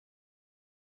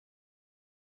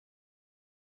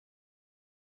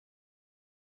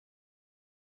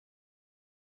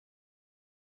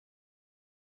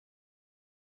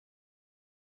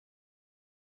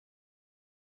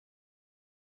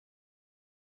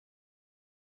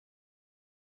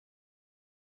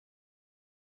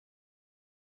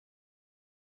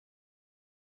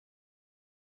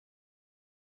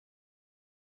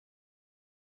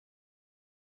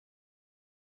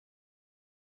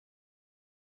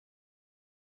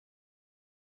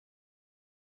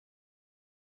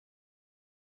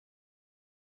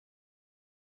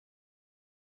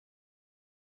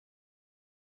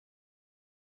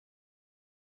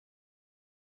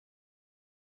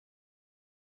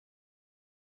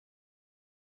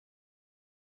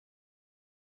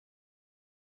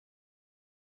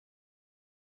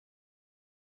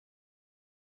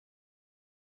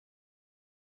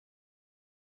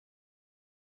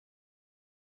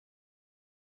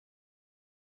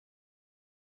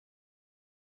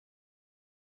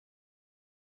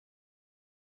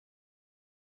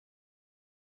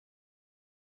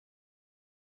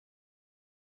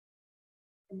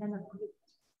A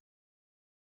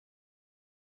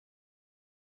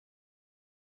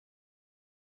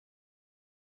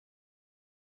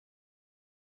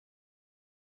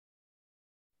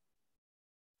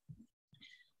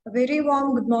very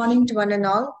warm good morning to one and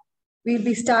all. We'll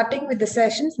be starting with the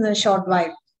sessions in a short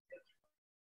while.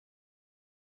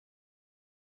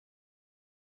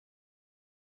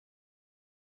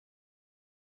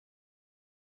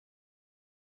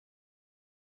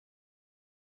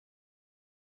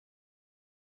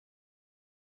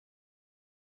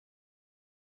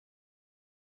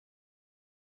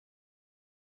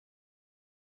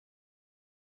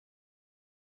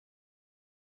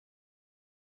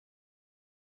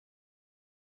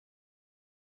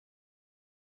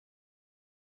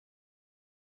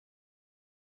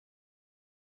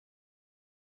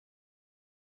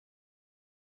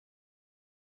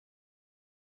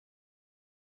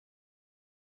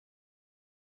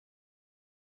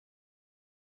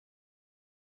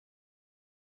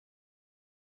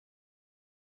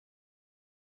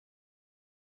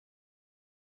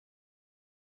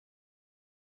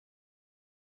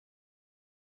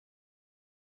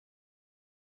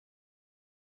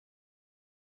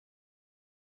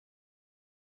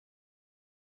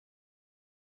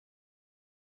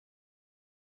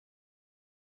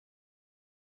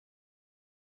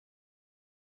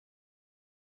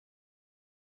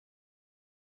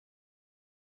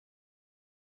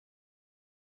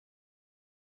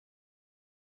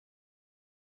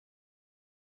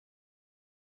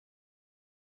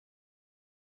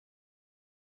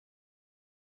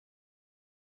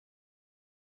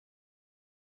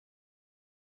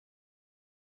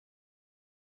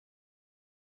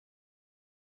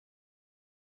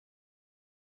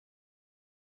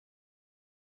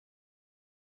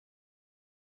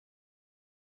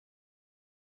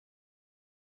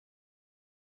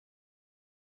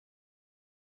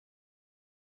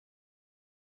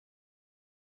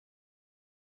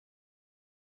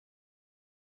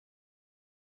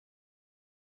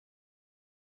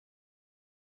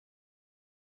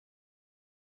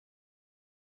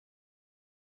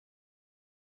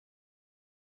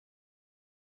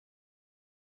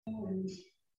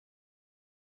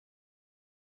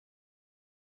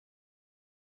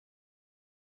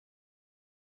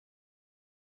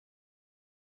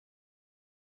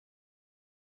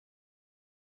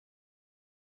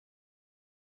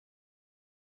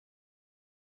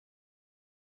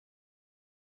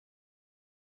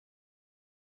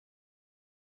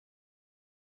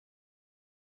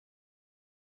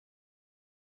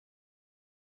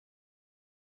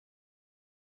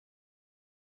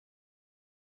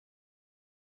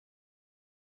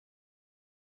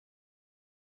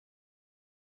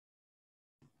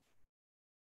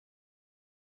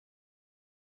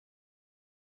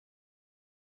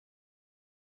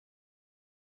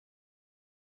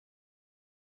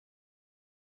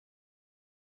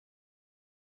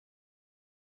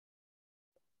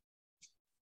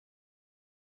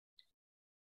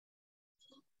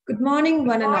 Good morning,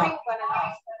 one and all.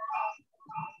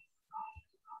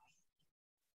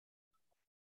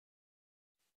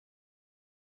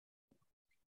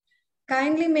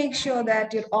 Kindly make sure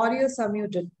that your audios are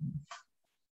muted.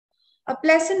 A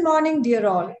pleasant morning, dear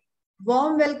all.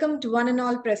 Warm welcome to one and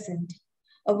all present.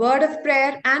 A word of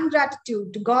prayer and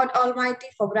gratitude to God Almighty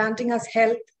for granting us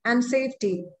health and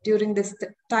safety during these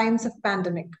times of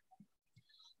pandemic.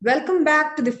 Welcome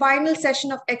back to the final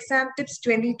session of Exam Tips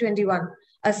 2021,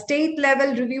 a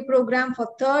state-level review program for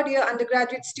third-year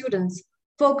undergraduate students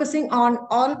focusing on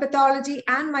oral pathology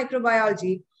and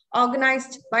microbiology,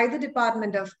 organized by the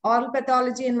Department of Oral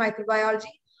Pathology and Microbiology,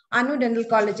 Annoor Dental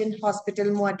College and Hospital,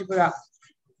 Muvatupuzha.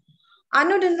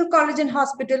 Annoor Dental College and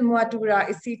Hospital, Muvatupuzha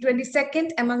is the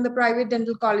 22nd among the private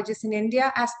dental colleges in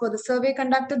India as per the survey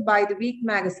conducted by the Week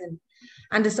magazine,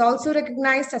 and is also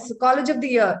recognized as the College of the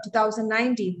Year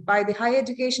 2019 by the Higher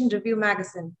Education Review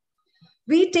magazine.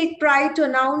 We take pride to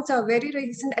announce our very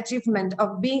recent achievement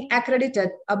of being accredited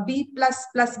a B++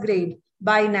 grade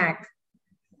by NAC,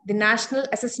 the National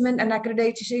Assessment and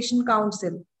Accreditation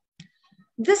Council.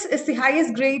 This is the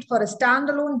highest grade for a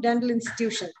standalone dental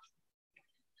institution.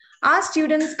 Our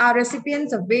students are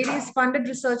recipients of various funded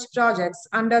research projects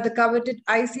under the coveted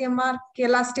ICMR,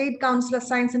 Kerala State Council of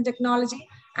Science and Technology,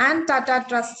 and Tata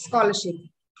Trust Scholarship.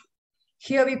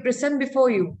 Here we present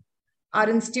before you our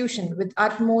institution with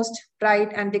utmost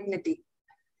pride and dignity.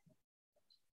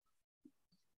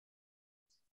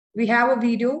 We have a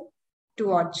video to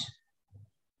watch.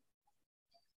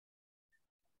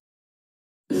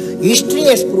 History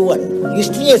has proven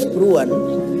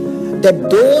that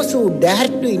those who dare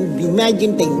to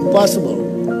imagine the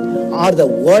impossible are the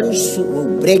ones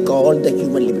who break all the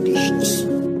human limitations.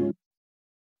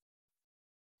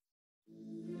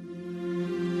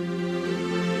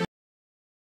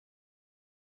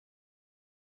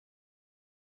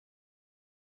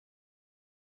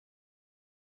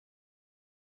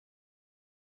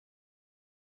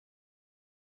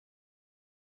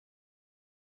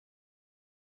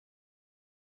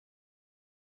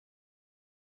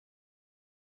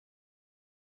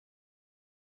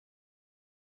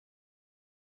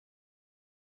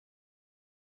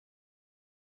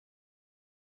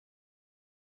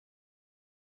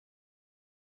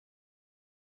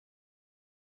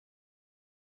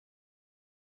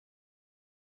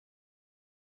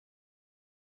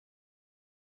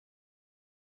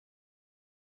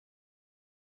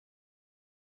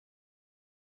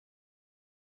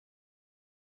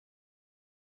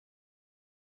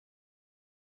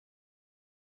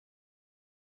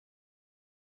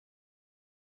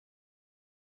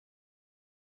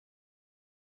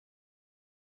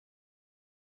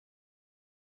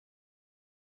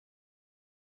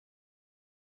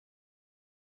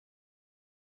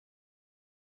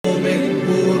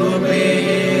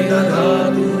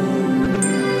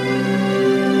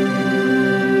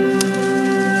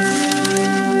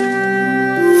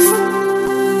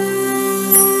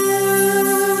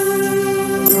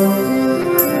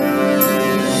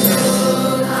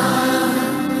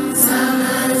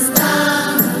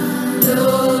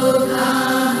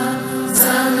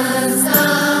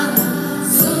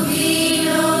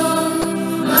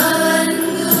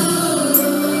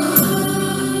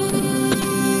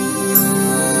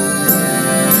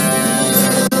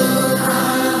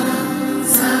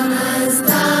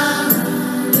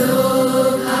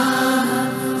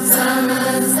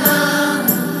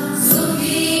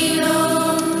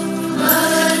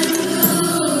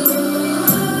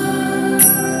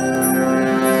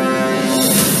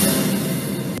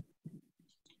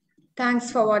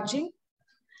 Thanks for watching.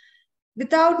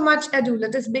 Without much ado,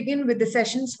 let us begin with the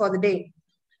sessions for the day.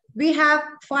 We have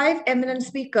 5 eminent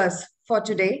speakers for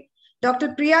today.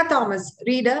 Dr. Priya Thomas,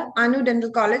 reader, Annoor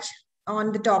Dental College,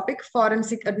 on the topic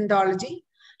Forensic Odontology.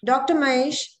 Dr.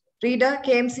 Mahesh, reader,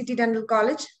 KMCT Dental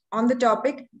College, on the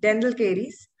topic Dental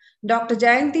Caries. Dr.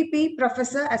 Jayanti P,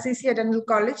 Professor, Assisia Dental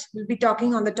College, will be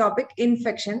talking on the topic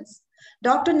Infections.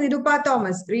 Dr. Nirupa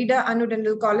Thomas, reader, Annoor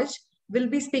Dental College, will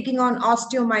be speaking on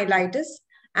osteomyelitis.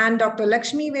 And Dr.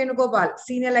 Lakshmi Venugopal,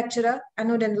 senior lecturer,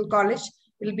 Annoor Dental College,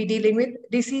 will be dealing with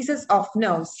diseases of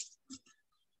nerves.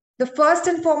 The first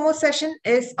and foremost session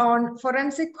is on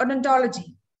forensic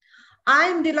odontology. I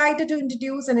am delighted to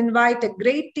introduce and invite a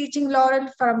great teaching laurel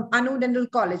from Annoor Dental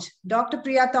College, Dr.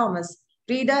 Priya Thomas,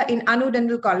 reader in Annoor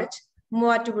Dental College,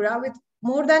 Muvatupuzha, with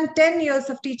more than 10 years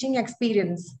of teaching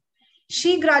experience.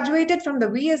 She graduated from the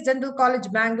VS Dental College,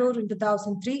 Bangalore in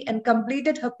 2003 and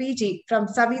completed her PG from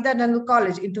Savida Dental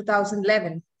College in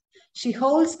 2011. She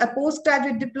holds a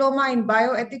postgraduate diploma in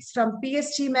bioethics from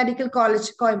PSG Medical College,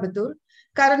 Coimbatore.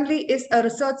 Currently is a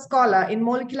research scholar in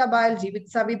molecular biology with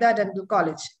Savida Dental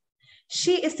College.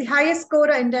 She is the highest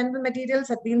scorer in dental materials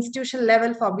at the institutional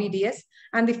level for BDS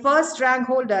and the first rank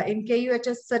holder in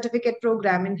KUHS certificate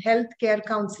program in healthcare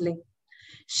counseling.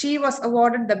 She was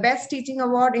awarded the Best Teaching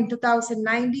Award in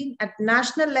 2019 at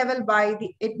national level by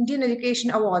the Indian Education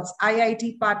Awards,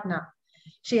 IIT Patna.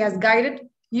 She has guided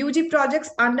UG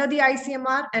projects under the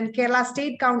ICMR and Kerala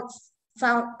State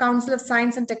Council of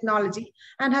Science and Technology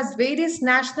and has various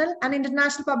national and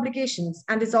international publications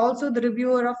and is also the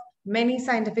reviewer of many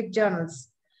scientific journals.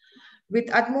 With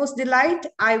utmost delight,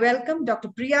 I welcome Dr.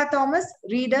 Priya Thomas,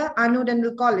 reader, Annoor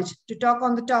Dental College, to talk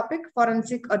on the topic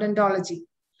Forensic Odontology.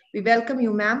 We welcome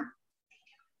you, ma'am.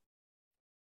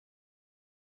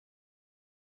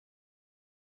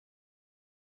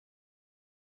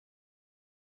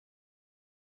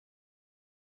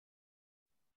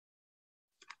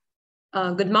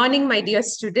 Good morning, my dear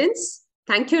students.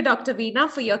 Thank you, Dr. Veena,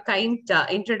 for your kind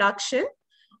introduction.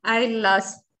 I'll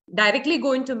directly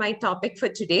go into my topic for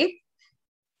today.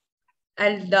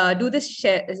 I'll do this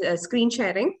screen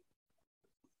sharing.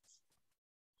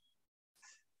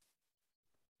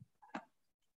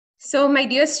 So, my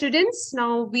dear students,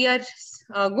 now we are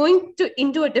going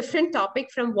into a different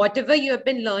topic from whatever you have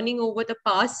been learning over the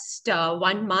past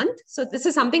 1 month. So, this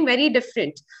is something very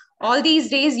different. All these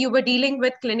days, you were dealing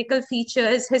with clinical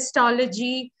features,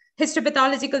 histology,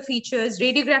 histopathological features,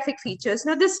 radiographic features.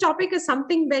 Now, this topic is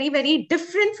something very, very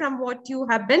different from what you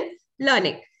have been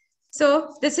learning.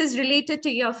 So, this is related to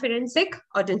your forensic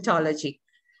odontology.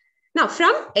 Now,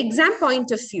 from exam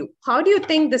point of view, how do you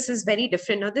think this is very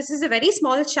different? Now, this is a very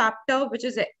small chapter, which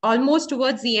is almost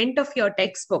towards the end of your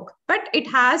textbook, but it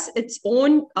has its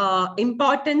own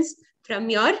importance from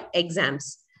your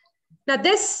exams. Now,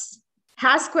 this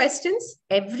has questions.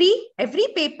 Every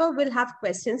paper will have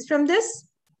questions from this.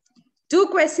 2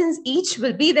 questions each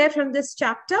will be there from this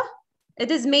chapter.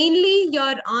 It is mainly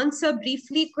your answer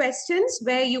briefly questions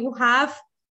where you have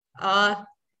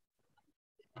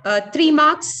 3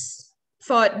 marks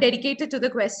for dedicated to the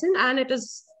question, and it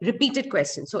is repeated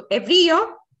questions. So every year,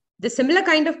 the similar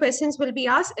kind of questions will be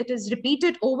asked. It is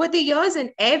repeated over the years,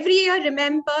 and every year,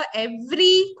 remember,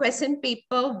 every question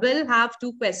paper will have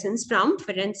 2 questions from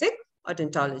forensic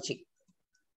odontology.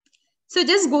 So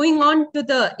just going on to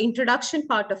the introduction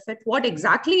part of it, what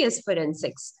exactly is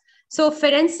forensics? So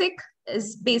forensic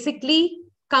is basically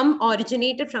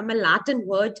originated from a Latin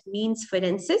word, means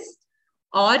forensis,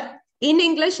 or in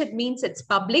English, it means it's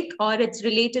public or it's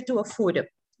related to a forum.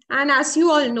 And as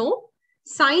you all know,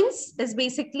 science is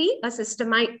basically a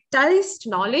systematized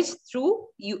knowledge through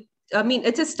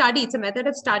it's a study, it's a method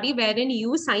of study wherein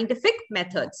you use scientific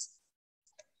methods.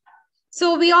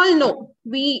 So we all know,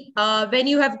 when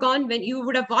you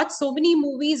would have watched so many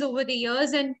movies over the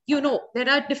years, and there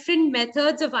are different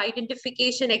methods of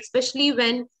identification, especially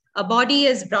when a body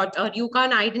is brought or you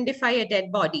can't identify a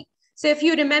dead body. So if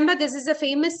you remember, this is a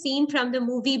famous scene from the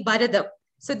movie Bharadam.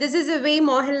 So this is the way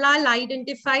Mohanlal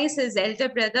identifies his elder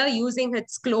brother using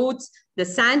his clothes, the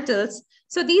sandals.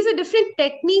 So these are different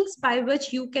techniques by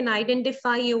which you can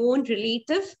identify your own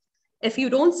relative if you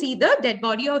don't see the dead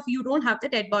body or if you don't have the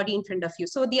dead body in front of you.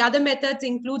 So the other methods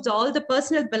includes all the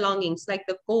personal belongings like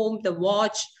the comb, the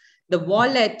watch, the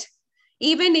wallet,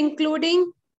 even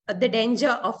including the danger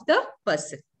of the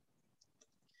person.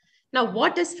 Now,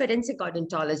 what is forensic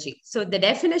odontology? So the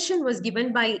definition was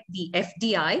given by the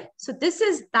FDI. So this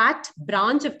is that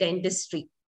branch of dentistry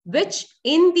which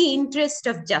in the interest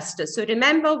of justice. So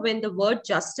remember, when the word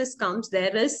justice comes,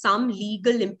 there is some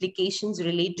legal implications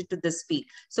related to this field.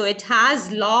 So it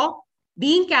has law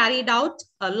being carried out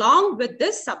along with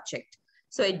this subject.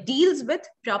 So it deals with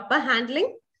proper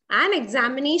handling and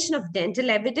examination of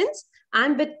dental evidence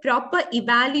and with proper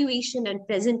evaluation and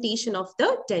presentation of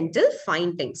the dental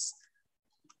findings.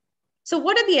 So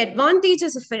what are the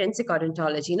advantages of forensic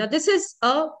odontology? Now, this is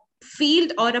a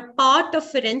field or a part of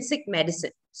forensic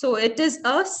medicine. So it is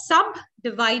a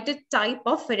subdivided type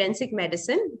of forensic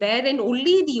medicine wherein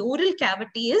only the oral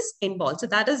cavity is involved. So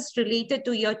that is related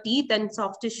to your teeth and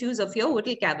soft tissues of your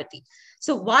oral cavity.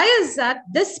 So why is that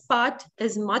this part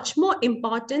is much more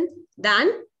important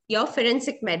than your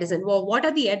forensic medicine? Well, what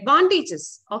are the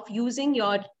advantages of using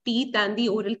your teeth and the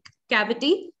oral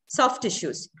cavity soft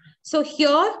tissues? So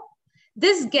here,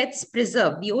 this gets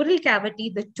preserved. The oral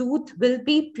cavity, the tooth will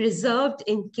be preserved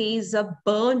in case of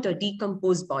burnt or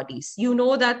decomposed bodies. You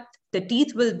know that the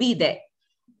teeth will be there.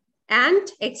 And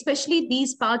especially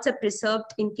these parts are preserved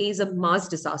in case of mass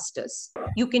disasters.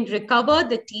 You can recover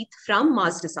the teeth from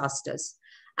mass disasters.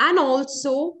 And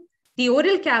also, the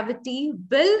oral cavity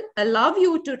will allow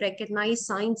you to recognize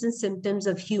signs and symptoms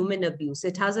of human abuse.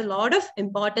 It has a lot of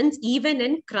importance even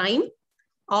in crime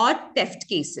or theft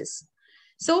cases.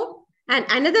 So, and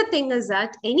another thing is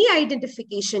that any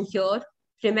identification here,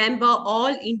 remember,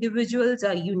 all individuals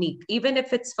are unique. Even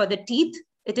if it's for the teeth,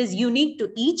 it is unique to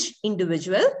each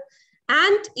individual.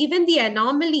 And even the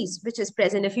anomalies which is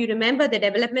present, if you remember the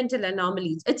developmental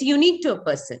anomalies, it's unique to a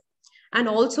person. And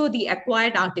also the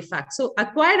acquired artifacts. So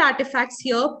acquired artifacts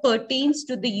here pertains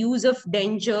to the use of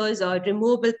dentures or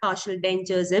removable partial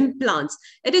dentures, implants.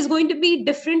 It is going to be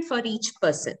different for each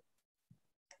person.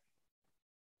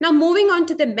 Now, moving on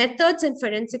to the methods in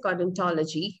forensic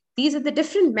odontology, these are the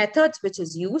different methods which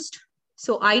is used.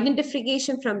 So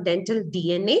identification from dental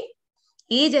DNA,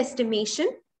 age estimation,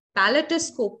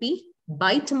 palatoscopy,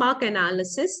 bite mark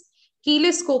analysis,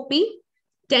 cheloscopy,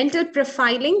 dental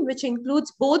profiling, which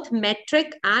includes both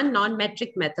metric and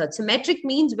non-metric methods. So metric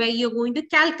means where you're going to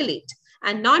calculate,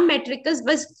 and non-metric is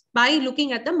by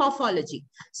looking at the morphology.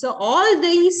 So all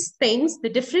these things, the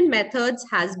different methods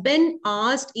has been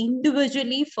asked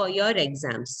individually for your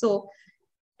exams. So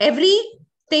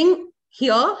everything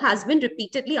here has been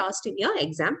repeatedly asked in your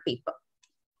exam paper.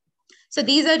 So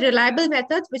these are reliable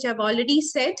methods, which I've already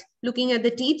said. Looking at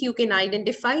the teeth, you can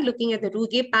identify, looking at the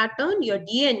Ruge pattern, your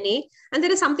DNA, and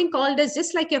there is something called as,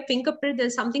 just like your fingerprint,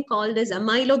 there's something called as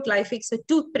amyloglyphics, a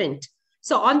tooth print.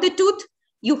 So on the tooth,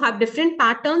 you have different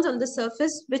patterns on the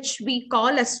surface, which we call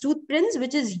as tooth prints,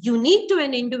 which is unique to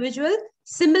an individual,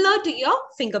 similar to your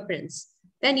fingerprints.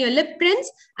 Then your lip prints,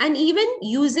 and even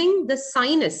using the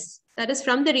sinus, that is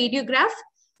from the radiograph.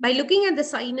 By looking at the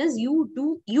sinus,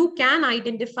 you can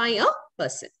identify a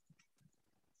person.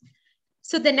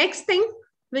 So the next thing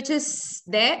which is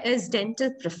there is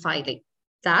dental profiling.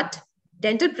 That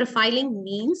dental profiling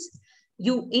means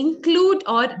you include,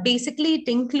 or basically it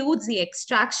includes the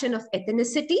extraction of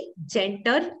ethnicity,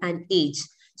 gender, and age.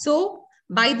 So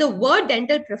by the word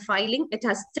dental profiling, it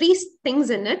has three things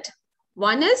in it.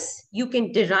 One is you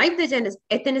can derive the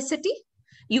ethnicity,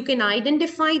 you can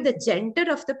identify the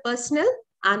gender of the personnel,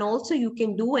 and also you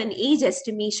can do an age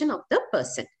estimation of the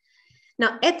person.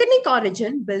 Now, ethnic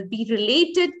origin will be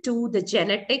related to the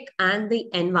genetic and the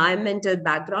environmental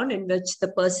background in which the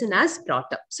person has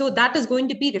brought up. So that is going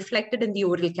to be reflected in the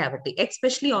oral cavity,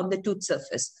 especially on the tooth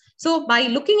surface. So by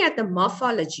looking at the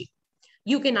morphology,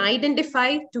 you can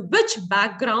identify to which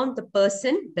background the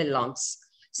person belongs.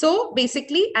 So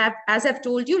basically, as I've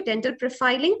told you, dental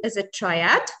profiling is a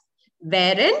triad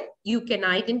wherein you can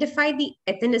identify the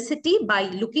ethnicity by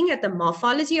looking at the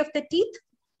morphology of the teeth.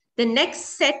 The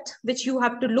next set which you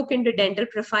have to look into dental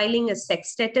profiling is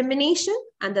sex determination.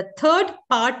 And the third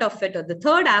part of it, or the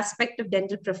third aspect of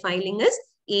dental profiling, is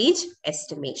age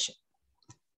estimation.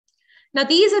 Now,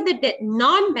 these are the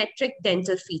non-metric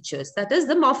dental features, that is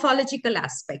the morphological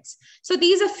aspects. So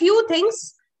these are few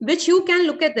things which you can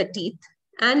look at the teeth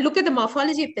and look at the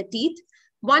morphology of the teeth.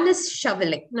 One is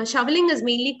shoveling. Now, shoveling is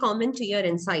mainly common to your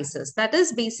incisors. That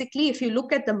is basically, if you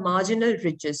look at the marginal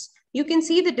ridges, you can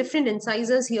see the different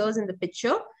incisors here in the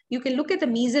picture. You can look at the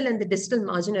mesial and the distal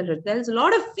marginal ridge. There's a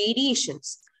lot of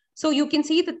variations. So you can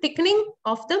see the thickening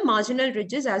of the marginal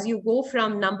ridges as you go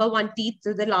from number one teeth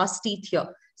to the last teeth here.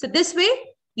 So this way,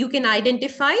 you can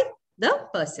identify the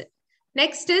person.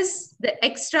 Next is the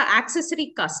extra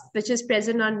accessory cusp, which is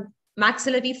present on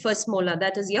maxillary first molar,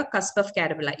 that is your cusp of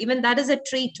caravelli. Even that is a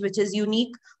trait which is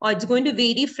unique, or it's going to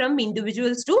vary from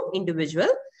individuals to individual.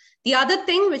 The other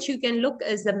thing which you can look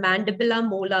is the mandibular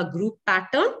molar group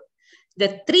pattern,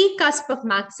 the three cusp of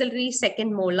maxillary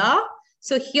second molar.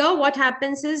 So here what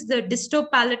happens is the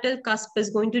distopalatal cusp is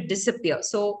going to disappear.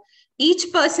 So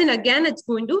each person, again, it's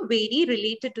going to vary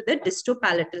related to the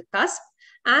distopalatal cusp,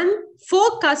 and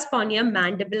 4 cusp on your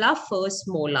mandibular first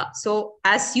molar. So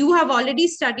as you have already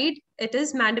studied, it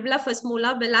is mandibular first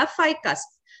molar will have 5 cusp,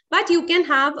 but you can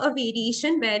have a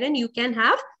variation wherein you can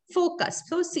have 4 cusp.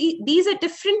 So see, these are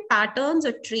different patterns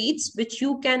or traits which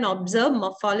you can observe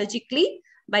morphologically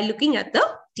by looking at the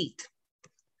teeth.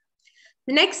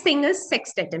 The next thing is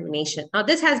sex determination. Now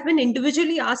this has been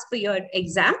individually asked for your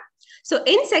exam. So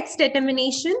in sex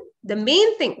determination, the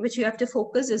main thing which you have to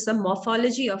focus is the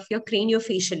morphology of your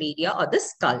craniofacial area or the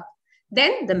skull.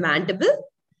 Then the mandible,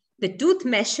 the tooth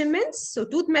measurements. So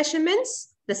tooth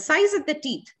measurements, the size of the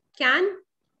teeth can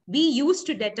be used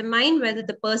to determine whether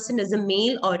the person is a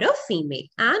male or a female.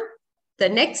 And the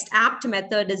next apt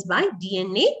method is by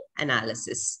DNA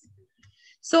analysis.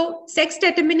 So sex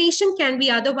determination can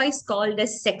be otherwise called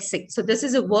as sexing. So this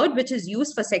is a word which is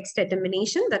used for sex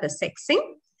determination, that is sexing.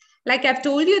 Like I've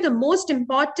told you, the most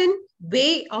important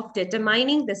way of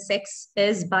determining the sex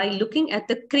is by looking at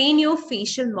the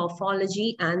craniofacial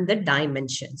morphology and the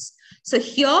dimensions. So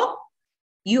here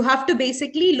you have to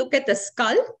basically look at the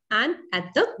skull and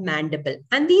at the mandible.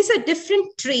 And these are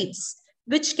different traits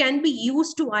which can be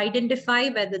used to identify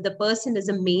whether the person is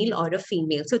a male or a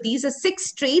female. So these are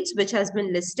 6 traits which has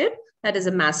been listed. That is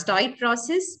a mastoid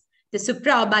process, the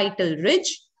supraorbital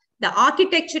ridge, the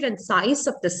architecture and size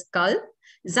of the skull,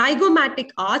 zygomatic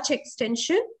arch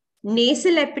extension,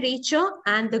 nasal aperture,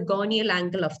 and the gonial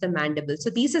angle of the mandible.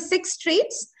 So these are 6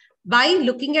 traits. By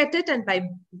looking at it and by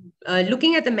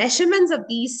looking at the measurements of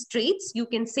these traits, you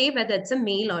can say whether it's a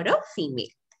male or a female.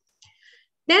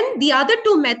 Then the other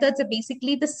 2 methods are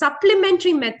basically the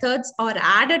supplementary methods or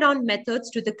added on methods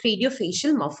to the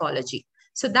craniofacial morphology.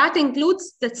 So that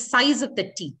includes the size of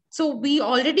the teeth. So we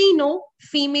already know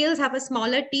females have a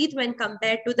smaller teeth when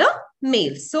compared to the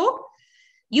males. So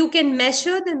you can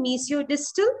measure the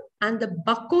mesiodistal and the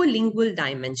buccolingual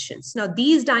dimensions. Now,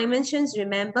 these dimensions,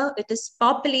 remember, it is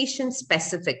population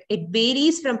specific. It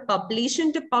varies from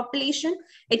population to population.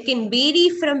 It can vary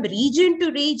from region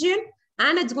to region,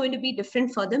 and it's going to be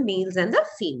different for the males and the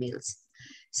females.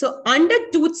 So under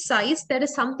tooth size, there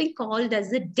is something called as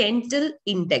the dental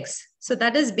index. So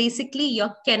that is basically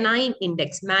your canine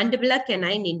index, mandibular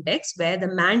canine index, where the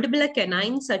mandibular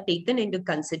canines are taken into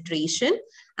consideration.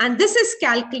 And this is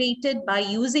calculated by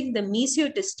using the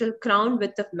mesiodistal crown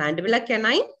width of mandibular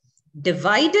canine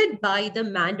divided by the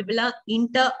mandibular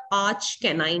interarch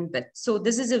canine width. So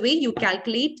this is a way you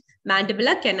calculate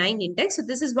mandibular canine index. So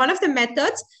this is one of the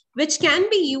methods which can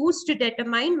be used to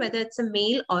determine whether it's a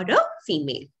male or a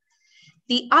female.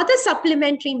 The other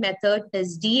supplementary method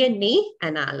is DNA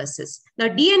analysis. Now,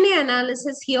 DNA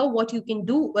analysis here, what you can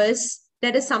do is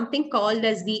there is something called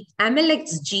as the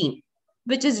AMELX gene,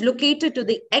 which is located to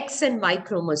the X and Y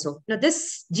chromosome. Now,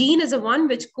 this gene is the one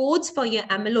which codes for your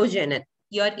amelogenin.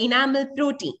 your enamel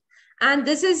protein. And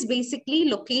this is basically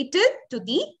located to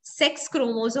the sex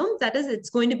chromosome. That is,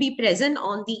 it's going to be present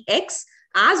on the X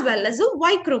as well as the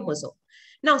Y chromosome.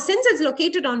 Now, since it's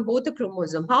located on both the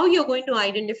chromosome, how you're going to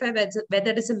identify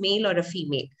whether it's a male or a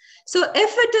female? So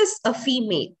if it is a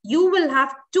female, you will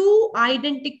have two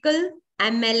identical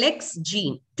MLX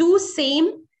gene, two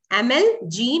same ML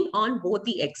gene on both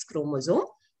the X chromosome.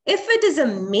 If it is a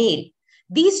male,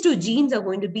 these two genes are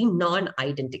going to be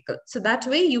non-identical. So that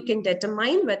way you can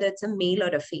determine whether it's a male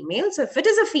or a female. So if it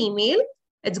is a female,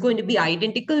 it's going to be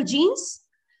identical genes.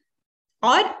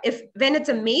 Or if when it's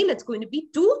a male, it's going to be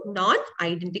two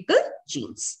non-identical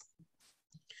genes.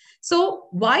 So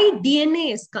why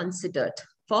DNA is considered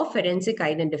for forensic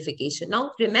identification?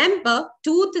 Now, remember,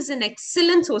 tooth is an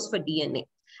excellent source for DNA.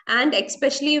 And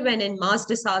especially when in mass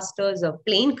disasters or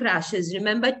plane crashes,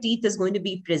 remember, teeth is going to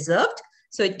be preserved.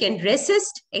 So it can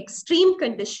resist extreme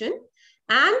condition.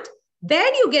 And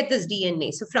where do you get this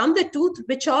DNA? So from the tooth,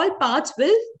 which all parts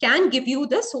can give you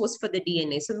the source for the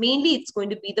DNA. So mainly it's going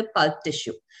to be the pulp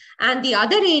tissue. And the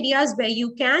other areas where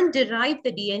you can derive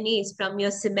the DNA is from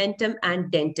your cementum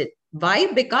and dentin.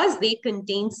 Why? Because they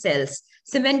contain cells.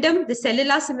 Cementum, the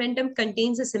cellular cementum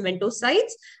contains the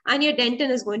cementocytes, and your dentin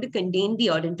is going to contain the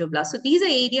odontoblasts. So these are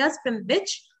areas from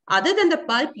which, other than the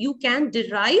pulp, you can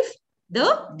derive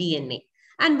the DNA.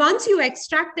 And once you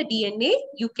extract the DNA,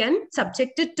 you can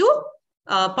subject it to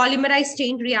polymerase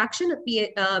chain reaction,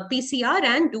 PCR,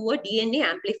 and do a DNA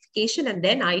amplification and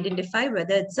then identify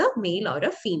whether it's a male or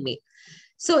a female.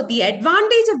 So the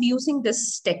advantage of using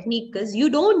this technique is you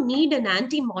don't need an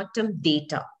ante-mortem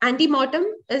data. Ante-mortem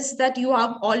is that you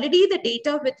have already the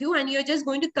data with you and you're just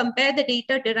going to compare the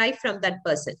data derived from that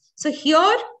person. So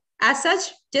here, as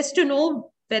such, just to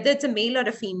know whether it's a male or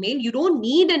a female, you don't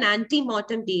need an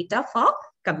ante-mortem data for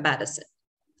comparison.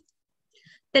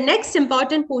 The next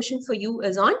important portion for you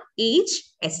is on age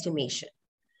estimation.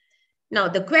 Now,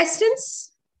 the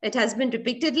questions, it has been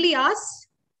repeatedly asked.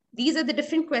 These are the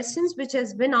different questions which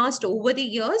has been asked over the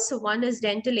years. So one is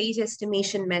dental age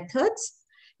estimation methods,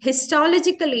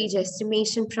 histological age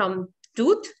estimation from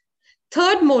tooth,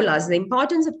 third molars, the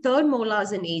importance of third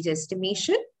molars in age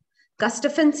estimation,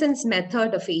 Gustafson's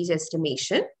method of age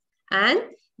estimation, and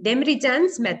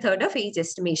Demrijan's method of age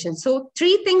estimation. So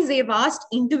three things they've asked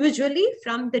individually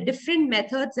from the different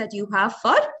methods that you have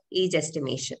for age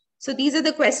estimation. So these are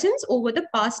the questions over the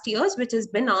past years which has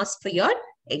been asked for your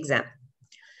exam.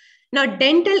 Now,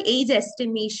 dental age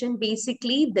estimation,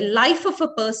 basically the life of a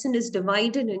person is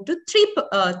divided into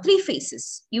three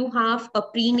phases. You have a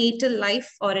prenatal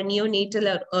life or a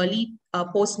neonatal or early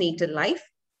postnatal life.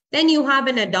 Then you have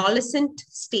an adolescent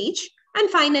stage, and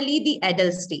finally the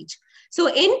adult stage.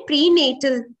 So in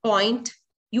prenatal point,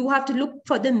 you have to look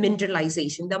for the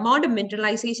mineralization, the amount of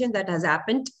mineralization that has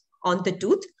happened on the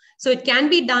tooth. So it can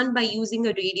be done by using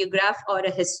a radiograph or a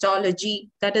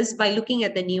histology, that is by looking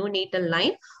at the neonatal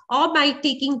line, or by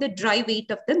taking the dry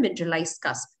weight of the mineralized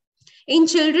cusp. In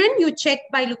children, you check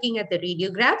by looking at the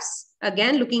radiographs,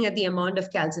 again, looking at the amount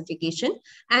of calcification.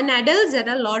 And adults, there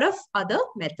are a lot of other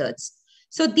methods.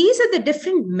 So these are the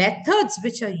different methods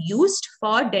which are used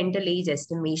for dental age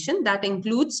estimation. That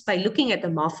includes by looking at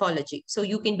the morphology. So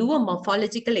you can do a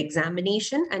morphological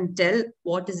examination and tell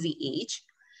what is the age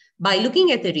by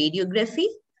looking at the radiography,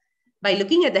 by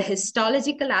looking at the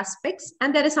histological aspects,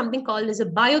 and there is something called as a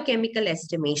biochemical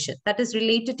estimation that is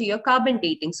related to your carbon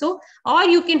dating. So, or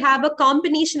you can have a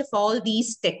combination of all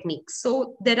these techniques.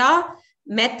 So there are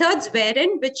methods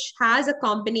wherein which has a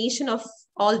combination of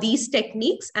all these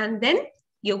techniques, and then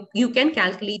you can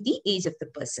calculate the age of the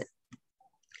person.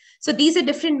 So these are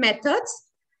different methods.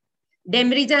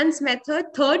 Demrijan's method,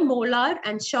 third molar,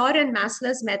 and Shore and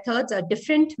Maslow's methods are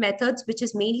different methods which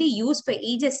is mainly used for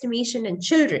age estimation in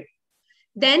children.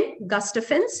 Then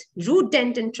Gustafson's, root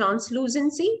dentin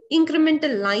translucency,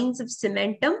 incremental lines of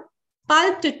cementum,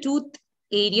 pulp to tooth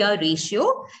area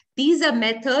ratio. These are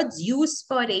methods used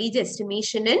for age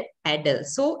estimation in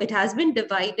adults. So it has been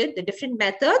divided, the different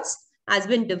methods has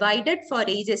been divided for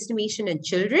age estimation in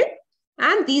children.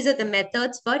 And these are the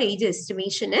methods for age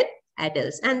estimation in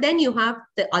adults. And then you have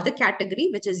the other category,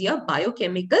 which is your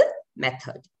biochemical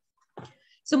method.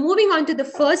 So moving on to the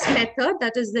first method,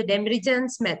 that is the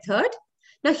Demrijan's method.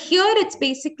 Now here it's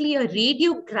basically a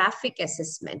radiographic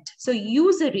assessment. So you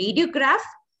use a radiograph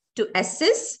to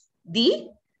assess the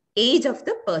age of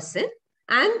the person.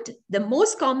 And the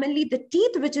most commonly, the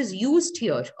teeth which is used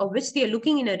here, or which they are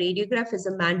looking in a radiograph, is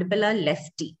a mandibular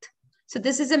left teeth. So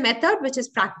this is a method which is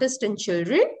practiced in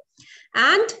children.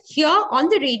 And here on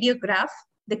the radiograph,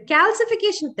 the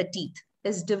calcification of the teeth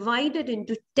is divided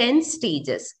into 10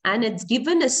 stages and it's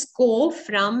given a score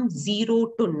from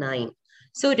 0 to 9.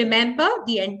 So remember,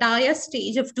 the entire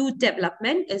stage of tooth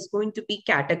development is going to be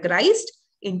categorized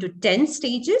into 10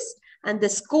 stages and the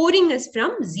scoring is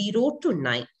from 0 to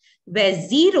 9, where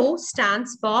 0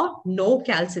 stands for no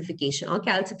calcification or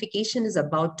calcification is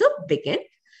about to begin.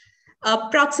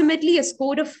 Approximately a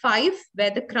score of 5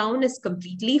 where the crown is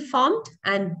completely formed,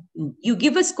 and you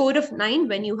give a score of 9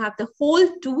 when you have the whole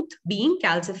tooth being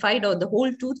calcified or the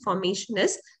whole tooth formation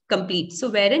is complete. So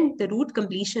wherein the root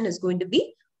completion is going to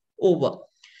be over.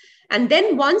 And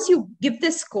then once you give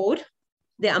the score,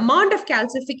 the amount of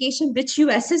calcification which you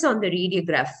assess on the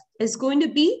radiograph is going to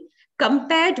be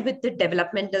compared with the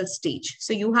developmental stage.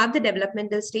 So you have the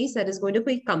developmental stage that is going to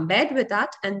be compared with that,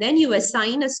 and then you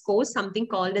assign a score, something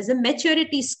called as a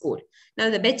maturity score. Now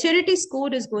the maturity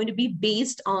score is going to be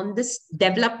based on this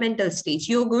developmental stage.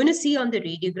 You're going to see on the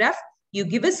radiograph, you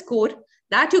give a score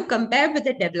that you compare with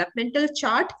the developmental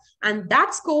chart, and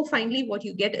that score finally what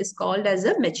you get is called as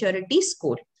a maturity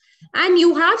score. And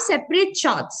you have separate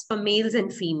charts for males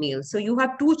and females. So you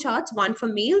have two charts, one for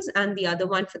males and the other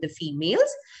one for the females.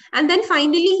 And then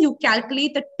finally, you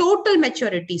calculate the total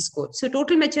maturity score. So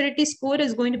total maturity score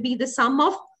is going to be the sum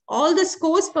of all the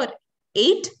scores for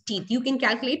 8 teeth. You can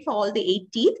calculate for all the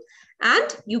 8 teeth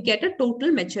and you get a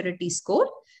total maturity score.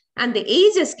 And the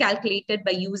age is calculated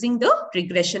by using the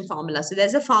regression formula. So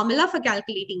there's a formula for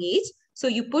calculating age. So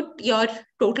you put your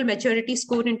total maturity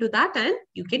score into that and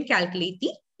you can calculate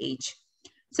the age.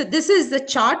 So this is the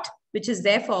chart which is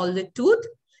there for all the tooth.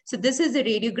 So this is the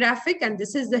radiographic and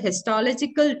this is the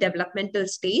histological developmental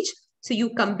stage. So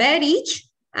you compare each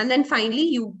and then finally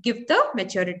you give the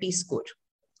maturity score.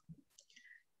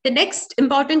 The next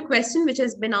important question which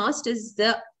has been asked is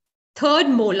the third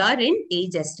molar in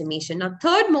age estimation. Now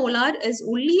third molar is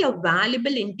only a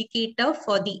valuable indicator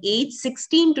for the age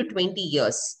 16 to 20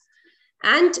 years.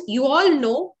 And you all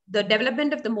know the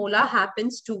development of the molar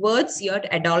happens towards your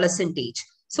adolescent age.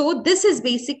 So this is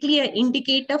basically an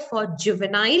indicator for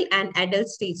juvenile and adult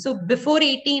stage. So before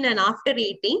 18 and after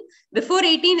 18, before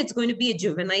 18, it's going to be a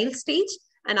juvenile stage.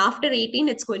 And after 18,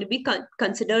 it's going to be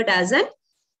considered as an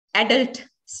adult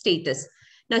status.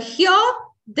 Now here,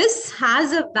 this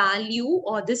has a value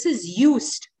or this is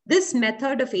used. This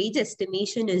method of age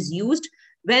estimation is used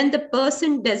when the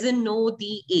person doesn't know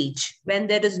the age, when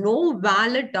there is no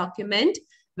valid document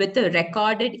with a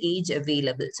recorded age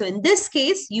available. So in this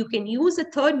case, you can use a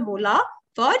third molar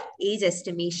for age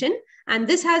estimation. And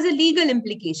this has a legal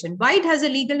implication. Why it has a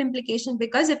legal implication?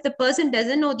 Because if the person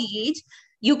doesn't know the age,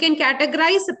 you can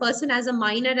categorize the person as a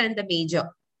minor and the major.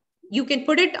 You can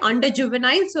put it under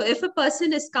juvenile. So if a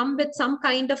person is come with some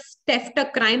kind of theft or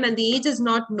crime and the age is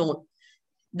not known,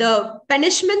 the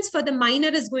punishments for the minor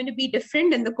is going to be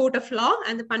different in the court of law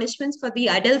and the punishments for the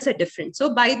adults are different.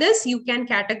 So by this, you can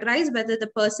categorize whether the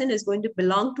person is going to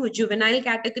belong to a juvenile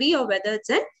category or whether it's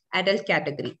an adult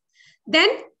category. Then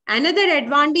another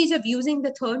advantage of using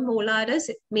the third molar is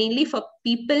mainly for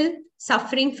people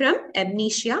suffering from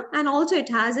amnesia, and also it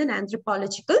has an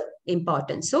anthropological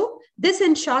importance. So this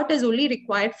in short is only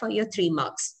required for your 3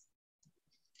 marks.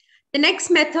 The next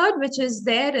method which is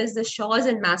there is the Shaw's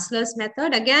and Masler's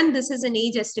method. Again, this is an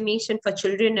age estimation for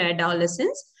children and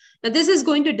adolescents. Now, this is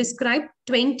going to describe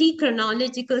 20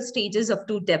 chronological stages of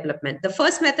tooth development. The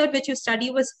first method which you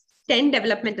study was 10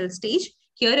 developmental stage.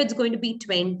 Here it's going to be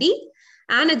 20.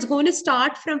 And it's going to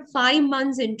start from 5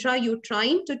 months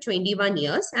intrauterine to 21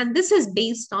 years. And this is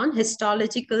based on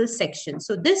histological section.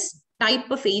 So this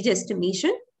type of age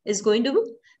estimation is going to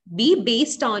be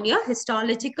based on your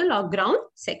histological or ground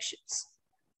sections.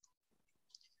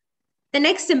 The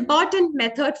next important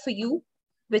method for you,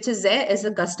 which is there, is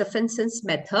the Gustafson's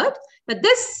method. But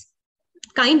this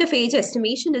kind of age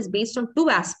estimation is based on 2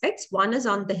 aspects. One is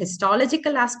on the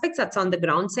histological aspects, that's on the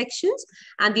ground sections,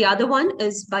 and the other one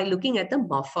is by looking at the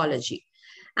morphology.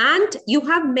 And you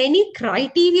have many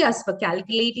criteria for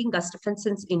calculating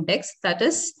Gustafson's index, that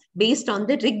is based on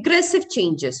the regressive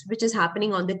changes which is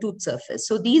happening on the tooth surface.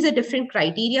 So these are different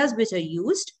criteria which are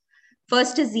used.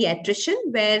 First is the attrition,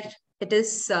 where it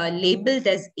is labeled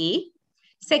as A.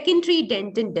 Secondary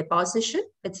dentin deposition,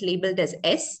 it's labeled as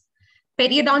S.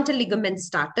 Periodontal ligament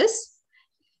status.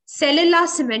 Cellular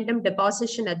cementum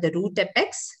deposition at the root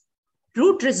apex.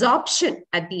 Root resorption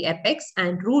at the apex,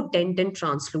 and root dentin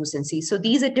translucency. So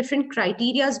these are different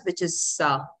criteria which is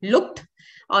looked,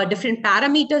 or different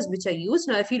parameters which are used.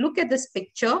 Now, if you look at this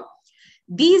picture,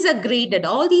 these are graded.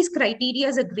 All these criteria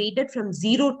are graded from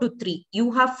 0 to 3.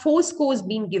 You have 4 scores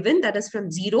being given, that is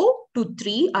from 0 to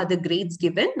 3 are the grades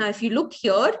given. Now, if you look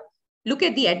here, look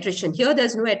at the attrition. Here,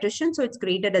 there's no attrition, so it's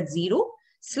graded at 0.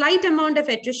 Slight amount of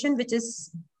attrition, which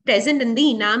is present in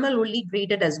the enamel, only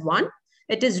graded as 1.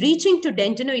 It is reaching to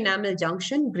dentino-enamel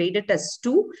junction, graded as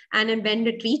 2. And then when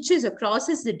it reaches or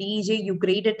crosses the DEJ, you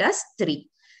grade it as 3.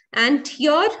 And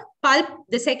here, pulp,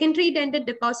 the secondary dentin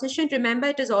deposition, remember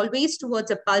it is always towards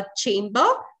a pulp chamber.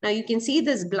 Now you can see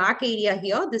this black area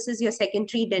here. This is your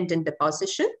secondary dentin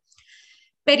deposition.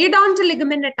 Periodontal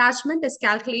ligament attachment is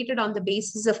calculated on the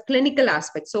basis of clinical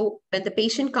aspects. So when the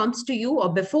patient comes to you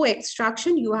or before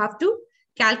extraction, you have to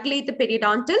calculate the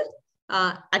periodontal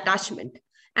attachment.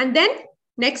 And then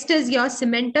next is your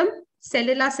cementum,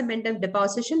 cellular cementum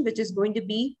deposition, which is going to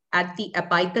be at the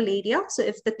apical area. So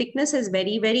if the thickness is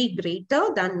very, very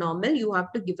greater than normal, you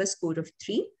have to give a score of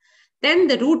 3. Then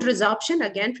the root resorption,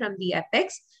 again from the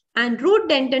apex, and root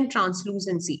dentin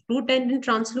translucency. Root dentin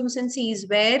translucency is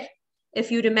where,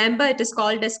 if you remember, it is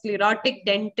called a sclerotic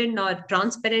dentin or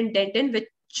transparent dentin, which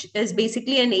is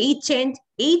basically an age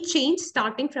change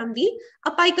starting from the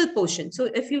apical portion. So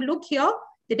if you look here,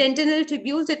 the dentinal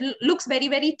tubules, it looks very,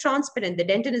 very transparent. The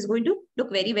dentin is going to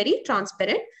look very, very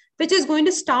transparent, which is going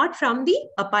to start from the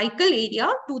apical area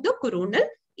to the coronal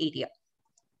area.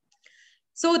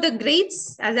 So the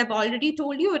grades, as I've already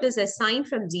told you, it is assigned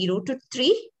from 0 to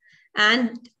 3.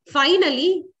 And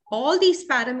finally, all these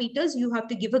parameters, you have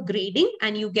to give a grading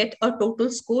and you get a total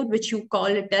score, which you call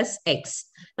it as X.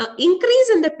 Now, increase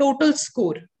in the total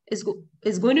score is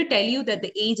going to tell you that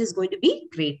the age is going to be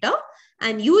greater.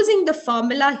 And using the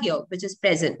formula here, which is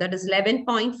present, that is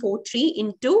 11.43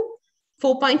 into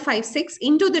 4.56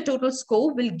 into the total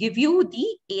score will give you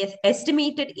the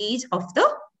estimated age of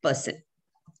the person.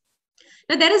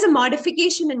 Now, there is a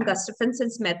modification in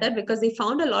Gustafson's method because they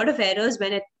found a lot of errors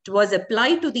when it was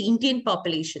applied to the Indian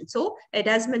population. So it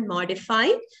has been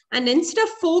modified, and instead of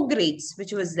 4 grades,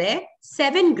 which was there,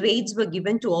 7 grades were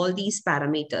given to all these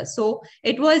parameters. So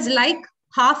it was like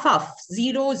half of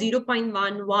 0,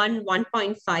 0.1, 1,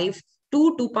 1.5,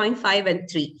 2, 2.5, and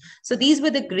 3. So these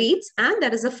were the grades, and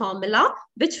there is a formula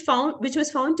which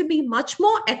was found to be much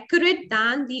more accurate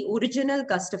than the original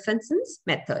Gustafson's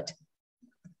method.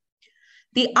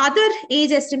 The other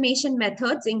age estimation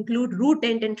methods include root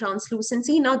dentin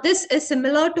translucency. Now, this is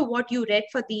similar to what you read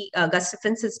for the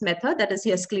Gustafson's method, that is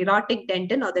your sclerotic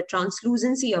dentin or the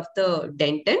translucency of the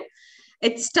dentin.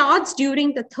 It starts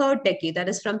during the 3rd decade, that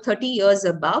is from 30 years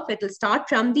above. It will start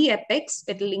from the apex,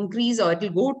 it will increase or it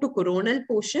will go to coronal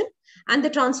portion. And the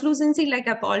translucency, like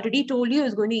I've already told you,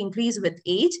 is going to increase with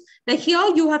age. Now, here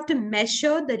you have to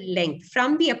measure the length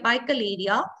from the apical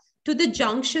area to the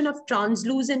junction of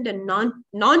translucent and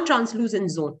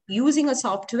non-translucent zone. Using a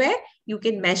software, you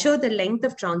can measure the length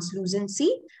of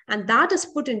translucency, and that is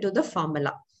put into the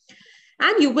formula.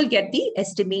 And you will get the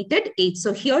estimated age.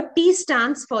 So here T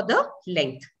stands for the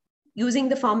length. Using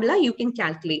the formula, you can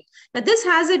calculate. Now, this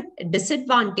has a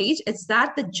disadvantage. It's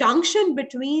that the junction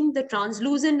between the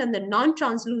translucent and the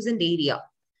non-translucent area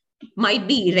might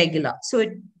be irregular. So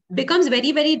it becomes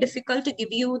very, very difficult to give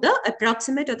you the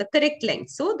approximate or the correct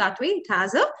length. So that way it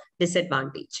has a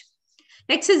disadvantage.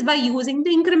 Next is by using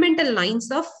the incremental lines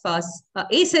of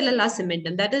acellular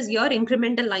cementum. That is your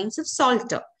incremental lines of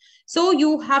Salter. So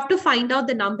you have to find out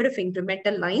the number of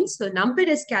incremental lines. So number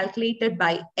is calculated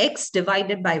by X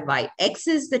divided by Y. X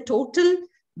is the total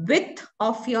width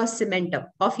of your cementum,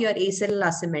 of your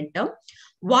acellular cementum.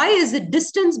 Y is the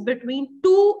distance between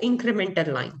 2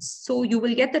 incremental lines. So you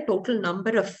will get the total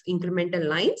number of incremental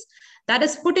lines that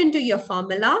is put into your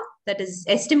formula. That is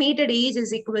estimated age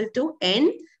is equal to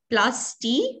N plus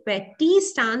T, where T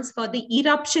stands for the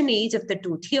eruption age of the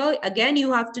tooth. Here again,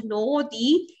 you have to know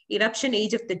the eruption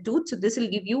age of the tooth. So this will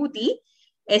give you the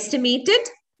estimated,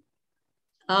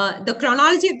 the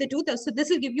chronology of the tooth. So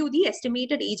this will give you the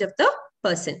estimated age of the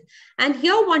person. And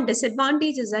here one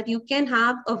disadvantage is that you can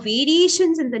have a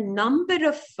variations in the number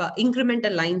of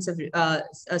incremental lines of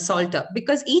Salter,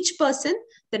 because each person,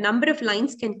 the number of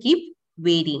lines can keep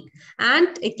varying,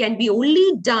 and it can be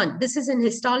only done. This is in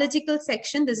histological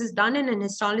section. This is done in an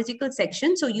histological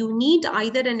section. So you need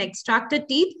either an extracted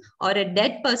teeth or a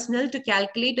dead personnel to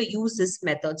calculate or use this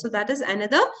method. So that is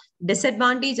another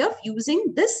disadvantage of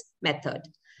using this method.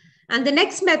 And the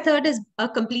next method is a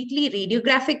completely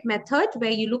radiographic method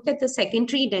where you look at the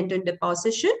secondary dentin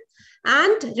deposition.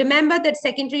 And remember that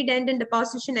secondary dentin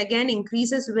deposition again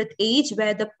increases with age,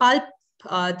 where the pulp,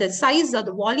 the size or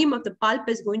the volume of the pulp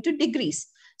is going to decrease.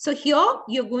 So here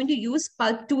you're going to use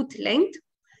pulp tooth length,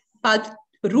 pulp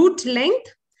root length,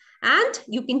 and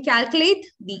you can calculate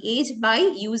the age by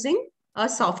using a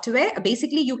software.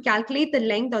 Basically, you calculate the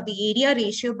length or the area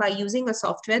ratio by using a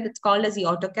software that's called as the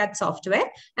AutoCAD software,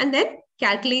 and then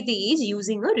calculate the age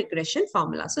using a regression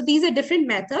formula. So these are different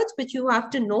methods which you have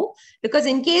to know, because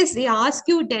in case they ask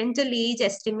you dental age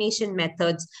estimation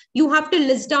methods, you have to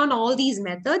list down all these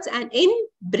methods, and in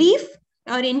brief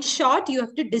or in short, you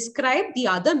have to describe the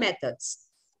other methods.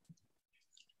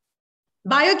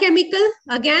 Biochemical,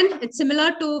 again, it's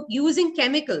similar to using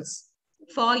chemicals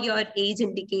for your age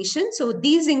indication. So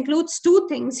these includes two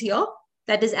things here,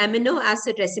 that is amino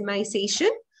acid racemization.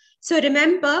 So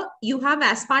remember, you have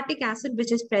aspartic acid,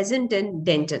 which is present in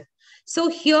dentin. So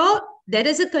here, there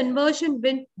is a conversion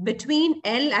between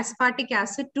L-aspartic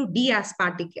acid to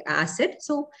D-aspartic acid.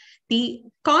 So the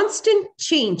constant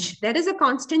change, there is a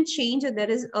constant change, and there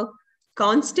is a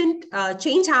constant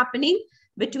change happening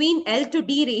between L to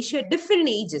D ratio at different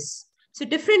ages. So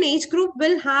different age group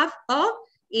will have a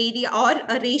area or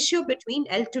a ratio between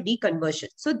L to D conversion.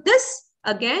 So this,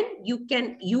 again, you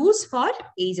can use for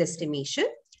age estimation.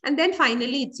 And then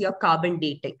finally, it's your carbon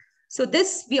dating. So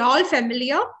this, we are all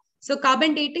familiar. So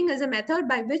carbon dating is a method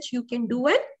by which you can do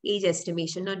an age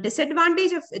estimation. Now,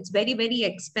 disadvantage of it's very, very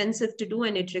expensive to do,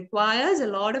 and it requires a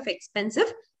lot of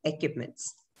expensive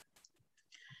equipments.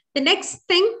 The next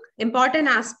thing, important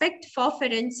aspect for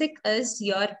forensic is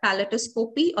your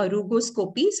palatoscopy or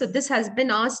rugoscopy. So this has been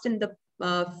asked in the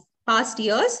past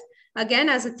years, again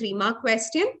as a 3-mark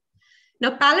question.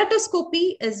 Now,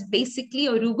 palatoscopy is basically,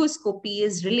 or rugoscopy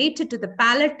is related to the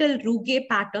palatal rugae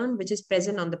pattern, which is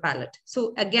present on the palate.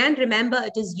 So again, remember,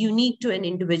 it is unique to an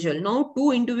individual. Now,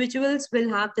 2 individuals will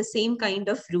have the same kind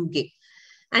of rugae.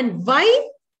 And why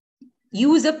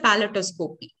use a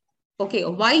palatoscopy? Okay,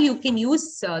 why you can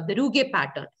use the rugae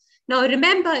pattern? Now,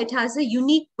 remember, it has a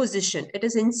unique position. It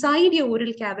is inside your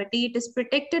oral cavity. It is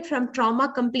protected from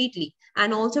trauma completely,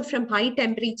 and also from high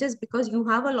temperatures, because you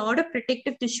have a lot of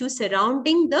protective tissue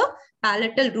surrounding the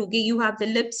palatal rugae. You have the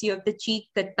lips, you have the cheek,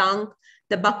 the tongue,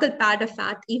 the buccal pad of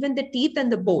fat, even the teeth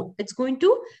and the bone. It's going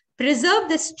to preserve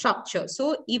this structure.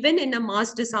 So even in a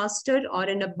mass disaster or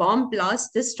in a bomb blast,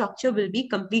 this structure will be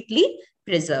completely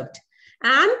preserved.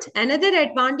 And another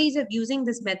advantage of using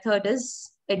this method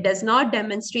is it does not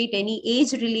demonstrate any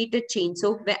age-related change.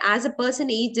 So as a person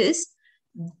ages,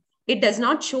 it does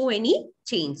not show any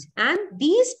change. And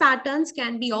these patterns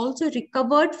can be also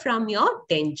recovered from your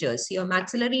dentures, your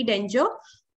maxillary denture,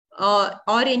 or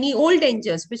any old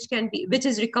dentures, which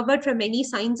is recovered from any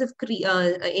signs of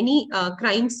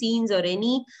crime scenes or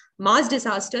any mass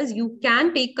disasters. You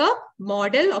can take a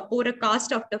model or pour a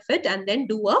cast out of it and then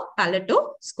do a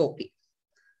palatoscopy.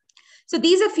 So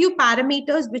these are few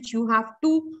parameters which you have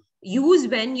to use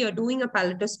when you're doing a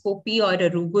palatoscopy or a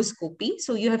rugoscopy.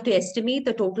 So you have to estimate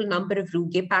the total number of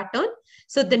rugae pattern.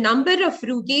 So the number of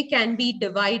rugae can be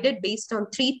divided based on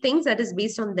 3 things. That is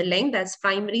based on the length, that's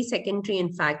primary, secondary,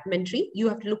 and fragmentary. You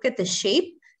have to look at the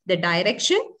shape, the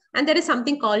direction, and there is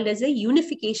something called as a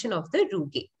unification of the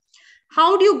rugae.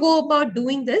 How do you go about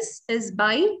doing this? Is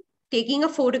by taking a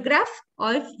photograph,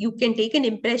 or you can take an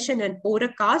impression and pour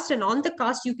a cast, and on the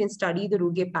cast you can study the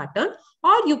rugae pattern,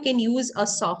 or you can use a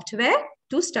software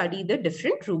to study the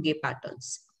different rugae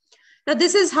patterns. Now,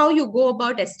 this is how you go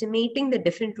about estimating the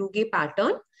different rugae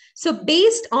pattern. So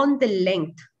based on the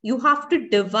length, you have to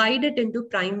divide it into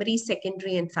primary,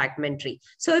 secondary, and fragmentary.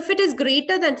 So if it is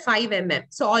greater than 5 mm,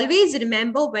 so always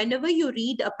remember, whenever you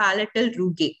read a palatal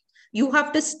rugae, you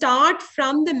have to start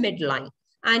from the midline,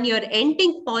 and your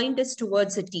ending point is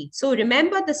towards the teeth. So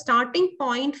remember, the starting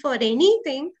point for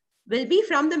anything will be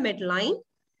from the midline,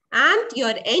 and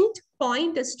your end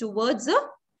point is towards the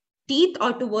teeth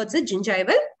or towards the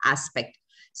gingival aspect.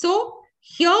 So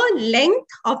here, length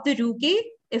of the rugae,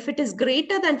 if it is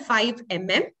greater than 5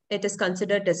 mm, it is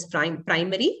considered as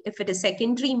primary. If it is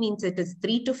secondary, means it is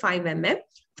 3 to 5 mm.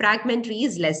 Fragmentary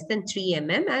is less than 3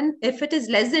 mm. And if it is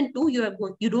less than 2,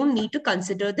 you don't need to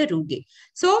consider the rugae.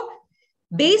 So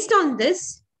based on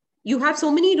this, you have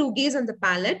so many rugaes on the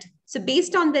palate. So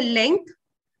based on the length,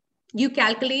 you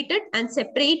calculate it and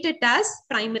separate it as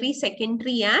primary,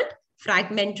 secondary, and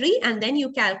fragmentary. And then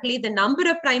you calculate the number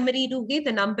of primary rugae,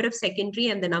 the number of secondary,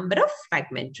 and the number of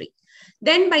fragmentary.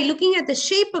 Then by looking at the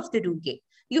shape of the rugae,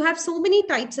 you have so many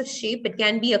types of shape. It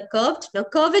can be a curved. Now,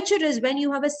 curvature is when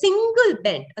you have a single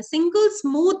bend, a single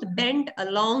smooth bend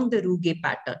along the rugae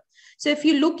pattern. So if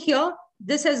you look here,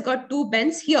 this has got 2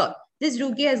 bends here. This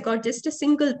rugae has got just a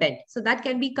single bend. So that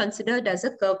can be considered as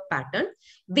a curved pattern.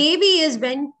 Wavy is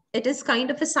when it is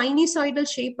kind of a sinusoidal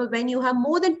shape, of when you have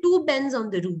more than 2 bends on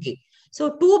the rugae.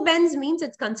 So 2 bends means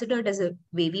it's considered as a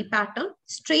wavy pattern.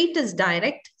 Straight is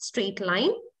direct, straight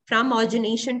line from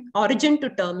origin to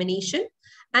termination.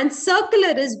 And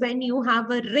circular is when you have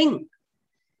a ring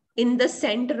in the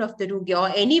center of the rugae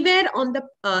or anywhere on the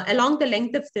along the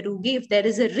length of the rugae. If there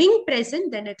is a ring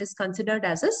present, then it is considered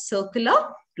as a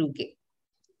circular rugae.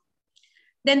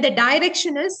 Then the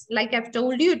direction is, like I've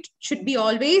told you, it should be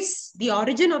always the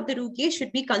origin of the rugae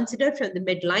should be considered from the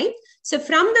midline. So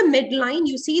from the midline,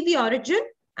 you see the origin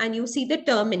and you see the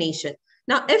termination.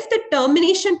 Now, if the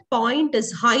termination point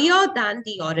is higher than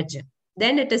the origin,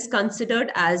 then it is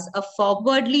considered as a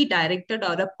forwardly directed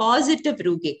or a positive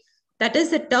rugae. That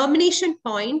is, the termination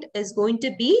point is going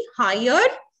to be higher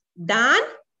than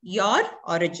your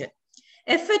origin.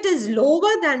 If it is lower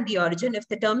than the origin, if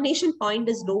the termination point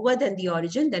is lower than the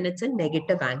origin, then it's a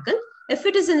negative angle. If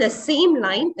it is in the same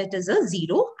line, it is a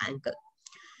zero angle.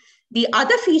 The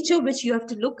other feature which you have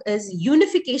to look is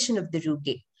unification of the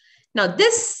rugae. Now,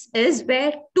 this is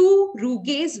where two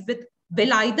rugaes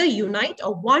will either unite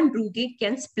or one rugae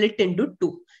can split into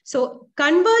two. So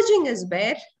converging is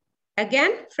where,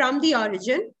 again, from the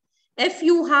origin, if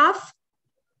you have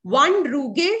one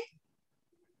rugae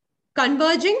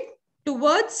converging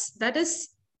towards, that is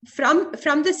from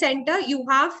the center, you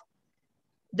have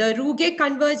the rugae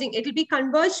converging. It will be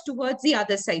converged towards the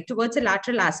other side, towards the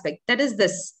lateral aspect. That is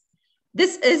this.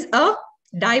 This is a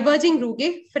diverging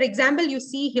rugae. For example, you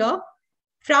see here,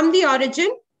 from the origin,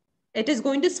 it is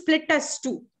going to split as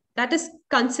two. That is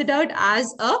considered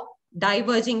as a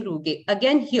diverging rugae.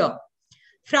 Again here,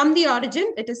 from the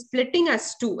origin, it is splitting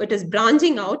as two. It is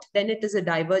branching out, then it is a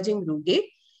diverging rugae.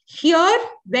 Here,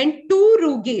 when two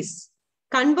rugaes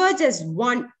converge as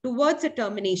one towards a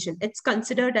termination, it's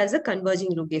considered as a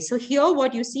converging rugae. So here,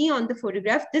 what you see on the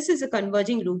photograph, this is a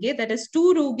converging rugae. That is,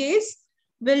 two rugaes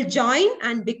will join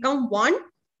and become one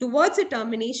towards a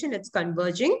termination. It's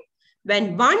converging.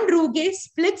 When one rugae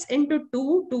splits into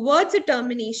two towards a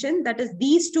termination, that is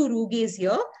these two rugaes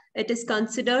here, it is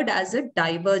considered as a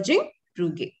diverging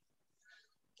rugae.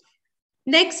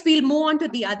 Next, we'll move on to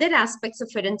the other aspects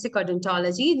of forensic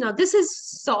odontology. Now,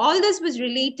 all this was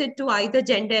related to either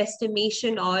gender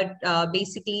estimation or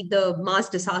basically the mass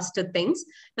disaster things.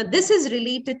 Now, this is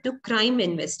related to crime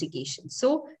investigation.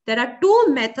 So, there are two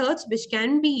methods which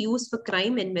can be used for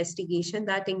crime investigation.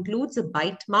 That includes a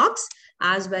bite marks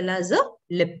as well as a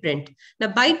lip print. Now,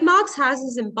 bite marks has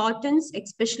its importance,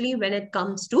 especially when it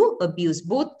comes to abuse,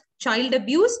 both child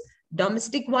abuse,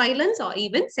 domestic violence, or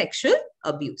even sexual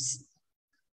abuse.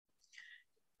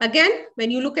 Again,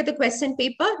 when you look at the question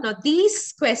paper, now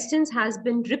these questions has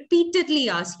been repeatedly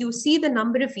asked. You see the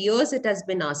number of years it has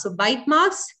been asked. So bite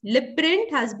marks, lip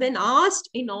print has been asked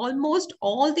in almost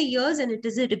all the years, and it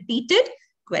is a repeated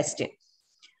question.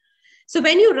 So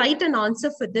when you write an answer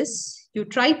for this, you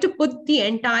try to put the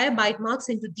entire bite marks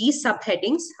into these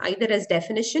subheadings, either as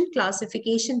definition,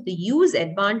 classification, the use,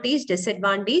 advantage,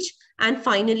 disadvantage, and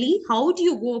finally, how do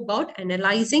you go about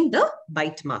analyzing the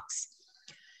bite marks?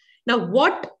 Now,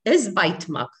 what is bite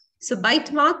mark? So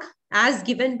bite mark, as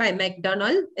given by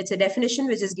McDonald, it's a definition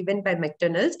which is given by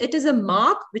McDonald's. It is a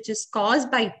mark which is caused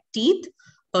by teeth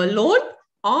alone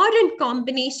or in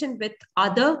combination with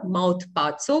other mouth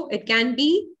parts. So it can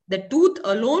be the tooth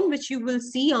alone, which you will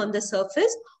see on the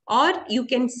surface, or you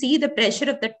can see the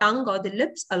pressure of the tongue or the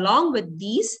lips along with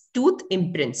these tooth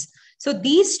imprints. So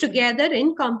these together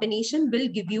in combination will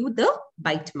give you the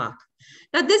bite mark.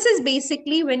 Now, this is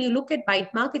basically, when you look at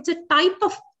bite mark, it's a type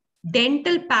of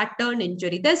dental pattern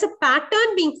injury. There's a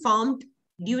pattern being formed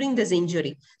during this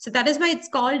injury. So that is why it's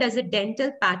called as a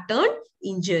dental pattern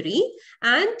injury.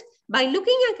 And by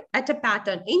looking at a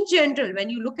pattern, in general, when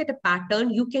you look at a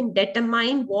pattern, you can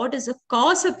determine what is the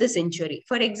cause of this injury.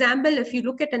 For example, if you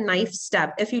look at a knife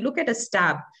stab, if you look at a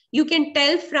stab, you can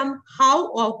tell from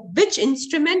how or which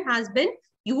instrument has been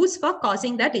used for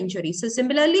causing that injury. So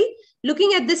similarly,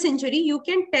 looking at this injury, you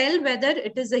can tell whether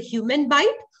it is a human bite,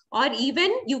 or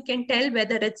even you can tell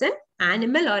whether it's an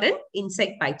animal or an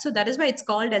insect bite. So that is why it's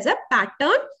called as a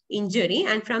pattern injury.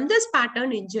 And from this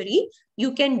pattern injury,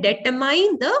 you can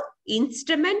determine the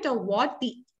instrument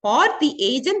or the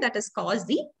agent that has caused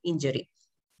the injury.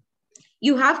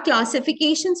 You have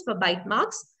classifications for bite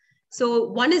marks. So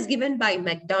one is given by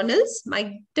McDonald's.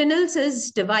 McDonald's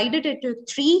is divided into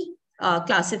three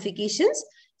classifications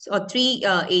or three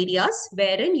areas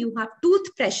wherein you have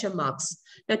tooth pressure marks.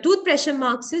 Now, tooth pressure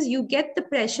marks is you get the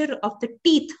pressure of the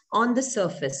teeth on the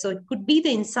surface. So it could be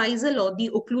the incisal or the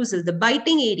occlusal, the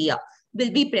biting area will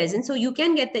be present. So you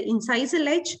can get the incisal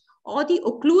edge or the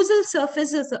occlusal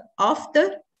surfaces of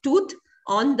the tooth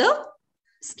on the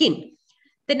skin.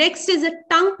 The next is a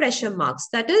tongue pressure marks.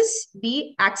 That is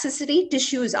the accessory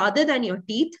tissues other than your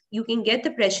teeth. You can get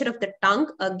the pressure of the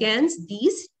tongue against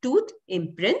these tooth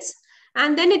imprints.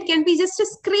 And then it can be just a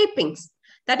scrapings.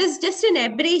 That is just an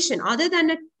aberration other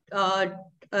than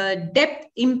a depth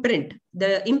imprint,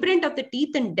 the imprint of the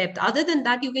teeth in depth. Other than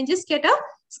that, you can just get a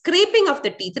scraping of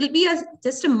the teeth. It'll be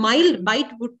just a mild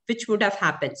bite which would have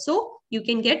happened. So you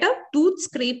can get a tooth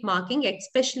scrape marking,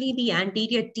 especially the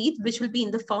anterior teeth, which will be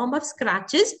in the form of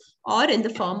scratches or in the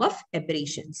form of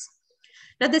aberrations.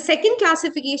 Now, the second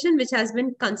classification, which has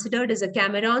been considered, is a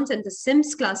Cameron's and the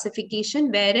Sims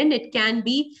classification, wherein it can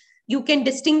be, you can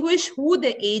distinguish who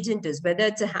the agent is, whether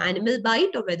it's an animal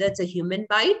bite or whether it's a human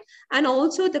bite, and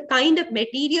also the kind of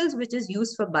materials which is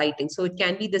used for biting. So it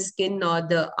can be the skin or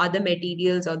the other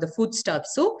materials or the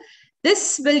foodstuffs. So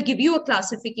this will give you a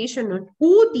classification on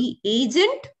who the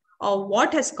agent or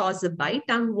what has caused the bite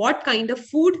and what kind of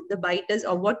food the bite is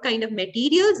or what kind of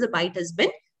materials the bite has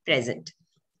been present.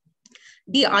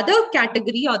 The other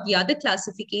category or the other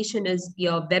classification is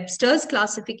your Webster's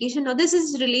classification. Now, this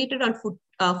is related on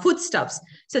foodstuffs.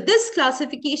 So this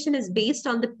classification is based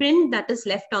on the print that is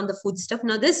left on the foodstuff.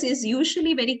 Now, this is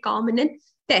usually very common in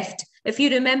theft. If you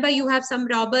remember, you have some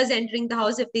robbers entering the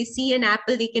house. If they see an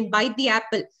apple, they can bite the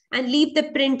apple and leave the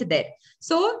print there.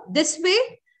 So this way,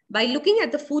 by looking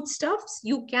at the foodstuffs,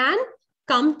 you can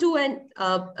come to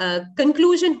a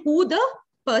conclusion who the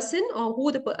person or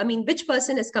which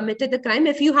person has committed the crime.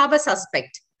 If you have a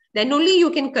suspect, then only you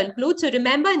can conclude. So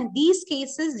remember, in these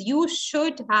cases, you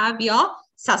should have your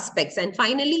suspects. And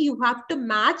finally, you have to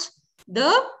match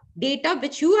the data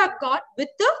which you have got with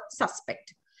the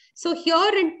suspect. So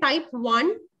here in type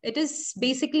 1, it is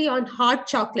basically on hard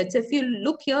chocolates. If you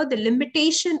look here, the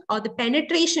limitation or the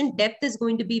penetration depth is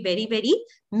going to be very, very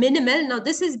minimal. Now,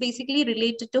 this is basically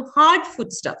related to hard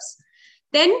foodstuffs.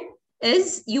 Then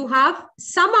is you have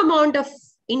some amount of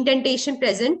indentation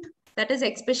present, that is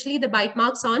especially the bite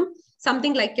marks on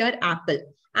something like your apple.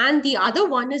 And the other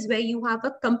one is where you have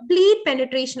a complete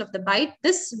penetration of the bite.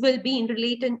 This will be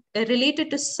related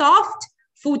to soft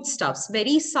foodstuffs,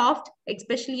 very soft,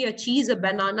 especially your cheese or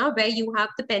banana, where you have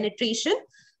the penetration,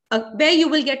 where you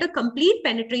will get a complete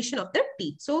penetration of the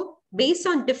teeth. So based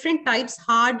on different types,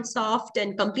 hard, soft,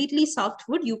 and completely soft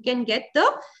food, you can get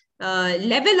the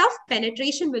level of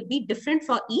penetration will be different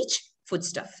for each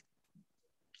foodstuff.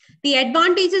 The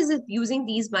advantages of using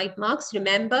these bite marks,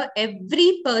 remember,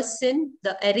 every person,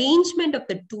 the arrangement of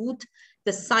the tooth,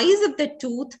 the size of the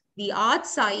tooth, the arch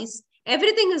size,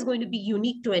 everything is going to be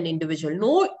unique to an individual.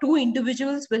 No two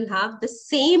individuals will have the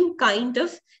same kind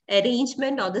of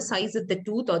arrangement or the size of the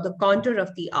tooth or the contour of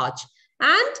the arch.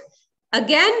 And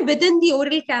again, within the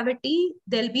oral cavity,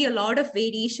 there'll be a lot of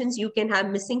variations. You can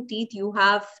have missing teeth, you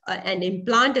have an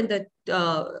implant in the,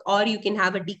 or you can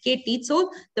have a decayed teeth.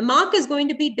 So the mark is going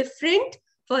to be different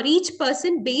for each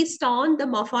person based on the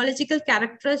morphological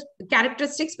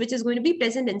characteristics which is going to be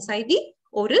present inside the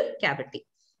oral cavity.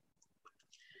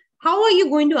 How are you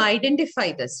going to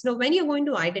identify this? Now, when you're going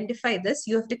to identify this,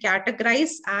 you have to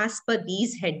categorize as per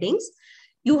these headings.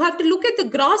 You have to look at the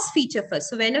gross feature first.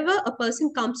 So whenever a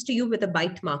person comes to you with a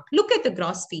bite mark, look at the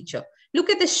gross feature. Look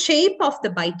at the shape of the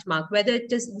bite mark, whether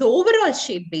it is the overall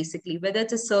shape, basically, whether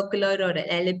it's a circular or an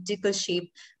elliptical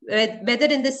shape, whether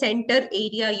in the center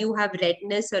area you have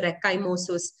redness or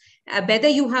ecchymosis, whether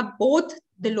you have both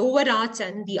the lower arch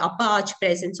and the upper arch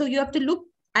present. So you have to look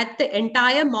at the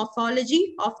entire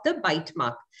morphology of the bite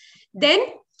mark. Then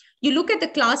you look at the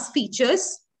class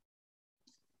features.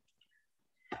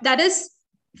 That is,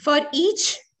 for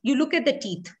each, you look at the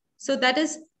teeth. So that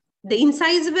is, the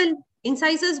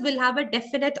incisors will have a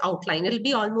definite outline. It'll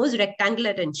be almost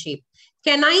rectangular in shape.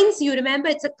 Canines, you remember,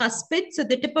 it's a cuspid. So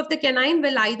the tip of the canine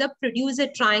will either produce a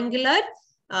triangular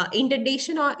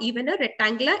indentation or even a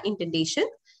rectangular indentation.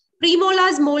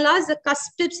 Premolars, molars, the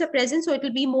cusp tips are present. So it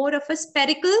will be more of a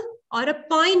spherical or a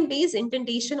point-based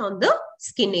indentation on the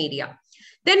skin area.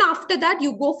 Then after that,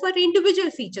 you go for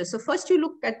individual features. So first you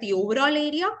look at the overall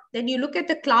area, then you look at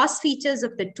the class features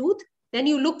of the tooth, then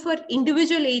you look for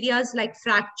individual areas like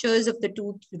fractures of the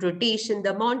tooth, rotation,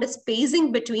 the amount of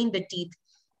spacing between the teeth.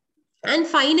 And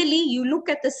finally, you look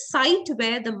at the site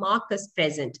where the mark is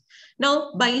present.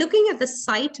 Now, by looking at the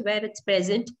site where it's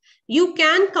present, you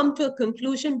can come to a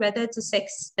conclusion whether it's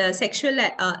a sexual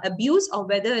abuse or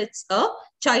whether it's a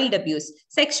child abuse.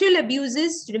 Sexual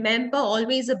abuses, remember,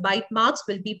 always the bite marks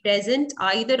will be present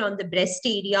either on the breast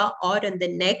area or on the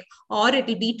neck, or it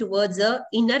will be towards the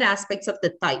inner aspects of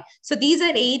the thigh. So these are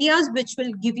areas which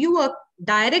will give you a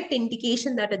direct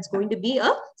indication that it's going to be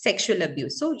a sexual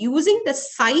abuse. So using the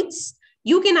sites,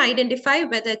 you can identify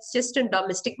whether it's just in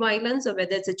domestic violence or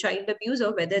whether it's a child abuse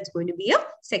or whether it's going to be a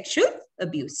sexual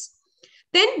abuse.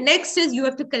 Then next is you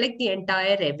have to collect the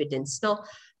entire evidence. Now,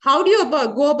 how do you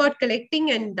go about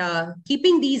collecting and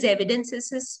keeping these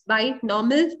evidences is by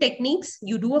normal techniques.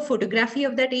 You do a photography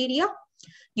of that area.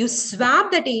 You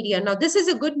swab that area. Now, this is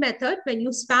a good method. When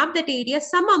you swab that area,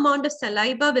 some amount of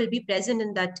saliva will be present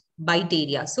in that bite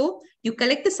area. So you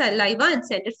collect the saliva and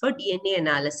send it for DNA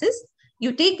analysis.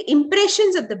 You take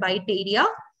impressions of the bite area.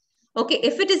 Okay,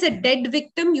 if it is a dead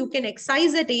victim, you can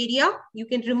excise that area. You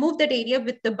can remove that area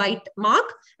with the bite mark,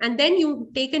 and then you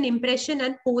take an impression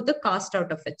and pour the cast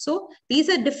out of it. So these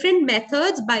are different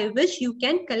methods by which you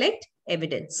can collect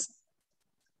evidence.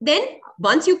 Then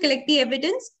once you collect the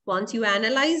evidence, once you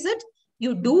analyze it,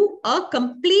 you do a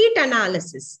complete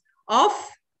analysis of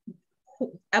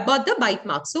about the bite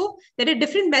mark. So there are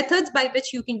different methods by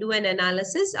which you can do an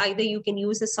analysis. Either you can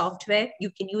use a software, you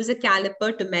can use a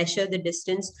caliper to measure the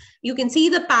distance. You can see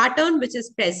the pattern which is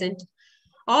present,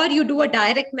 or you do a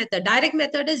direct method. Direct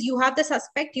method is you have the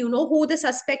suspect, you know who the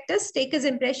suspect is, take his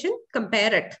impression,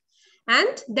 compare it.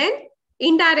 And then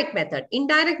indirect method.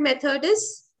 Indirect method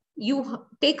is you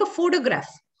take a photograph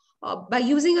by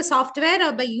using a software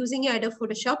or by using either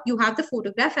Photoshop. You have the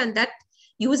photograph, and that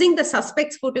using the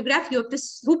suspect's photograph, you have to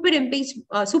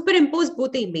superimpose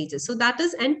both the images. So that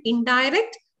is an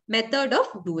indirect method of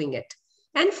doing it.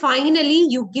 And finally,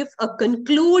 you give a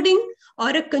concluding or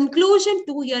a conclusion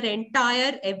to your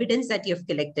entire evidence that you have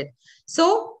collected.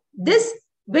 So this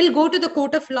will go to the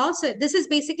court of law. So this is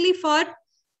basically for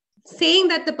saying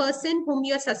that the person whom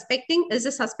you're suspecting is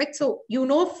a suspect. So you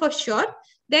know for sure,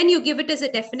 then you give it as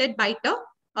a definite biter,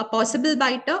 a possible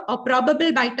biter, or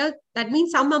probable biter. That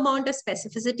means some amount of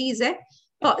specificity is there.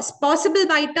 Possible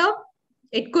biter,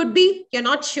 it could be, you're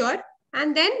not sure.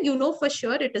 And then you know for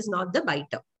sure it is not the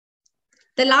biter.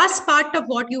 The last part of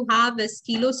what you have is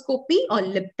kiloscopy or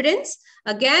lip prints.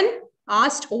 Again,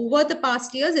 asked over the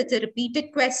past years, it's a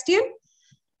repeated question.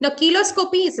 Now,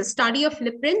 kiloscopy is a study of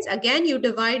lip prints. Again, you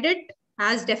divide it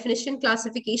as definition,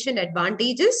 classification,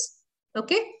 advantages.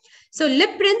 Okay. So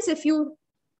lip prints,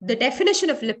 the definition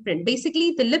of lip print,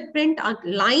 basically the lip print are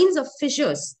lines of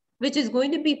fissures, which is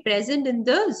going to be present in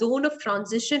the zone of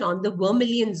transition on the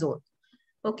vermilion zone.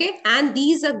 Okay. And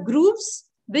these are grooves,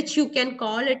 which you can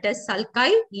call it as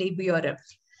sulci labiorum.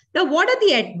 Now, what are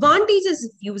the advantages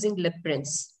of using lip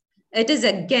prints? It is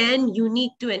again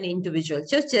unique to an individual.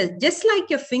 Just like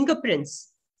your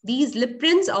fingerprints, these lip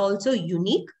prints are also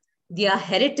unique. They are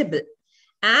heritable,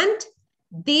 and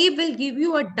they will give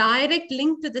you a direct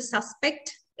link to the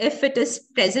suspect if it is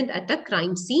present at a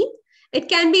crime scene. It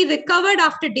can be recovered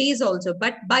after days also,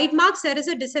 but bite marks, there is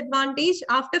a disadvantage.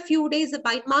 After a few days, the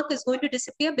bite mark is going to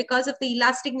disappear because of the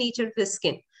elastic nature of the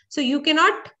skin. So you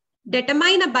cannot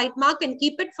determine a bite mark and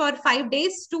keep it for 5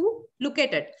 days to look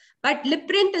at it. But lip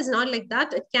print is not like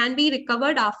that. It can be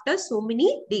recovered after so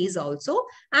many days also.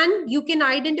 And you can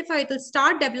identify, it will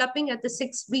start developing at the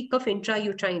 6th week of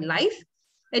intrauterine life.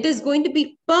 It is going to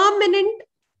be permanent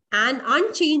and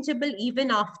unchangeable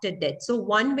even after death. So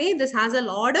one way, this has a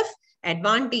lot of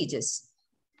advantages.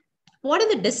 What are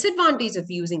the disadvantages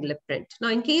of using lip print? Now,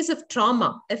 in case of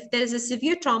trauma, if there is a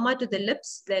severe trauma to the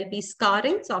lips, there'll be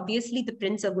scarring. So obviously the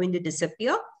prints are going to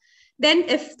disappear. Then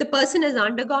if the person has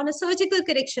undergone a surgical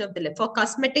correction of the lip for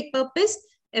cosmetic purpose,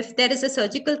 if there is a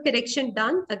surgical correction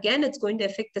done, again, it's going to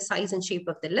affect the size and shape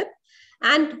of the lip.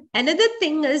 And another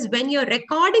thing is when you're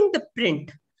recording the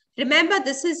print, remember,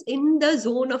 this is in the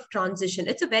zone of transition.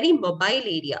 It's a very mobile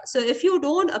area. So if you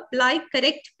don't apply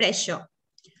correct pressure,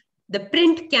 the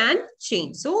print can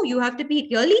change. So you have to be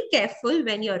really careful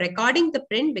when you're recording the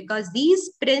print, because these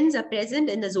prints are present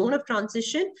in the zone of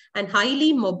transition and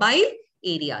highly mobile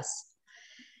areas.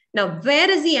 Now, where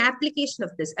is the application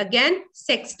of this? Again,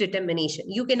 sex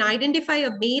determination. You can identify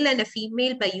a male and a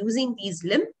female by using these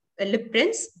lip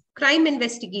prints. Crime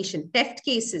investigation, theft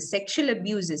cases, sexual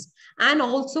abuses, and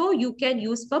also you can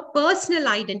use for personal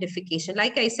identification.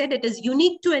 Like I said, it is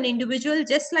unique to an individual,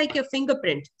 just like your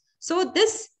fingerprint. So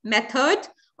this method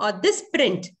or this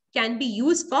print can be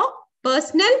used for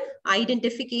personal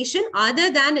identification other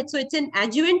than it. So it's an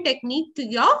adjuvant technique to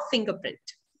your fingerprint.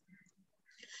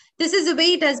 This is the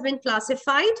way it has been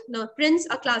classified. Now, prints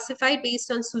are classified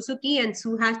based on Suzuki and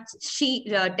Suhashi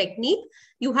technique.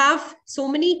 You have so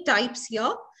many types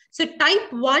here. So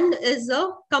type 1 is a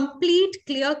complete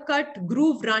clear-cut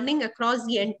groove running across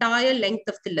the entire length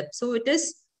of the lip. So it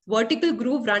is vertical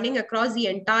groove running across the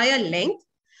entire length.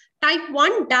 Type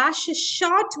 1 dash is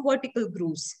short vertical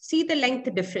grooves. See the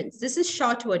length difference. This is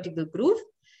short vertical groove.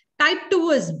 Type 2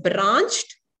 is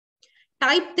branched.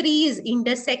 Type 3 is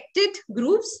intersected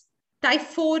grooves. Type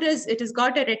 4 is, it has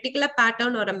got a reticular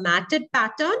pattern or a matted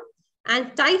pattern.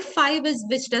 And type 5 is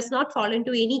which does not fall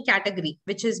into any category,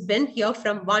 which has been here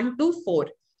from 1 to 4.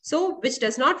 So which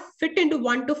does not fit into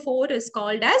 1 to 4 is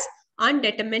called as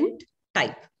undetermined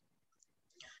type.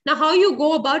 Now, how you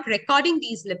go about recording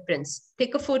these lip prints?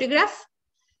 Take a photograph.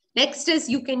 Next is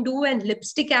you can do a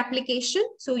lipstick application.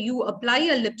 So you apply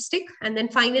a lipstick and then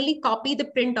finally copy the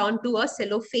print onto a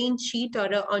cellophane sheet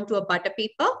or onto a butter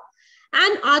paper.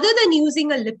 And other than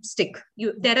using a lipstick,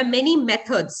 there are many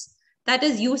methods. That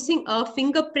is using a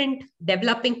fingerprint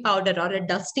developing powder or a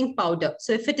dusting powder.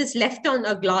 So if it is left on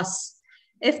a glass,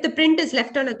 if the print is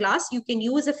left on a glass, you can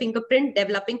use a fingerprint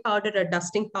developing powder or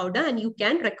dusting powder and you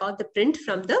can record the print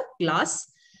from the glass,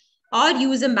 or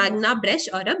use a magna brush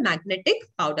or a magnetic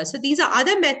powder. So these are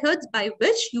other methods by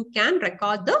which you can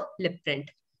record the lip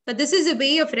print. But this is a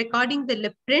way of recording the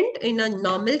lip print in a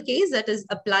normal case, that is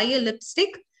apply a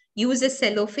lipstick, use a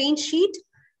cellophane sheet,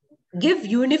 give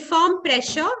uniform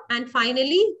pressure, and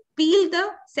finally peel the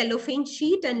cellophane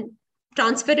sheet and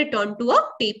transfer it onto a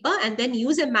paper, and then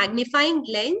use a magnifying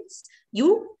lens.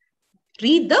 You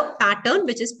read the pattern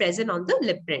which is present on the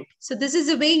lip print. So this is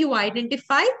the way you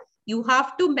identify. You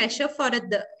have to measure for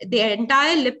the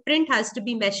entire lip print has to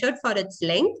be measured for its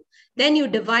length. Then you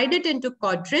divide it into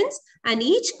quadrants, and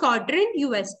each quadrant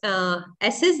you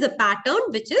assess the pattern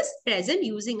which is present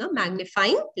using a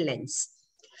magnifying lens.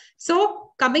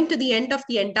 So coming to the end of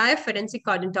the entire forensic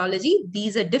odontology,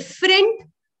 these are different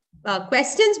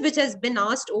questions which has been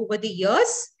asked over the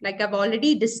years, like I've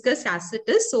already discussed as it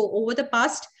is. So over the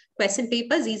past question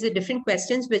papers, these are different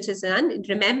questions which is done.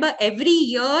 Remember, every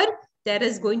year there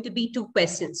is going to be 2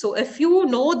 questions. So if you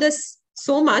know this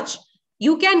so much,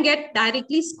 you can get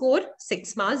directly score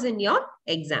 6 marks in your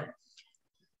exam.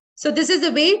 So this is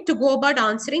the way to go about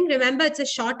answering. Remember, it's a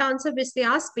short answer which they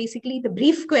ask, basically the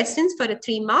brief questions for a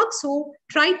 3 marks. So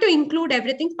try to include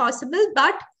everything possible,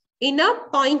 but in a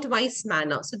point-wise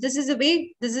manner. So this is a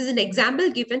way, this is an example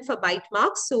given for bite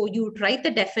marks. So you write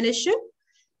the definition.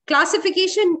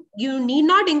 Classification, you need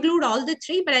not include all the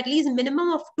 3, but at least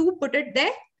minimum of 2 put it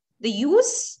there. The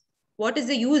use, what is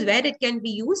the use, where it can be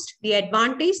used, the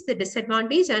advantage, the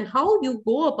disadvantage, and how you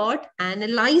go about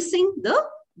analyzing the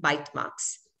bite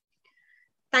marks.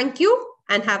 Thank you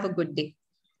and have a good day.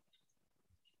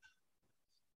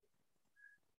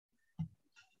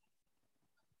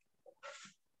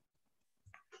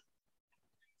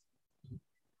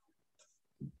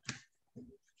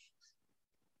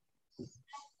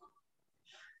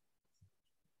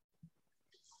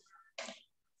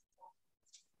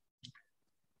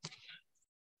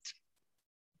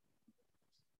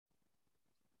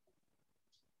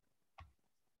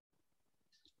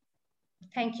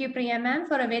 Thank you, Priya ma'am,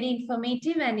 for a very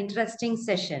informative and interesting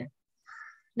session.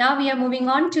 Now we are moving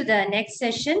on to the next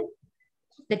session.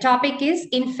 The topic is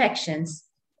infections.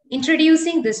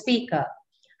 Introducing the speaker.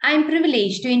 I am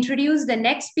privileged to introduce the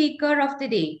next speaker of the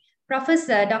day,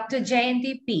 Professor Dr.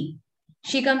 Jayanti P.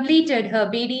 She completed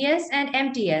her BDS and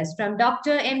MTS from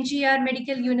Dr. MGR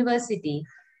Medical University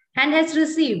and has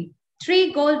received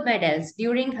 3 gold medals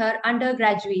during her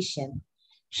undergraduation.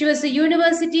 She was a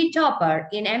university topper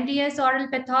in MDS oral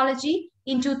pathology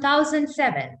in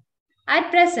 2007. At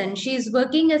present, she is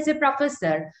working as a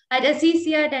professor at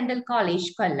Assisia Dental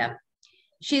College, Kollam.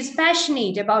 She is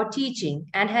passionate about teaching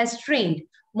and has trained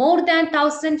more than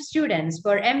 1,000 students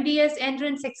for MDS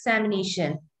entrance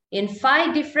examination in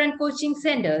 5 different coaching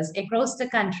centers across the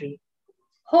country.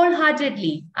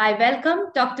 Wholeheartedly, I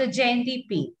welcome Dr. Jayanti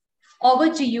P.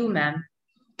 Over to you, ma'am.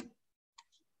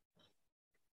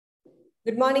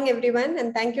 Good morning, everyone,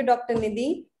 and thank you, Dr.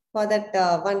 Nidhi, for that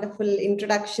wonderful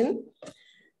introduction.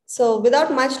 So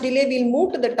without much delay, we'll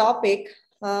move to the topic.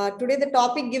 Today, the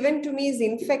topic given to me is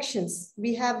infections.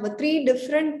 We have 3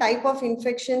 different types of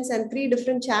infections and 3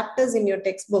 different chapters in your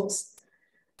textbooks,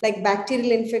 like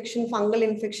bacterial infection, fungal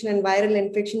infection, and viral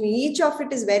infection. Each of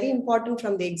it is very important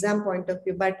from the exam point of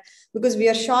view, but because we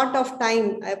are short of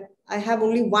time, I have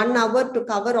only 1 hour to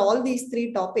cover all these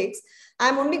 3 topics.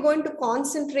 I'm only going to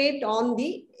concentrate on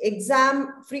the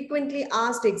exam, frequently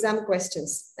asked exam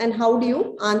questions and how do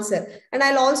you answer. And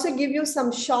I'll also give you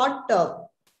some short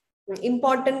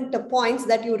important points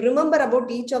that you remember about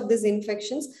each of these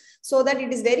infections so that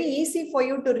it is very easy for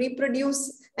you to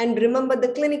reproduce and remember the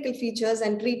clinical features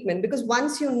and treatment. Because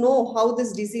once you know how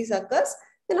this disease occurs,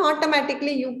 then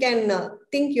automatically you can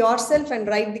think yourself and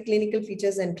write the clinical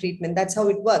features and treatment. That's how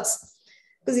it works.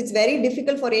 Because it's very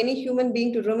difficult for any human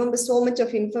being to remember so much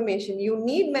of information. You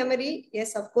need memory.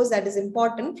 Yes, of course, that is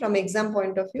important from exam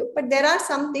point of view. But there are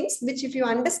some things which if you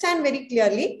understand very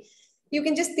clearly, you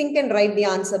can just think and write the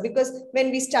answer. Because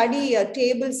when we study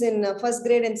tables in first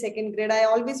grade and second grade, I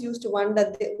always used to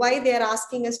wonder why they are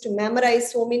asking us to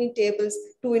memorize so many tables.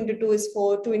 2 into 2 is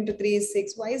 4, 2 into 3 is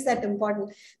 6. Why is that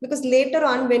important? Because later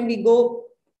on, when we go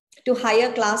to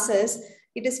higher classes,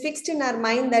 it is fixed in our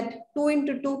mind that 2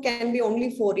 into 2 can be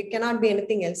only 4. It cannot be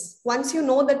anything else. Once you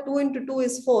know that 2 into 2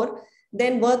 is 4,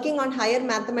 then working on higher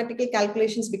mathematical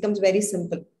calculations becomes very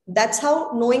simple. That's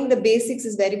how knowing the basics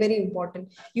is very, very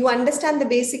important. You understand the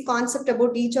basic concept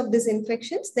about each of these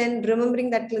infections, then remembering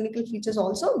that clinical features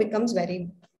also becomes very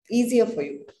easier for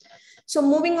you. So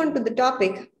moving on to the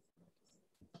topic.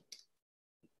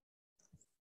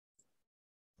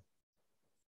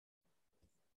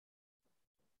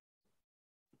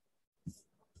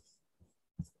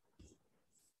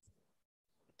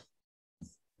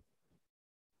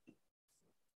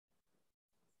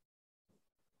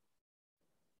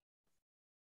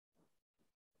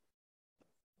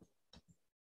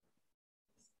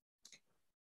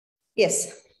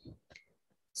 Yes.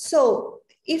 So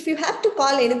if you have to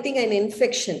call anything an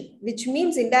infection, which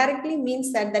means indirectly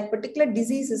means that that particular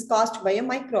disease is caused by a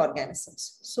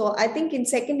microorganisms. So I think in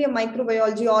second year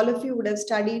microbiology, all of you would have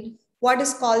studied what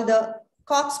is called the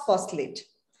Koch's postulate.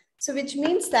 So which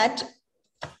means that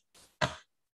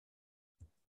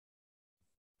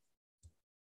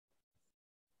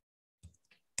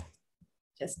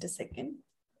just a second.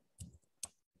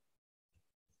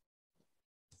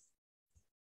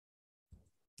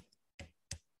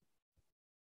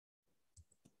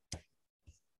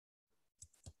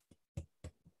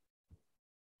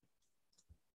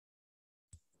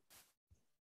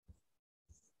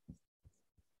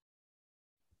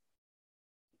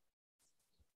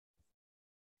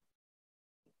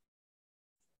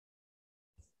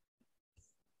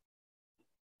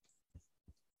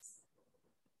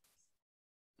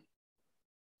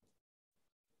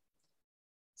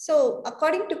 So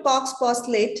according to Koch's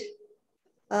postulate,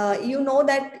 you know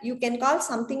that you can call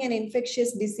something an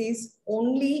infectious disease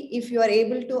only if you are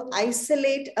able to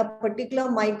isolate a particular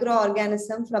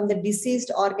microorganism from the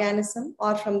diseased organism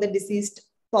or from the diseased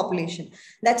population.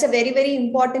 That's a very, very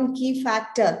important key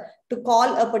factor to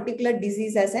call a particular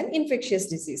disease as an infectious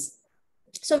disease.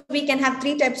 So we can have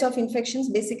 3 types of infections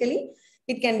basically.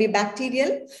 It can be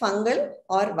bacterial, fungal,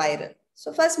 or viral.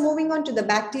 So first, moving on to the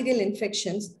bacterial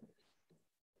infections.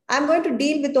 I'm going to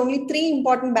deal with only 3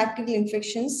 important bacterial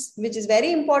infections, which is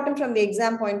very important from the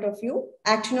exam point of view: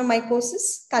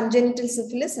 actinomycosis, congenital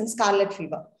syphilis, and scarlet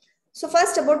fever. So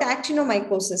first, about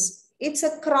actinomycosis. It's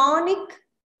a chronic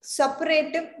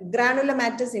suppurative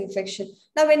granulomatous infection.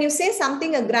 Now, when you say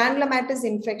something a granulomatous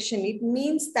infection, it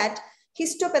means that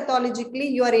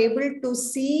histopathologically you are able to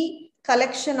see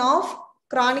collection of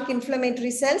chronic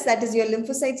inflammatory cells, that is your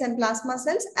lymphocytes and plasma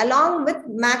cells, along with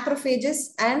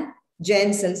macrophages and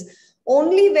giant cells.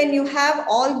 Only when you have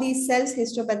all these cells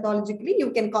histopathologically,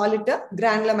 you can call it a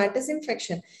granulomatous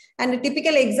infection. And a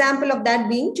typical example of that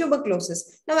being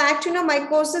tuberculosis. Now,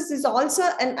 actinomycosis is also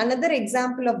another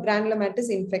example of granulomatous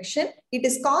infection. It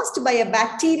is caused by a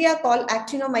bacteria called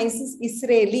Actinomyces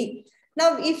israeli.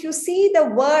 Now, if you see the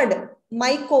word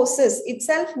mycosis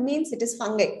itself means it is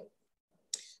fungi.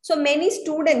 So many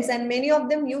students and many of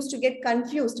them used to get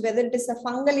confused whether it is a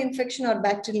fungal infection or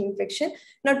bacterial infection.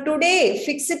 Now today,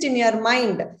 fix it in your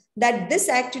mind that this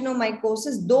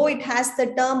actinomycosis, though it has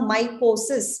the term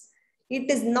mycosis, it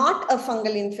is not a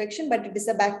fungal infection, but it is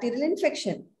a bacterial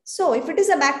infection. So if it is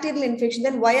a bacterial infection,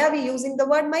 then why are we using the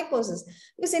word mycosis?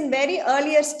 Because in very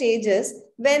earlier stages,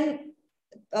 when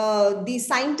the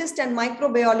scientist and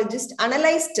microbiologist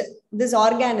analyzed this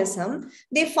organism,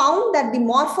 they found that the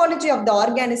morphology of the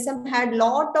organism had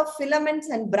lot of filaments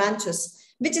and branches,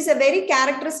 which is a very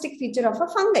characteristic feature of a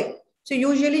fungi. So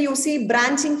usually you see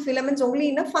branching filaments only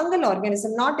in a fungal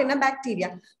organism, not in a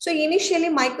bacteria. So initially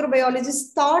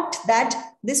microbiologists thought that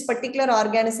this particular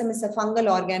organism is a fungal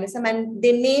organism and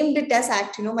they named it as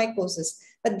actinomycosis.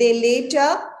 But they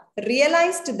later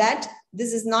realized that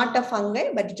this is not a fungi,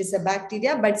 but it is a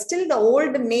bacteria, but still the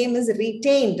old name is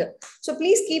retained. So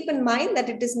please keep in mind that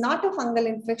it is not a fungal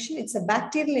infection, it's a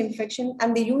bacterial infection.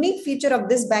 And the unique feature of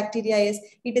this bacteria is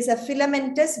it is a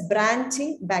filamentous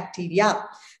branching bacteria.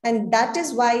 And that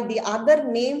is why the other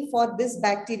name for this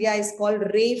bacteria is called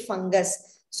ray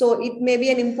fungus. So it may be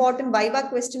an important viva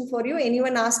question for you.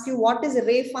 Anyone ask you what is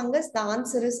ray fungus? The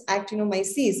answer is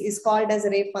Actinomyces is called as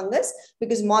ray fungus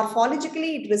because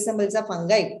morphologically it resembles a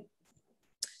fungi.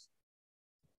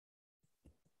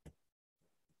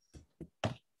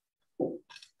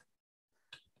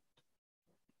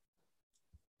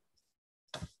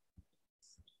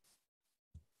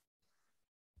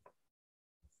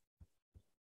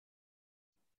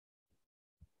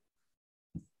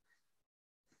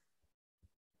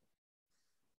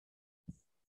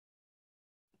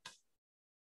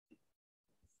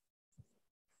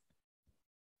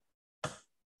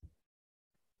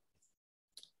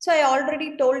 So I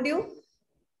already told you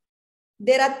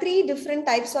there are three different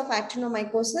types of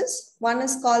actinomycosis. One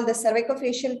is called the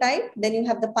cervicofacial type, then you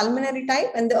have the pulmonary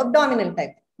type and the abdominal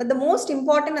type. But the most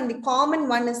important and the common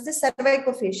one is the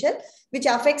cervicofacial, which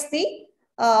affects the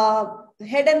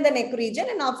head and the neck region,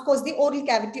 and of course the oral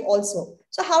cavity also.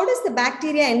 So how does the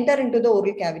bacteria enter into the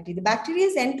oral cavity? The bacteria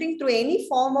is entering through any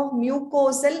form of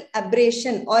mucosal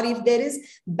abrasion, or if there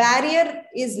is barrier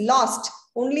is lost,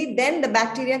 only then the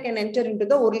bacteria can enter into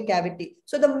the oral cavity.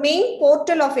 So the main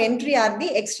portal of entry are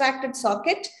the extracted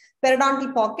socket,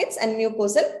 periodontal pockets, and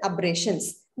mucosal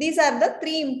abrasions. These are the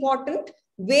three important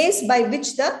ways by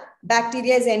which the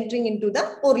bacteria is entering into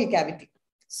the oral cavity.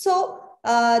 So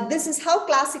this is how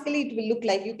classically it will look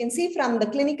like. You can see from the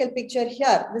clinical picture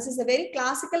here, this is a very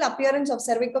classical appearance of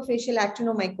cervicofacial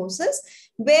actinomycosis,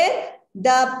 where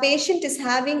the patient is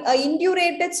having a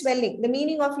indurated swelling. The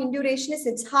meaning of induration is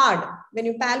it's hard. When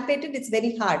you palpate it, it's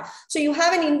very hard. So you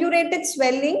have an indurated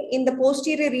swelling in the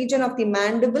posterior region of the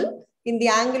mandible, in the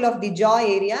angle of the jaw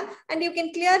area, and you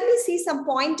can clearly see some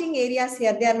pointing areas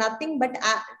here. They are nothing but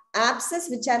abscess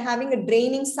which are having a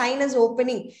draining sinus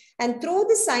opening, and through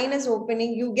the sinus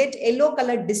opening you get yellow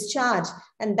colored discharge,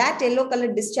 and that yellow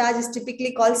colored discharge is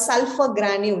typically called sulfur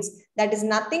granules. That is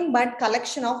nothing but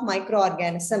collection of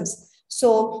microorganisms.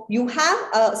 So you have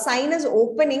a sinus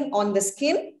opening on the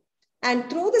skin, and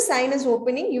through the sinus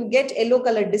opening you get yellow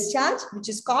colored discharge, which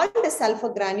is called the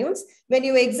sulfur granules. When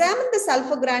you examine the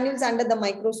sulfur granules under the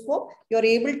microscope, you're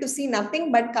able to see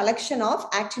nothing but collection of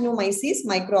actinomyces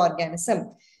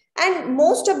microorganism. And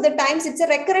most of the times it's a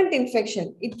recurrent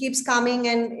infection. It keeps coming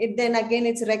and then again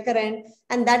it's recurrent.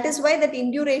 And that is why that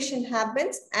induration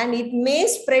happens, and it may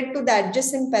spread to the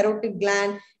adjacent parotid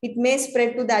gland. It may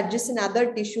spread to the adjacent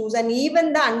other tissues, and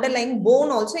even the underlying bone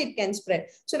also it can spread.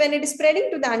 So when it is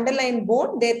spreading to the underlying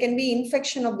bone, there can be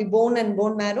infection of the bone and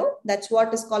bone marrow. That's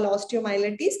what is called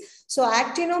osteomyelitis. So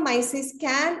actinomyces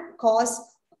can cause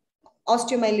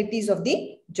osteomyelitis of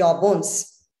the jaw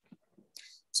bones.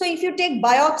 So if you take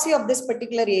biopsy of this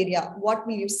particular area, what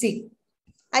will you see?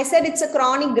 I said it's a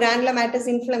chronic granulomatous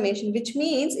inflammation, which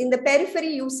means in the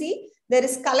periphery, you see there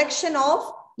is collection of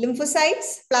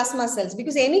lymphocytes, plasma cells,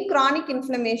 because any chronic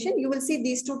inflammation, you will see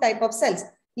these two types of cells,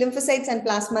 lymphocytes and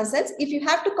plasma cells. If you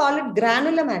have to call it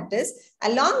granulomatous,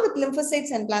 along with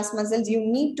lymphocytes and plasma cells, you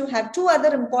need to have two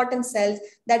other important cells,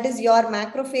 that is your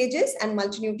macrophages and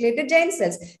multinucleated giant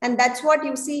cells. And that's what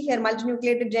you see here,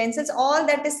 multinucleated giant cells, all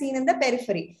that is seen in the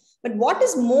periphery. But what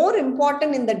is more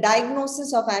important in the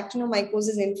diagnosis of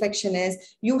actinomycosis infection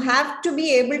is you have to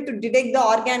be able to detect the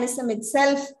organism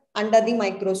itself under the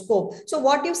microscope. So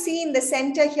what you see in the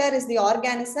center here is the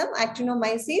organism,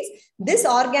 actinomyces. This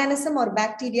organism or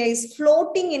bacteria is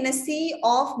floating in a sea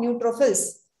of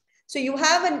neutrophils. So you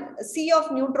have a sea of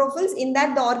neutrophils, in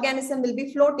that the organism will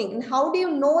be floating. And how do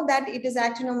you know that it is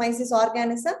actinomyces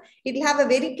organism? It will have a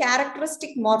very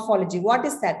characteristic morphology. What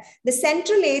is that? The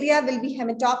central area will be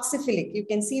hematoxyphilic. You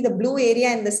can see the blue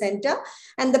area in the center,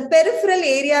 and the peripheral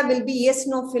area will be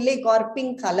eosinophilic or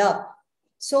pink color.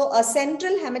 So a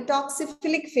central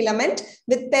hematoxyphilic filament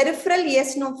with peripheral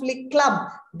eosinophilic club.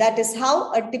 That is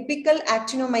how a typical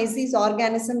actinomyces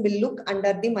organism will look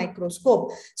under the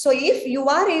microscope. So if you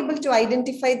are able to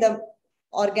identify the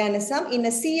organism in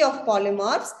a sea of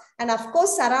polymorphs, and of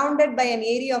course surrounded by an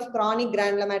area of chronic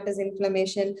granulomatous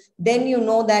inflammation, then you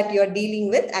know that you are dealing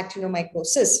with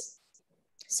actinomycosis.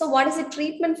 So what is the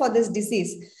treatment for this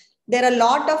disease? There are a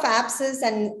lot of abscess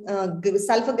and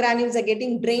sulfur granules are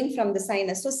getting drained from the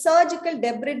sinus. So surgical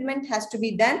debridement has to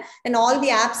be done, and all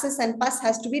the abscess and pus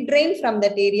has to be drained from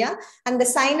that area, and the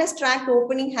sinus tract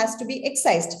opening has to be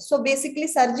excised. So basically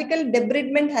surgical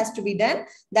debridement has to be done.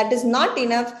 That is not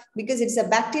enough because it's a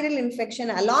bacterial infection.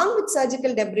 Along with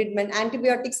surgical debridement,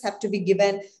 antibiotics have to be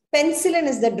given. Penicillin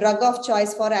is the drug of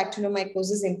choice for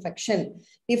actinomycosis infection.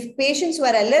 If patients who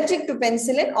are allergic to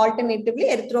penicillin, alternatively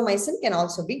erythromycin can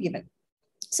also be given.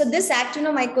 So this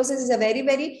actinomycosis is a very,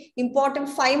 very important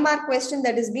 5-mark question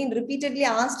that is being repeatedly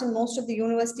asked in most of the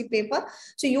university paper.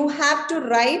 So you have to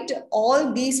write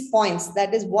all these points.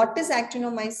 That is, what is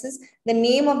actinomyces, the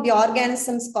name of the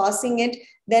organisms causing it,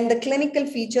 then the clinical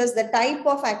features, the type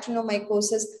of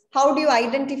actinomycosis, how do you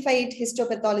identify it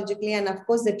histopathologically, and of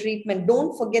course the treatment.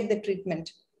 Don't forget the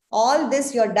treatment. All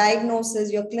this, your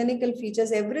diagnosis, your clinical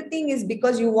features, everything is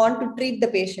because you want to treat the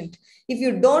patient. If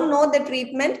you don't know the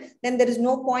treatment, then there is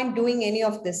no point doing any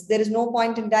of this. There is no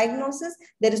point in diagnosis.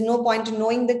 There is no point in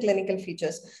knowing the clinical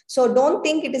features. So don't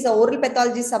think it is an oral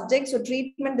pathology subject, so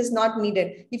treatment is not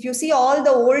needed. If you see all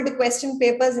the old question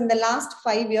papers in the last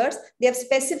 5 years, they have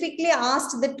specifically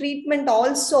asked the treatment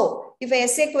also if a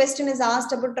essay question is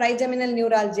asked about trigeminal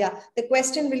neuralgia, the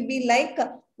question will be like,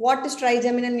 what is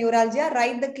trigeminal neuralgia?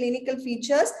 Write the clinical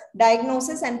features,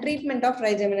 diagnosis and treatment of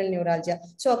trigeminal neuralgia.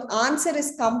 So answer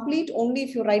is complete only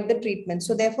if you write the treatment.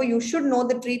 So therefore you should know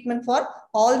the treatment for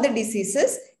all the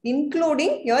diseases,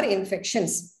 including your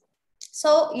infections.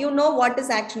 So you know what is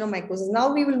actinomycosis.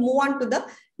 Now we will move on to the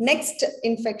next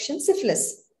infection,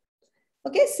 syphilis.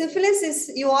 Okay, syphilis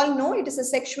is, you all know, it is a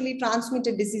sexually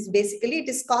transmitted disease. Basically, it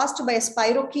is caused by a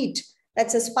spirochete.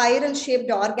 That's a spiral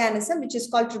shaped organism, which is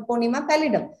called Treponema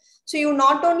pallidum. So you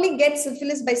not only get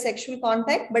syphilis by sexual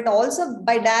contact, but also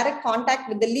by direct contact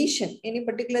with the lesion, any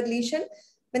particular lesion.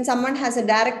 When someone has a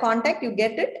direct contact, you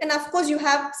get it. And of course, you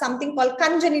have something called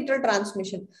congenital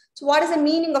transmission. So what is the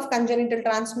meaning of congenital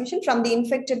transmission? From the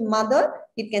infected mother,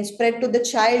 it can spread to the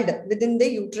child within the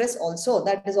uterus also.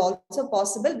 That is also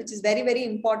possible, which is very, very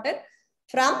important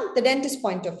from the dentist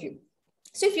point of view.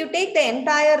 So if you take the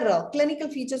entire clinical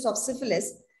features of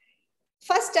syphilis,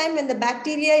 first time when the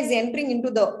bacteria is entering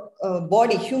into the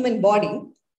body, human body,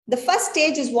 the first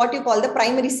stage is what you call the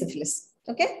primary syphilis.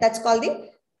 Okay, that's called the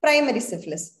primary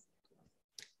syphilis.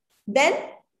 Then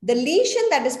the lesion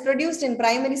that is produced in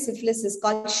primary syphilis is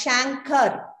called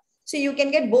chancre. So you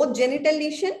can get both genital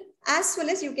lesion as well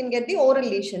as you can get the oral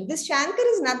lesion. This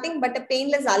chancre is nothing but a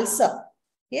painless ulcer.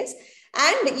 Yes.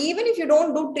 And even if you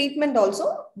don't do treatment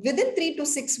also, within 3 to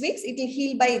 6 weeks, it will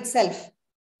heal by itself.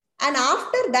 And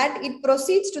after that, it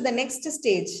proceeds to the next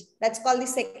stage. That's called the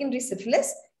secondary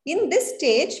syphilis. In this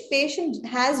stage, patient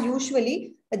has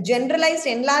usually a generalized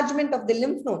enlargement of the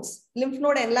lymph nodes. Lymph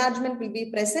node enlargement will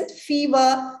be present.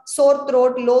 Fever, sore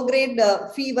throat, low-grade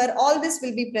fever, all this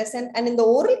will be present. And in the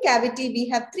oral cavity, we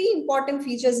have 3 important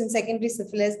features in secondary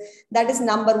syphilis. That is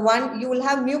number 1, you will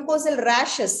have mucosal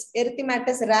rashes.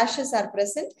 Erythematous rashes are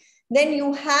present. Then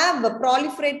you have a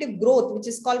proliferative growth, which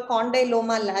is called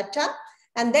condyloma lata.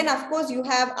 And then, of course, you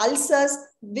have ulcers,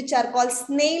 which are called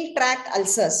snail tract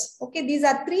ulcers. Okay, these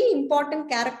are 3 important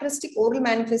characteristic oral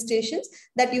manifestations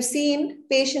that you see in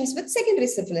patients with secondary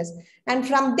syphilis. And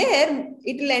from there,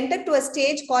 it will enter to a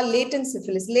stage called latent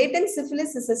syphilis. Latent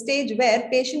syphilis is a stage where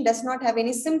patient does not have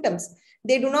any symptoms.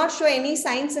 They do not show any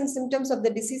signs and symptoms of the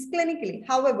disease clinically.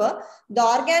 However, the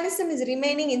organism is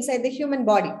remaining inside the human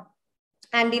body.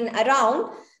 And in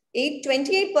around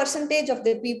 28% of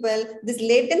the people, this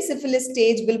latent syphilis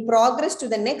stage will progress to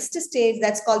the next stage,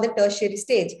 that's called the tertiary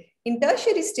stage. In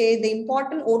tertiary stage, the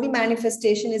important oral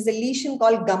manifestation is a lesion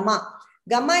called gamma.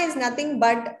 Gamma is nothing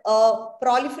but a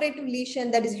proliferative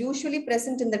lesion that is usually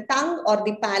present in the tongue or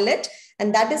the palate,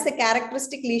 and that is the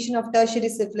characteristic lesion of tertiary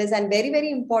syphilis. And very,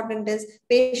 very important is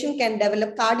patient can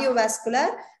develop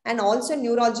cardiovascular and also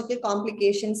neurological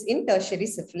complications in tertiary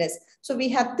syphilis. So we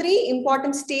have 3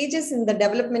 important stages in the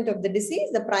development of the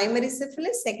disease: the primary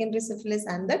syphilis, secondary syphilis,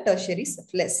 and the tertiary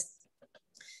syphilis.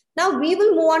 Now we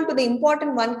will move on to the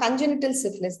important one, congenital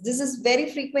syphilis. This is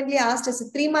very frequently asked as a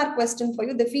 3-mark question for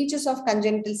you. The features of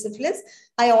congenital syphilis.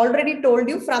 I already told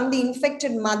you, from the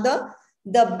infected mother,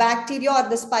 the bacteria or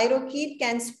the spirochete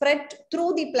can spread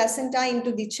through the placenta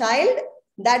into the child.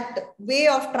 That way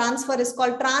of transfer is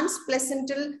called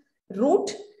transplacental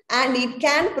route, and it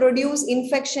can produce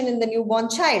infection in the newborn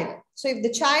child. So if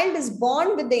the child is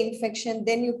born with the infection,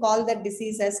 then you call that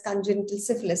disease as congenital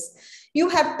syphilis. You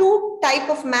have 2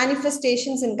 types of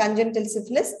manifestations in congenital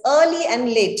syphilis, early and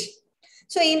late.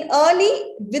 So in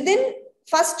early, within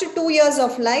first 2 years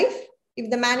of life,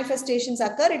 if the manifestations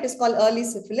occur, it is called early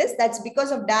syphilis. That's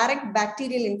because of direct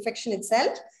bacterial infection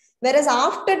itself. Whereas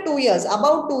after 2 years,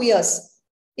 about 2 years,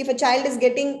 if a child is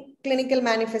getting clinical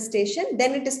manifestation,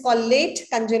 then it is called late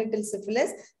congenital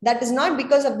syphilis. That is not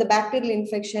because of the bacterial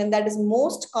infection. That is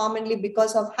most commonly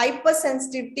because of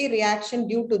hypersensitivity reaction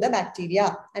due to the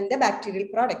bacteria and the bacterial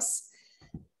products.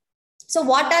 So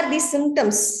what are the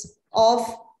symptoms of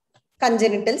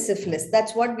congenital syphilis?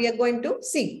 That's what we are going to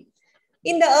see.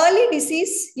 In the early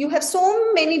disease, you have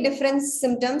so many different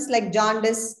symptoms like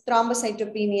jaundice,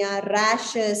 thrombocytopenia,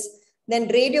 rashes, then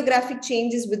radiographic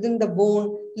changes within the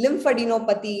bone,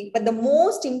 lymphadenopathy. But the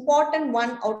most important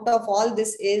one out of all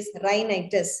this is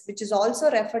rhinitis, which is also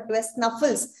referred to as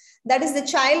snuffles. That is, the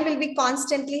child will be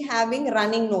constantly having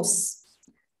running nose.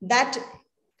 That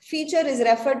feature is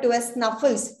referred to as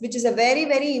snuffles, which is a very,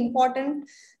 very important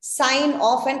sign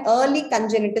of an early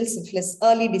congenital syphilis,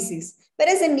 early disease.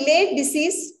 Whereas in late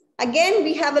disease, again,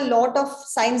 we have a lot of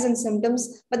signs and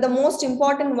symptoms, but the most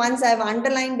important ones I have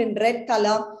underlined in red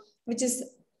color, which is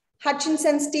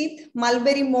Hutchinson's teeth,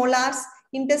 mulberry molars,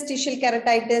 interstitial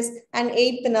keratitis, and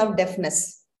 8th nerve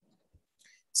deafness.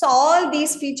 So all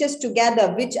these features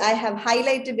together, which I have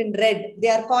highlighted in red, they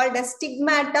are called as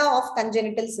stigmata of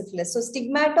congenital syphilis. So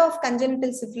stigmata of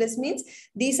congenital syphilis means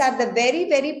these are the very,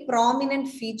 very prominent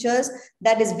features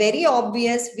that is very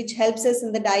obvious, which helps us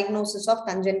in the diagnosis of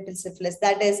congenital syphilis.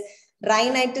 That is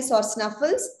rhinitis or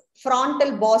snuffles,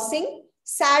 frontal bossing,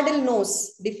 saddle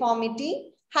nose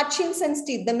deformity, Hutchinson's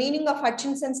teeth. The meaning of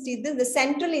Hutchinson's teeth is the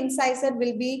central incisor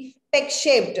will be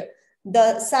peg-shaped.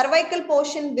 The cervical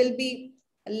portion will be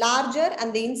larger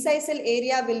and the incisal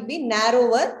area will be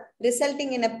narrower,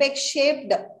 resulting in a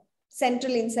peg-shaped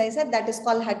central incisor that is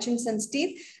called Hutchinson's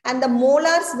teeth. And the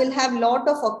molars will have lot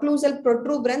of occlusal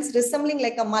protuberance resembling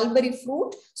like a mulberry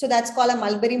fruit. So that's called a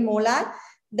mulberry molar.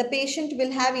 The patient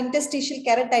will have interstitial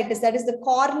keratitis, that is the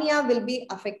cornea will be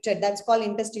affected. That's called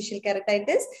interstitial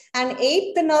keratitis. And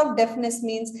eighth nerve deafness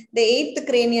means the eighth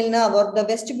cranial nerve or the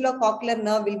vestibulocochlear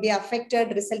nerve will be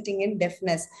affected, resulting in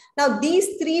deafness. Now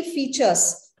these three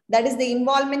features, that is the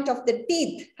involvement of the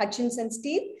teeth, Hutchinson's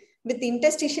teeth, with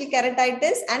interstitial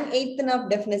keratitis and eighth nerve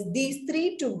deafness, these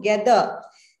three together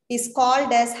is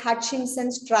called as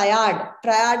Hutchinson's triad.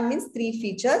 Triad means three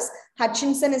features.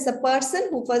 Hutchinson is a person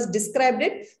who first described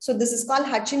it. So this is called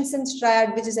Hutchinson's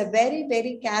triad, which is a very,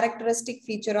 very characteristic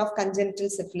feature of congenital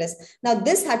syphilis. Now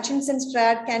this Hutchinson's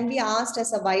triad can be asked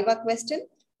as a Viva question,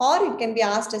 or it can be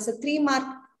asked as a 3-mark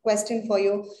question for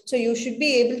you. So you should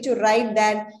be able to write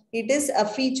that it is a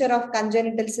feature of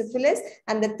congenital syphilis,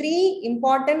 and the three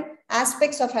important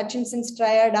aspects of Hutchinson's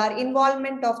triad are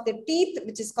involvement of the teeth,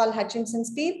 which is called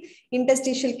Hutchinson's teeth,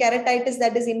 interstitial keratitis,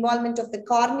 that is involvement of the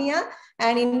cornea,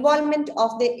 and involvement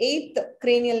of the eighth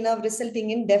cranial nerve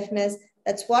resulting in deafness.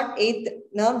 That's what eighth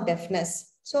nerve deafness.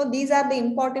 So these are the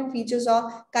important features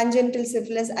of congenital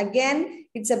syphilis. Again,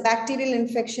 it's a bacterial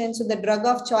infection. So the drug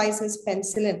of choice is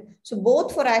penicillin. So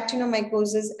both for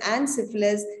actinomycosis and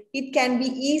syphilis, it can be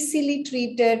easily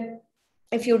treated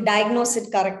if you diagnose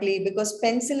it correctly, because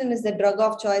penicillin is the drug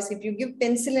of choice. If you give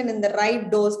penicillin in the right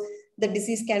dose, the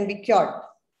disease can be cured.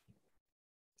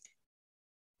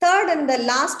 Third and the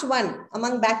last one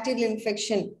among bacterial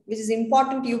infection, which is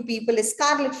important to you people, is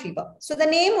scarlet fever. So the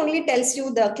name only tells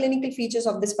you the clinical features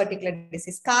of this particular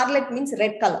disease. Scarlet means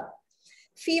red color.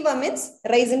 Fever means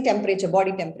rise in temperature,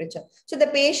 body temperature. So the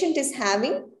patient is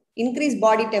having increased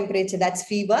body temperature, that's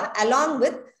fever, along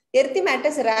with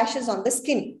erythematous rashes on the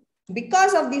skin.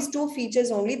 Because of these two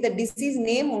features only, the disease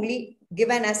name only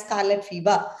given as scarlet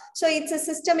fever. So it's a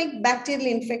systemic bacterial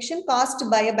infection caused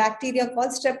by a bacteria called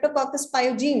Streptococcus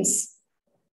pyogenes.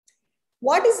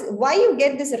 Why you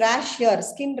get this rash here,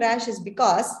 skin rash, is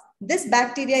because this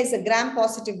bacteria is a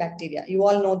gram-positive bacteria. You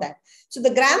all know that. So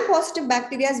the gram-positive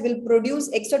bacteria will produce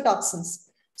exotoxins.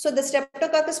 So the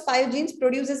Streptococcus pyogenes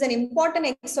produces an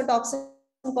important exotoxin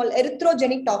called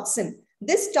erythrogenic toxin.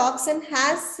 This toxin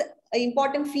has an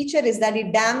important feature is that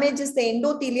it damages the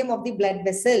endothelium of the blood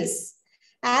vessels.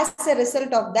 As a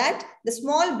result of that, the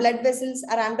small blood vessels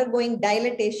are undergoing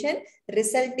dilatation,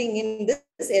 resulting in this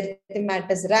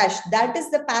erythematous rash. That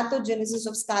is the pathogenesis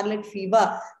of scarlet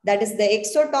fever. That is the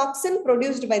exotoxin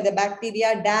produced by the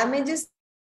bacteria damages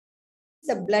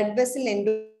the blood vessel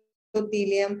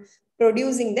endothelium,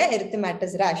 producing the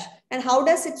erythematous rash. And how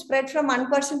does it spread from one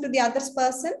person to the other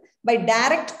person? By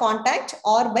direct contact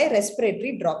or by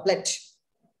respiratory droplet.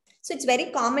 So it's very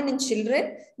common in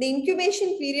children. The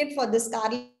incubation period for the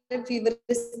scarlet fever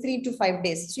is 3 to 5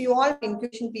 days. So you all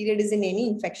incubation period is in any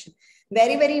infection.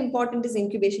 Very, very important is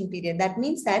incubation period. That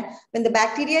means that when the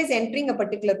bacteria is entering a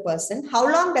particular person, how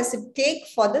long does it take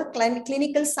for the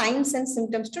clinical signs and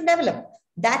symptoms to develop?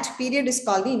 That period is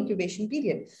called the incubation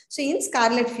period. So in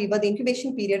scarlet fever, the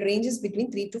incubation period ranges between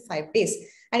 3 to 5 days.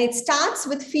 And it starts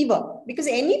with fever, because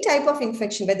any type of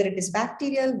infection, whether it is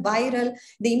bacterial, viral,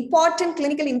 the important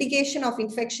clinical indication of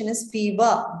infection is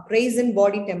fever, rise in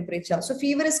body temperature. So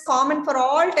fever is common for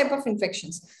all type of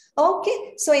infections.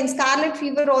 Okay, so in scarlet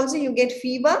fever also you get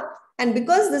fever. And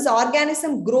because this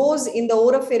organism grows in the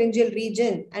oropharyngeal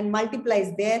region and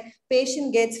multiplies there,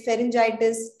 patient gets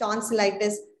pharyngitis,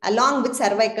 tonsillitis, along with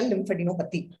cervical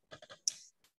lymphadenopathy.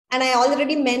 And I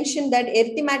already mentioned that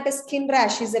erythematous skin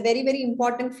rash is a very, very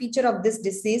important feature of this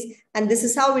disease. And this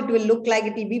is how it will look like.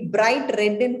 It will be bright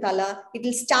red in color. It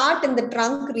will start in the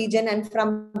trunk region, and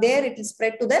from there it will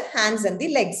spread to the hands and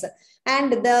the legs.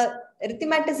 And the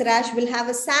erythematous rash will have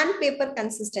a sandpaper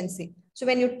consistency. So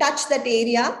when you touch that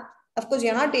area, of course,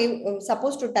 you're not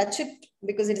supposed to touch it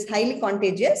because it is highly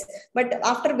contagious. But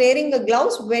after wearing the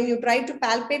gloves, when you try to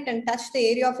palpate and touch the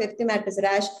area of erythematous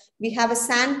rash, we have a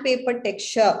sandpaper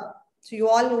texture. So you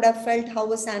all would have felt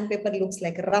how a sandpaper looks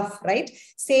like, rough, right?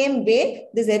 Same way,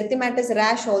 this erythematous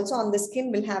rash also on the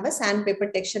skin will have a sandpaper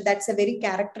texture. That's a very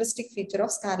characteristic feature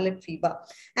of scarlet fever.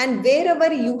 And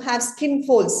wherever you have skin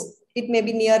folds, it may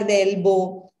be near the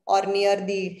elbow or near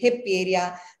the hip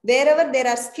area, wherever there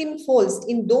are skin folds,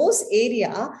 in those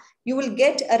area, you will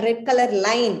get a red color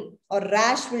line or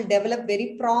rash will develop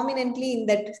very prominently in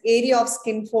that area of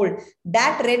skin fold.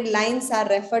 That red lines are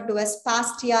referred to as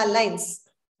pastia lines.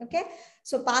 Okay,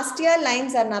 so pastia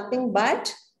lines are nothing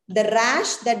but the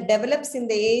rash that develops in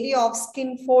the area of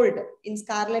skin fold in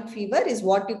scarlet fever is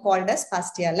what you called as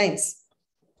pastia lines.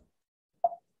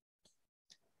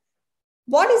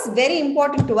 What is very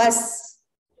important to us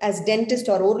as dentist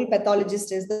or oral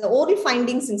pathologist is the oral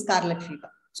findings in scarlet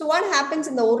fever. So what happens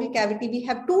in the oral cavity? We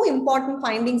have two important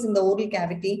findings in the oral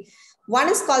cavity. One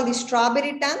is called the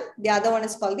strawberry tongue. The other one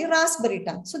is called the raspberry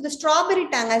tongue. So the strawberry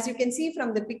tongue, as you can see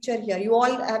from the picture here, you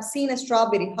all have seen a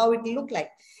strawberry, how it will look like.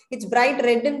 It's bright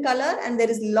red in color and there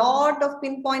is a lot of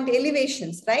pinpoint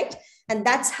elevations, right? And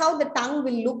that's how the tongue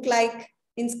will look like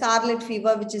in scarlet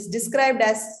fever, which is described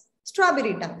as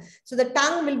strawberry tongue. So the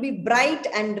tongue will be bright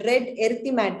and red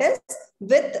erythematous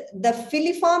with the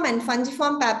filiform and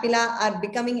fungiform papilla are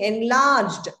becoming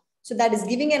enlarged. So that is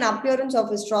giving an appearance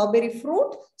of a strawberry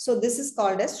fruit. So this is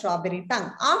called a strawberry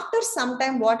tongue. After some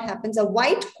time, what happens? A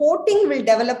white coating will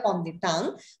develop on the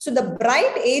tongue. So the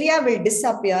bright area will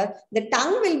disappear. The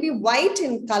tongue will be white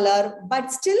in color,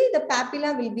 but still the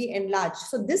papilla will be enlarged.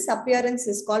 So this appearance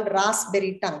is called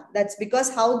raspberry tongue. That's because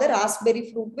how the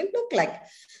raspberry fruit will look like.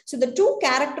 So the two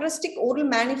characteristic oral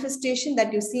manifestation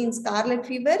that you see in scarlet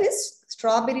fever is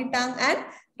strawberry tongue and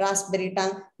raspberry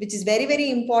tongue, which is very, very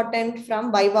important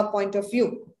from viva point of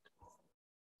view.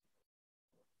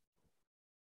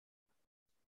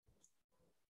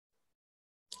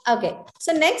 Okay,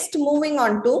 so next moving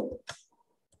on to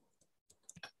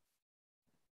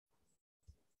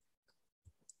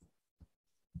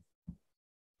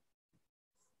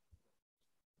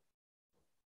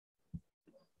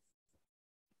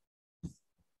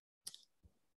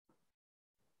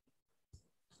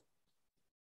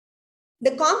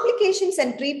the complications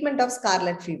and treatment of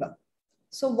scarlet fever.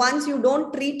 So once you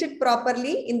don't treat it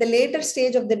properly in the later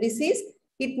stage of the disease,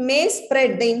 it may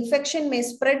spread, the infection may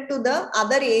spread to the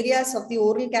other areas of the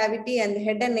oral cavity and the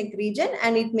head and neck region,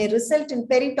 and it may result in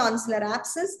peritonsillar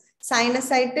abscess,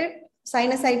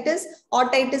 sinusitis,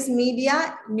 otitis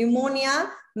media, pneumonia,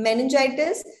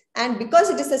 meningitis. And because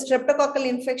it is a streptococcal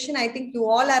infection, I think you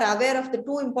all are aware of the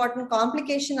two important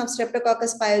complications of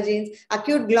Streptococcus pyogenes,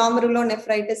 acute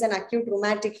glomerulonephritis and acute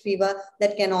rheumatic fever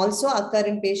that can also occur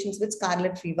in patients with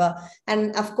scarlet fever.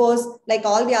 And of course, like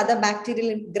all the other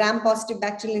bacterial, gram-positive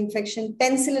bacterial infection,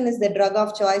 penicillin is the drug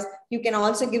of choice. You can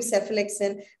also give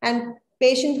cephalexin. And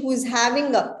patient who is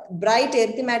having a bright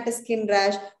erythematous skin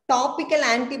rash, topical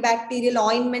antibacterial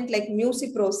ointment like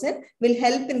muciprocin will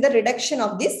help in the reduction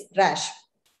of this rash.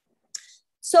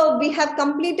 So we have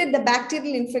completed the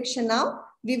bacterial infection now.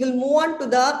 We will move on to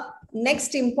the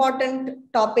next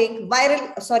important topic,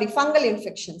 fungal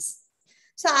infections.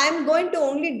 So I am going to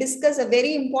only discuss a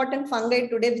very important fungi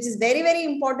today, which is very, very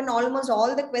important. Almost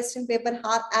all the question paper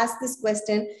ask this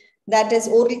question, that is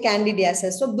oral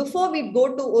candidiasis. So before we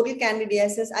go to oral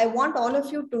candidiasis, I want all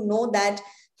of you to know that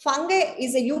fungi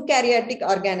is a eukaryotic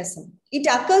organism. It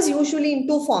occurs usually in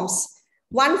two forms.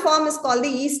 One form is called the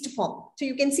yeast form. So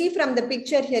you can see from the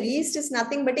picture here, yeast is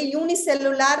nothing but a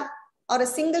unicellular or a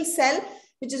single cell,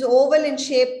 which is oval in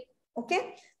shape.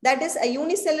 Okay. That is a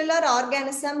unicellular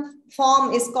organism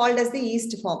form is called as the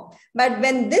yeast form. But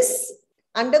when this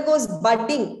undergoes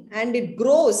budding and it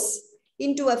grows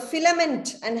into a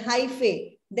filament and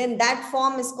hyphae, then that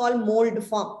form is called mold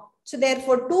form. So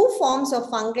therefore, two forms of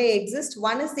fungi exist.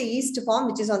 One is the yeast form,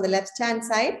 which is on the left-hand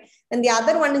side, and the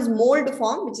other one is mold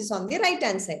form, which is on the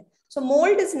right-hand side. So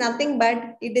mold is nothing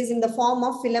but it is in the form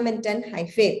of filament and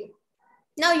hyphae.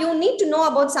 Now you need to know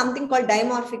about something called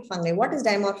dimorphic fungi. What is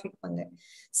dimorphic fungi?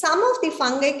 Some of the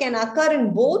fungi can occur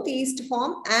in both yeast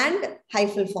form and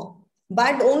hyphal form,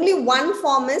 but only one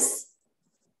form is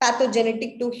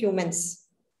pathogenic to humans.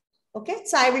 Okay,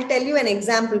 so I will tell you an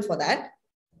example for that.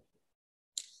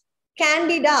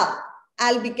 Candida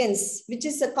albicans, which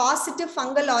is a causative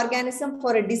fungal organism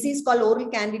for a disease called oral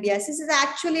candidiasis, is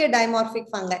actually a dimorphic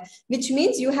fungi, which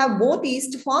means you have both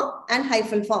yeast form and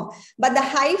hyphal form. But the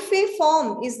hyphae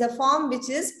form is the form which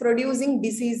is producing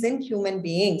disease in human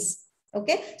beings.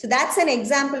 Okay, so that's an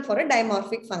example for a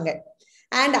dimorphic fungi.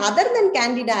 And other than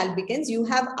Candida albicans, you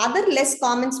have other less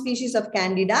common species of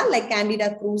Candida like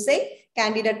Candida krusei,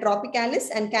 Candida tropicalis,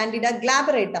 and Candida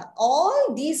glabrata.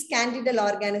 All these candidal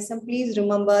organisms, please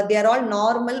remember, they are all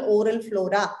normal oral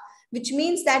flora, which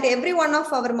means that every one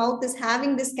of our mouth is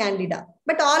having this Candida.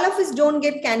 But all of us don't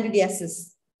get candidiasis.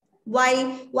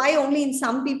 Why? Why only in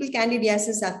some people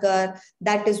candidiasis occur?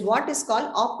 That is what is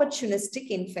called opportunistic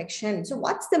infection. So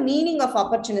what's the meaning of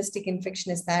opportunistic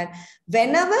infection is that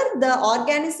whenever the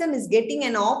organism is getting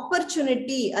an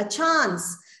opportunity, a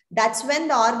chance, that's when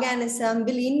the organism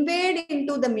will invade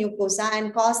into the mucosa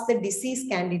and cause the disease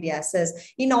candidiasis.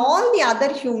 In all the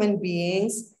other human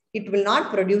beings, it will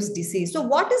not produce disease. So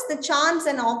what is the chance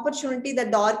and opportunity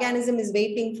that the organism is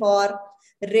waiting for?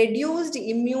 Reduced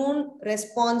immune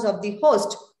response of the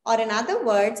host, or in other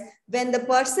words, when the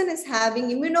person is having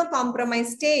immunocompromised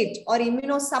state or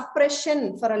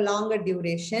immunosuppression for a longer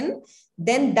duration,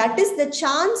 then that is the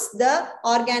chance the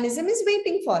organism is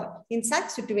waiting for. In such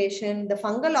situation, the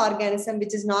fungal organism,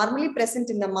 which is normally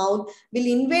present in the mouth, will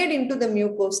invade into the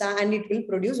mucosa and it will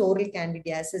produce oral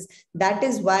candidiasis. That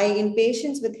is why in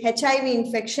patients with HIV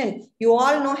infection, you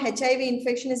all know HIV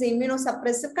infection is an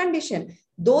immunosuppressive condition.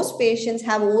 Those patients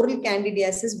have oral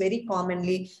candidiasis very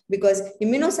commonly because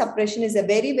immunosuppression is a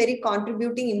very, very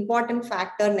contributing important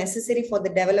factor necessary for the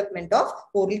development of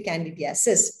oral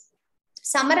candidiasis.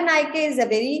 Samaranayake is a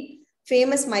very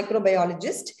famous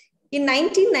microbiologist. In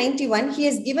 1991, he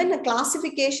has given a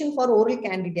classification for oral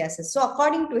candidiasis. So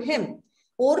according to him,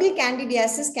 oral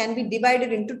candidiasis can be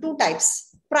divided into two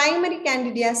types: primary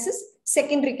candidiasis,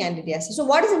 secondary candidiasis. So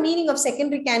what is the meaning of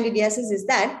secondary candidiasis is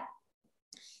that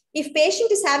if patient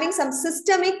is having some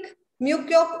systemic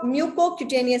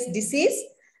mucocutaneous disease,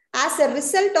 as a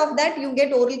result of that, you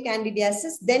get oral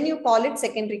candidiasis, then you call it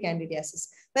secondary candidiasis.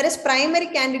 Whereas primary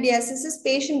candidiasis is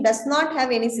patient does not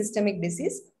have any systemic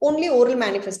disease, only oral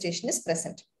manifestation is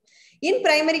present. In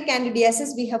primary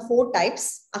candidiasis, we have four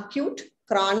types: acute,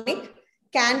 chronic,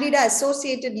 candida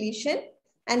associated lesion,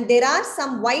 and there are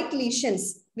some white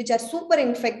lesions which are super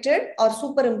infected or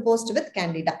superimposed with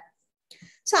candida.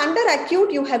 So under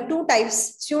acute, you have two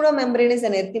types: pseudomembranous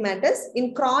and erythematous.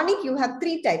 In chronic, you have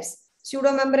three types: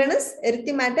 pseudomembranous,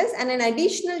 erythematous, and an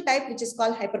additional type which is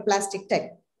called hyperplastic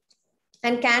type.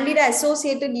 And candida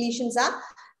associated lesions are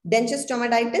dentist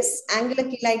stomatitis, angular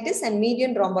cheilitis, and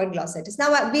median rhomboid glossitis.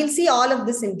 Now we'll see all of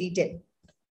this in detail.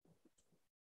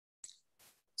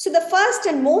 So the first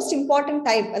and most important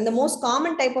type and the most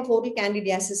common type of oral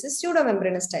candidiasis is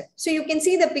pseudomembranous type. So you can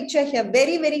see the picture here,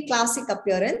 very, very classic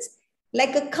appearance,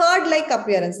 like a curd-like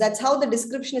appearance. That's how the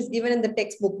description is given in the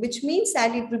textbook, which means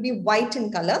that it will be white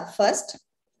in color first,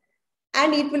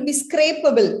 and it will be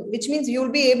scrapable, which means you'll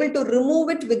be able to remove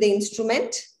it with the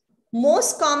instrument.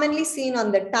 Most commonly seen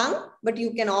on the tongue, but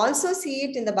you can also see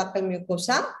it in the buccal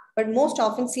mucosa, but most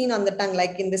often seen on the tongue,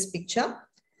 like in this picture.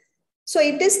 So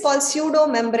it is called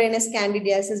pseudomembranous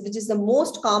candidiasis, which is the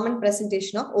most common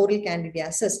presentation of oral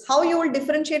candidiasis. How you will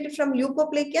differentiate it from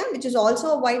leukoplakia, which is also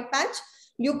a white patch?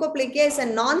 Leukoplakia is a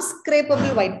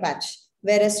non-scrapable white patch,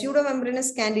 whereas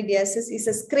pseudomembranous candidiasis is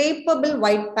a scrapable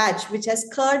white patch, which has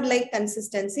curd-like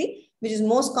consistency, which is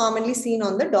most commonly seen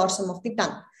on the dorsum of the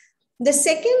tongue. The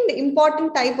second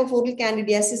important type of oral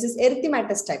candidiasis is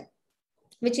erythematous type,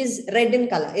 which is red in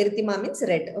color. Erythema means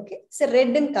red, okay? It's a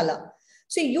red in color.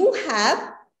 So you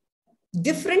have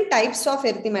different types of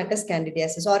erythematous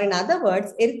candidiasis, or in other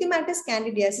words, erythematous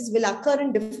candidiasis will occur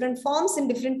in different forms in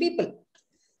different people.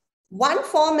 One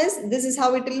form is, this is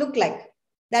how it will look like.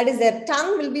 That is, their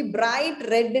tongue will be bright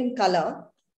red in color.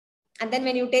 And then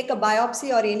when you take a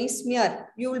biopsy or any smear,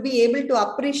 you will be able to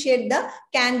appreciate the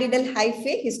candidal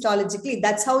hyphae histologically.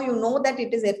 That's how you know that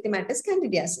it is erythematous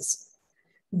candidiasis.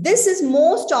 This is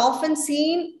most often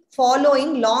seen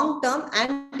following long-term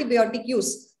antibiotic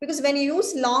use. Because when you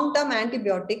use long-term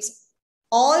antibiotics,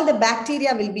 all the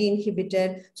bacteria will be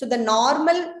inhibited. So the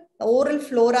normal oral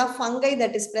flora fungi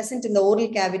that is present in the oral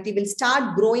cavity will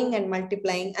start growing and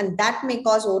multiplying, and that may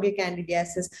cause oral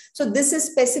candidiasis. So this is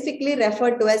specifically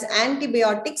referred to as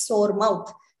antibiotic sore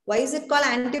mouth. Why is it called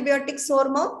antibiotic sore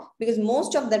mouth? Because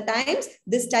most of the times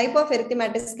this type of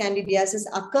erythematous candidiasis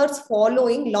occurs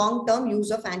following long-term use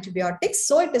of antibiotics.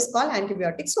 So it is called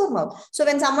antibiotic sore mouth. So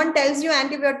when someone tells you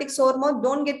antibiotic sore mouth,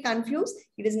 don't get confused.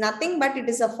 It is nothing but it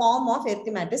is a form of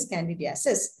erythematous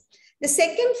candidiasis. The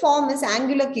second form is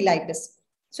angular cheilitis.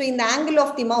 So in the angle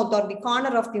of the mouth or the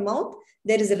corner of the mouth,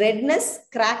 there is redness,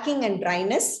 cracking, and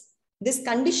dryness. This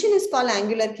condition is called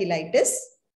angular cheilitis.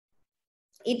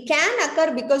 It can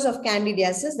occur because of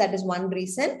candidiasis, that is one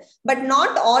reason, but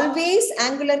not always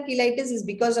angular cheilitis is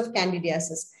because of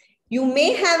candidiasis. You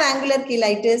may have angular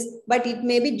cheilitis, but it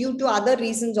may be due to other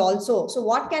reasons also. So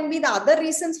what can be the other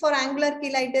reasons for angular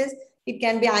cheilitis? It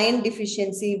can be iron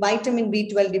deficiency, vitamin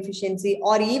B12 deficiency,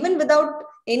 or even without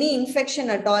any infection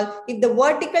at all. If the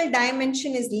vertical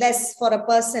dimension is less for a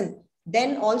person,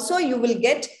 then also you will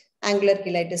get angular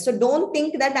cheilitis. So don't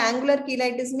think that angular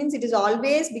cheilitis means it is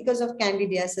always because of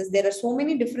candidiasis. There are so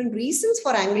many different reasons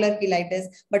for angular cheilitis,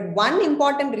 but one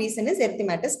important reason is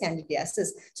erythematous candidiasis.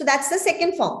 So that's the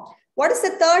second form. What is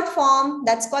the third form?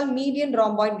 That's called median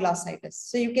rhomboid glossitis.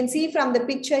 So you can see from the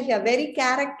picture here, very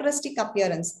characteristic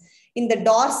appearance. In the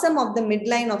dorsum of the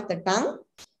midline of the tongue,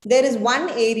 there is one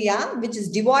area which is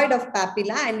devoid of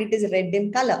papilla and it is red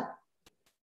in color.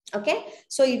 Okay,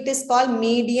 so it is called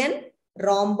median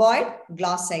rhomboid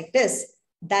glossitis.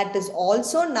 That is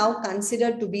also now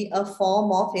considered to be a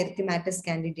form of erythematous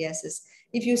candidiasis.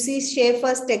 If you see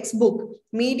Schaeffer's textbook,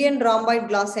 median rhomboid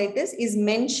glossitis is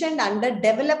mentioned under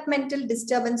developmental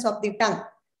disturbance of the tongue.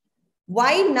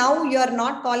 Why now you are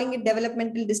not calling it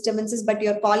developmental disturbances, but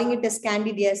you are calling it as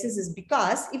candidiasis is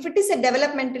because if it is a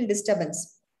developmental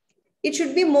disturbance, it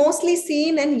should be mostly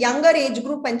seen in younger age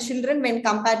group and children when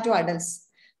compared to adults.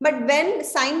 But when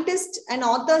scientists and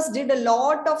authors did a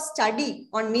lot of study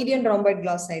on median rhomboid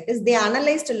glossitis, they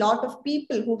analyzed a lot of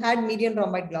people who had median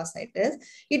rhomboid glossitis.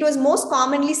 It was most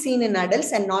commonly seen in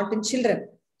adults and not in children.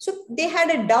 So they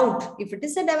had a doubt. If it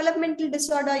is a developmental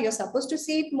disorder, you're supposed to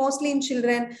see it mostly in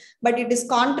children, but it is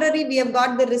contrary. We have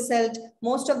got the result.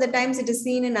 Most of the times it is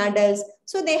seen in adults.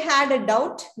 So they had a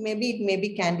doubt. Maybe it may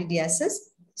be candidiasis.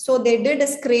 So they did a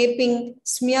scraping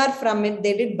smear from it.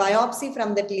 They did biopsy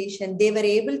from that lesion. They were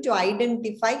able to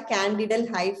identify candidal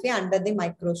hyphae under the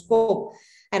microscope.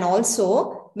 And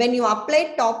also, when you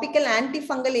apply topical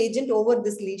antifungal agent over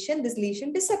this lesion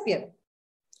disappeared.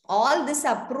 All this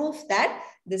are proof that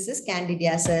this is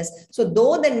candidiasis. So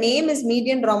though the name is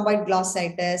median rhomboid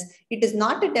glossitis, it is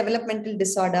not a developmental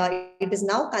disorder. It is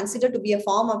now considered to be a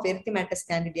form of erythematous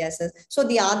candidiasis. So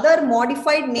the other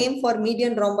modified name for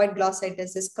median rhomboid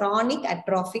glossitis is chronic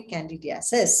atrophic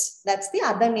candidiasis. That's the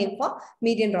other name for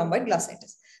median rhomboid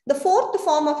glossitis. The fourth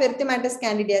form of erythematous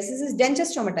candidiasis is denture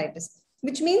stomatitis,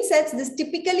 which means that this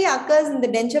typically occurs in the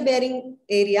denture bearing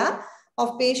area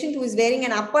of patient who is wearing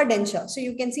an upper denture. So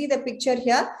you can see the picture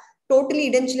here,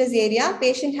 totally edentulous area.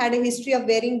 Patient had a history of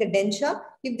wearing the denture.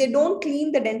 If they don't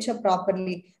clean the denture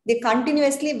properly, they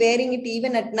continuously wearing it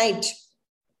even at night,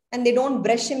 and they don't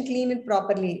brush and clean it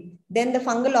properly, then the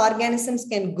fungal organisms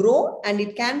can grow and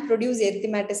it can produce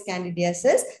erythematous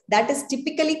candidiasis. That is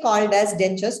typically called as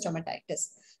denture stomatitis.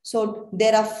 So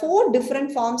there are 4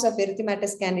 different forms of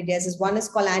erythematous candidiasis. One is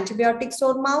called antibiotic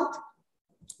sore mouth.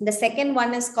 The second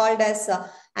one is called as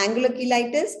angular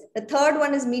cheilitis. The third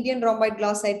one is median rhomboid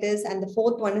glossitis. And the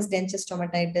fourth one is denture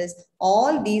stomatitis.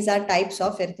 All these are types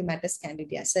of erythematous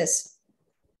candidiasis.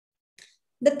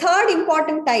 The third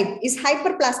important type is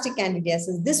hyperplastic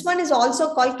candidiasis. This one is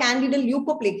also called candidal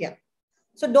leukoplakia.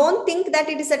 So don't think that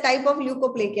it is a type of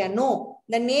leukoplakia. No,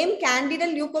 the name candidal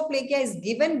leukoplakia is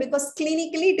given because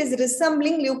clinically it is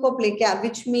resembling leukoplakia,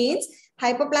 which means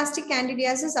hyperplastic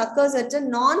candidiasis occurs at a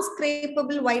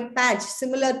non-scrapable white patch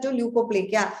similar to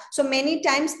leukoplakia. So many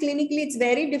times clinically it's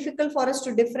very difficult for us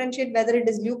to differentiate whether it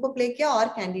is leukoplakia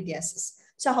or candidiasis.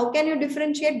 So how can you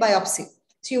differentiate? Biopsy.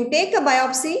 So you take a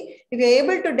biopsy, if you're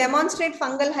able to demonstrate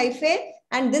fungal hyphae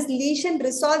and this lesion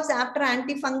resolves after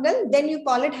antifungal, then you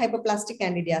call it hyperplastic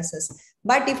candidiasis.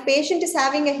 But if patient is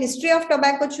having a history of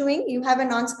tobacco chewing, you have a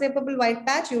non-scrapable white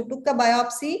patch, you took a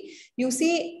biopsy, you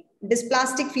see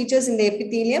dysplastic features in the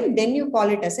epithelium, then you call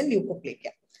it as a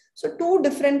leukoplakia. So 2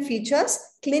 different features,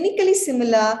 clinically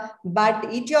similar, but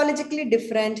etiologically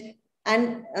different,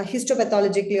 and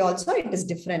histopathologically also it is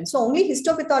different. So only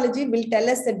histopathology will tell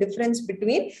us the difference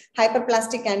between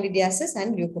hyperplastic candidiasis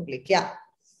and leukoplakia.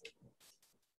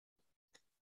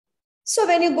 So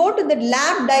when you go to the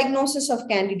lab diagnosis of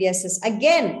candidiasis,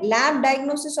 again, lab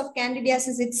diagnosis of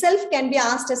candidiasis itself can be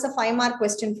asked as a 5-mark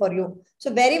question for you.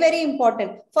 So very, very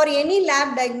important. For any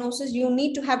lab diagnosis, you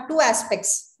need to have 2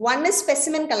 aspects. One is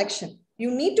specimen collection. You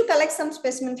need to collect some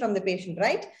specimen from the patient,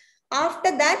 right?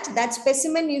 After that, that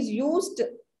specimen is used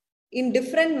in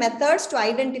different methods to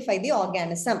identify the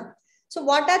organism. So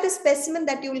what are the specimens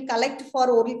that you will collect for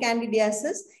oral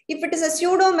candidiasis? If it is a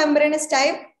pseudomembranous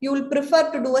type, you will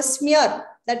prefer to do a smear,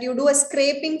 that you do a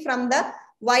scraping from the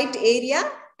white area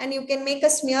and you can make a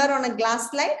smear on a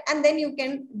glass slide and then you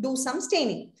can do some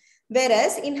staining.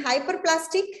 Whereas in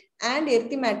hyperplastic and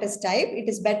erythematous type, it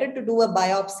is better to do a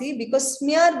biopsy because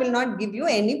smear will not give you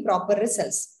any proper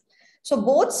results. So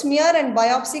both smear and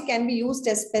biopsy can be used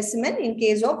as specimen in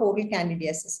case of oral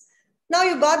candidiasis. Now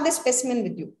you got this specimen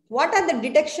with you. What are the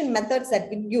detection methods that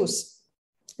we use?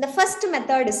 The first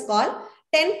method is called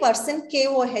 10%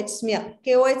 KOH smear.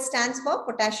 KOH stands for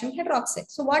potassium hydroxide.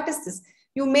 So what is this?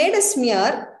 You made a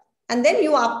smear and then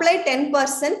you apply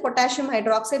 10% potassium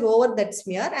hydroxide over that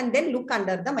smear and then look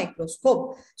under the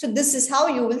microscope. So this is how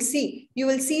you will see. You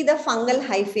will see the fungal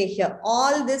hyphae here.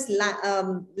 All these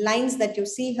lines that you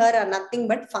see here are nothing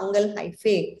but fungal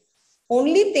hyphae.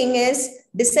 Only thing is,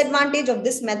 disadvantage of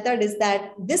this method is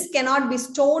that this cannot be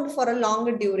stored for a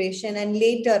longer duration, and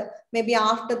later, maybe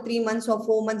after 3 months or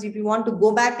 4 months, if you want to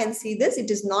go back and see this, it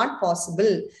is not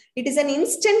possible. It is an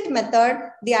instant method.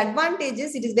 The advantage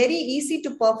is it is very easy to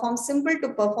perform, simple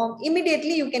to perform.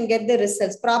 Immediately you can get the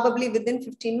results, probably within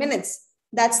 15 minutes.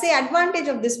 That's the advantage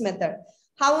of this method.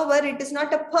 However, it is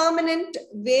not a permanent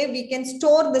way we can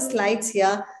store the slides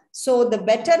here. So the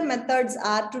better methods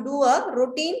are to do a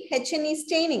routine H&E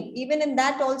staining. Even in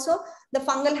that also, the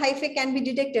fungal hyphae can be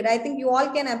detected. I think you all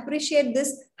can appreciate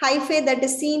this hyphae that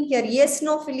is seen here,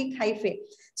 eosinophilic hyphae.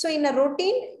 So in a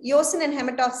routine eosin and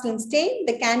hematoxylin stain,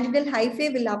 the candidal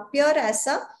hyphae will appear as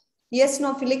a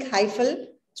eosinophilic hyphal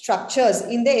structures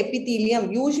in the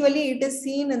epithelium. Usually it is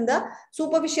seen in the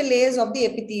superficial layers of the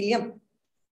epithelium.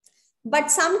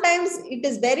 But sometimes it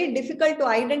is very difficult to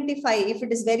identify if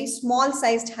it is very small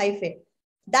sized hyphae.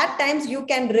 That times you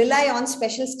can rely on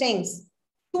special stains.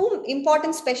 Two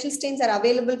important special stains are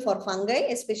available for fungi,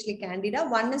 especially candida.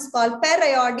 One is called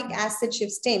periodic acid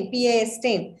shift stain, PAS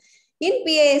stain. In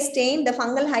PAS stain, the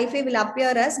fungal hyphae will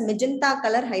appear as magenta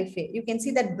color hyphae. You can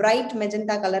see that bright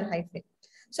magenta color hyphae.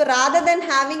 So rather than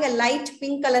having a light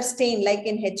pink color stain like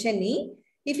in H&E,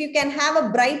 if you can have a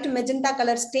bright magenta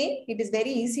color stain, it is very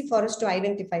easy for us to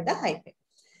identify the hyphae.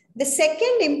 The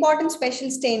second important special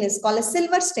stain is called a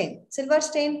silver stain. Silver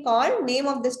stain called, name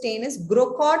of the stain is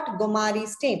Grocott-Gomari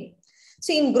stain.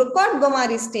 So in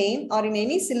Grocott-Gomari stain or in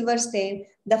any silver stain,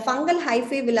 the fungal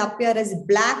hyphae will appear as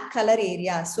black color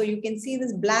areas. So you can see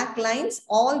these black lines,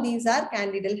 all these are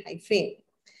candidal hyphae.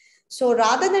 So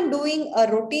rather than doing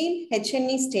a routine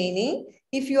H&E staining,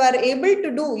 if you are able to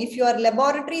do, if your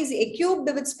laboratory is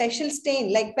equipped with special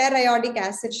stain like periodic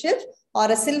acid shift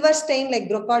or a silver stain like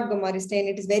Grocott-Gomari stain,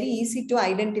 it is very easy to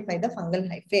identify the fungal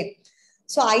hyphae.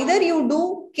 So either you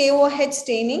do KOH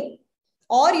staining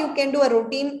or you can do a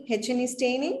routine H&E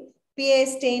staining, PA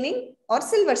staining or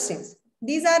silver stains.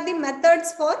 These are the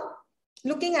methods for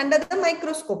looking under the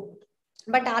microscope.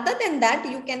 But other than that,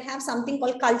 you can have something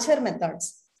called culture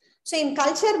methods. So in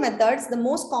culture methods, the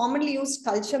most commonly used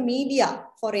culture media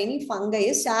for any fungi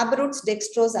is Sabroots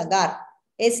dextrose agar,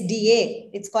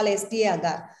 SDA. It's called SDA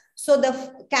agar. So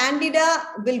the candida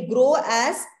will grow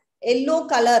as yellow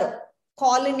color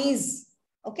colonies.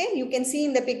 Okay, you can see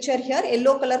in the picture here,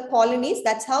 yellow color colonies.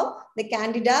 That's how the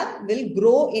candida will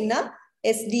grow in a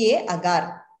SDA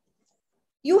agar.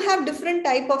 You have different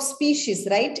type of species,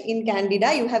 right? In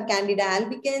candida, you have Candida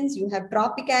albicans, you have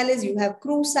tropicalis, you have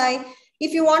cruzi.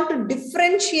 If you want to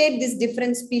differentiate these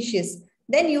different species,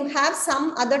 then you have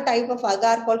some other type of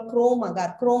agar called chrome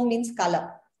agar. Chrome means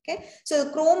color. Okay, so the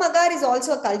chrome agar is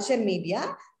also a culture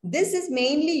media. This is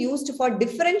mainly used for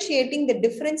differentiating the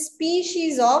different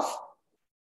species of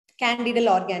candidal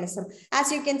organism.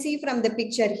 As you can see from the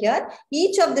picture here,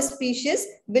 each of the species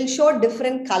will show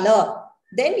different color.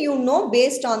 Then you know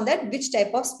based on that which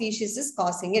type of species is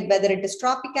causing it, whether it is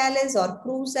tropicalis or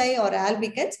cruzi or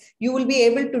albicans, you will be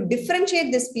able to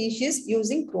differentiate the species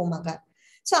using chrome agar.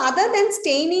 So other than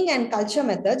staining and culture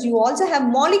methods, you also have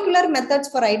molecular methods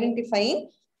for identifying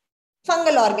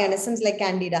fungal organisms like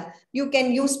candida. You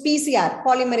can use PCR,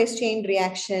 polymerase chain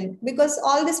reaction, because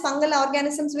all these fungal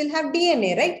organisms will have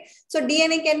DNA, right? So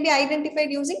DNA can be identified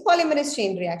using polymerase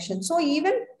chain reaction. So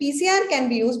even PCR can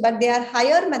be used, but they are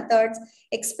higher methods,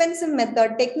 expensive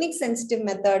method, technique sensitive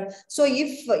method. So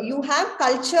if you have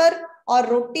culture or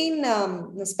routine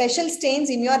special stains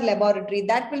in your laboratory,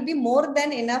 that will be more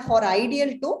than enough or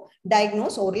ideal to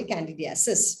diagnose oral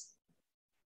candidiasis.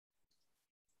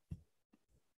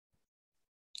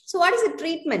 So what is the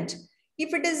treatment?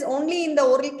 If it is only in the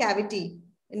oral cavity,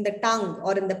 in the tongue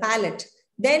or in the palate,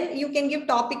 then you can give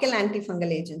topical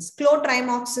antifungal agents.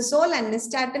 Clotrimoxazole and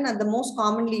nystatin are the most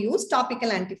commonly used topical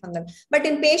antifungal. But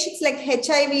in patients like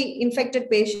HIV infected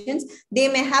patients, they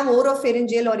may have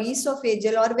oropharyngeal or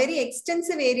esophageal or very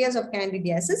extensive areas of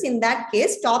candidiasis. In that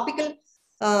case, topical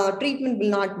treatment will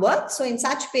not work. So in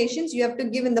such patients, you have to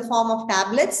give in the form of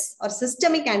tablets or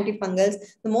systemic antifungals.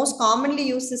 The most commonly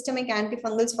used systemic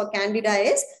antifungals for candida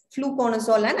is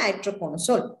fluconazole and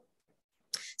itraconazole.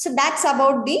 So that's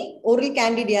about the oral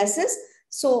candidiasis.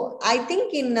 So I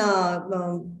think in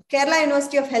Kerala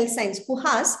University of Health Science,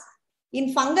 KUHAS,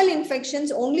 In fungal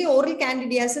infections, only oral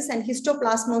candidiasis and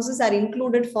histoplasmosis are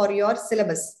included for your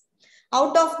syllabus.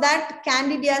 Out of that,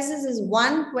 candidiasis is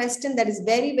one question that is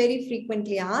very, very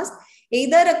frequently asked.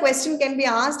 Either a question can be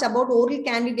asked about oral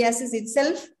candidiasis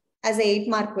itself as a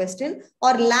 8-mark question,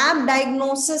 or lab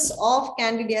diagnosis of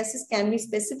candidiasis can be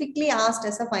specifically asked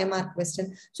as a 5-mark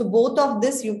question. So both of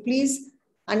this you please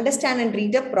understand and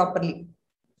read up properly.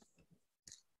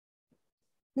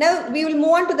 Now we will move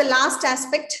on to the last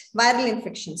aspect, viral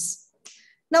infections.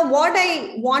 Now what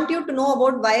I want you to know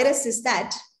about virus is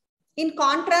that in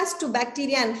contrast to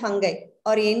bacteria and fungi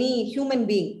or any human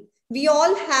being, we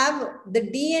all have the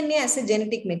DNA as a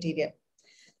genetic material.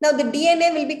 Now the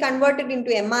DNA will be converted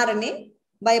into mRNA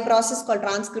by a process called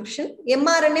transcription.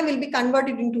 mRNA will be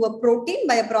converted into a protein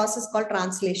by a process called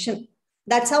translation.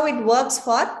 That's how it works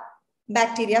for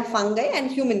bacteria, fungi, and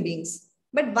human beings.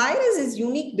 But virus is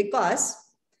unique because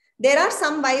there are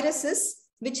some viruses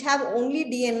which have only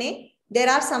DNA. There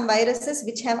are some viruses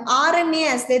which have RNA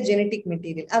as their genetic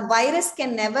material. A virus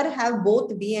can never have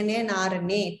both DNA and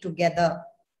RNA together.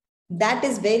 That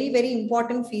is very, very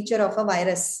important feature of a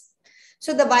virus.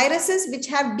 So the viruses which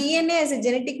have DNA as a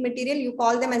genetic material, you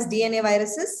call them as DNA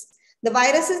viruses. The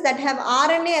viruses that have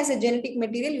RNA as a genetic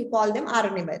material, you call them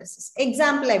RNA viruses.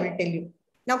 Example, I will tell you.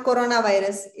 Now,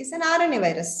 coronavirus is an RNA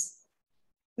virus,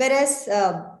 whereas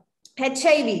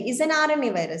HIV is an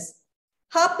RNA virus.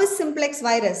 Herpes simplex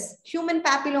virus, human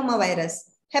papilloma virus,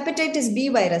 hepatitis B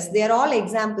virus, they are all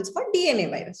examples for DNA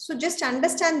virus. So just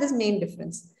understand this main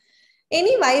difference.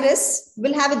 Any virus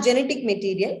will have a genetic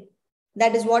material.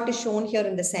 That is what is shown here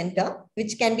in the center,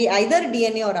 which can be either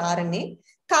DNA or RNA.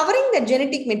 Covering the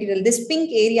genetic material, this pink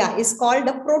area is called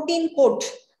a protein coat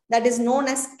that is known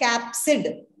as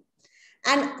capsid.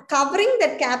 And covering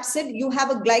that capsid, you have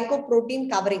a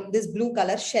glycoprotein covering this blue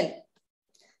color shell.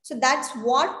 So that's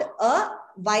what a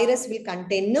virus will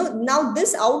contain. Now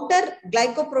this outer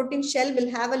glycoprotein shell will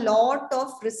have a lot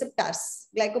of receptors,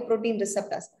 glycoprotein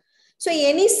receptors. So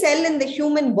any cell in the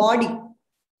human body,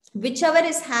 whichever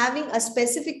is having a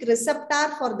specific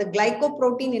receptor for the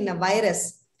glycoprotein in a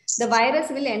virus, the virus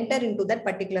will enter into that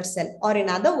particular cell. Or in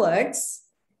other words,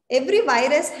 every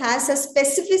virus has a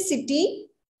specificity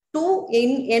to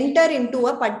enter into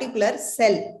a particular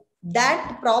cell.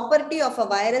 That property of a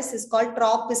virus is called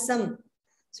tropism,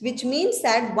 which means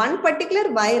that one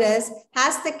particular virus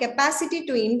has the capacity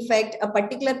to infect a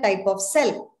particular type of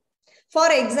cell. For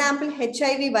example,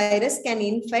 HIV virus can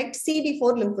infect CD4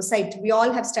 lymphocyte. We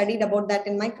all have studied about that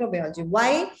in microbiology.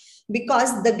 Why?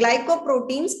 Because the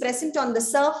glycoproteins present on the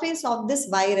surface of this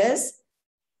virus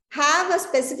have a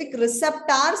specific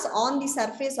receptors on the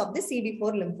surface of the CD4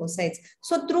 lymphocytes.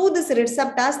 So through these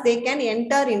receptors, they can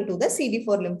enter into the CD4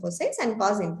 lymphocytes and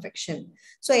cause infection.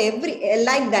 So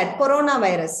like that,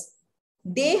 coronavirus,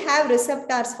 they have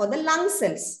receptors for the lung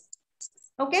cells.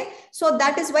 Okay, so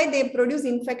that is why they produce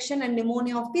infection and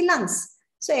pneumonia of the lungs.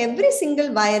 So every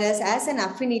single virus has an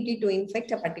affinity to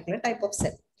infect a particular type of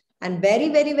cell. And very,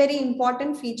 very, very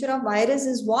important feature of virus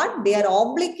is what? They are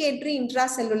obligatory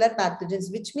intracellular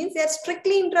pathogens, which means they are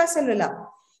strictly intracellular.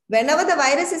 Whenever the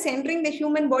virus is entering the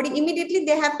human body, immediately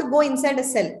they have to go inside a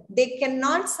cell. They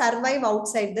cannot survive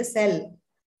outside the cell.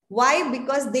 Why?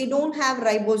 Because they don't have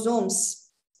ribosomes.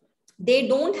 They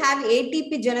don't have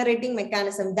ATP generating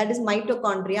mechanism, that is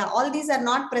mitochondria. All these are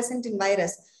not present in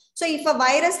virus. So if a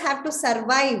virus have to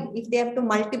survive, if they have to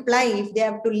multiply, if they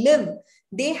have to live,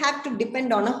 they have to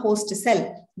depend on a host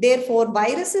cell. Therefore,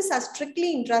 viruses are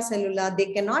strictly intracellular.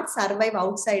 They cannot survive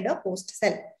outside a host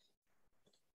cell.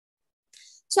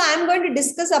 So I'm going to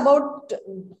discuss about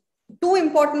two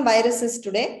important viruses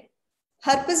today,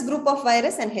 herpes group of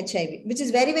virus and HIV, which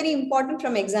is very, very important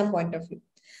from exam point of view.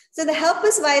 So the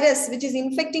herpes virus, which is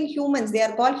infecting humans, they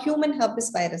are called human herpes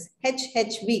virus,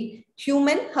 HHV,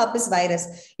 human herpes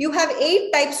virus. You have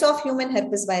 8 types of human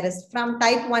herpes virus from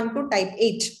type 1 to type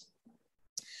 8.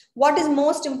 What is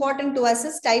most important to us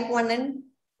is type 1 and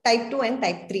type 2 and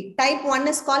type 3. Type 1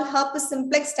 is called herpes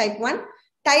simplex type 1.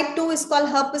 Type 2 is called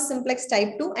herpes simplex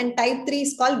type 2. And type 3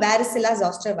 is called varicella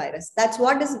zoster virus. That's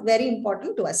what is very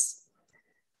important to us.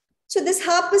 So this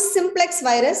herpes simplex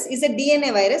virus is a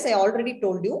DNA virus, I already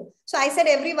told you. So I said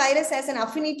every virus has an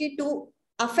affinity to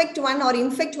affect one or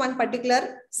infect one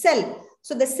particular cell.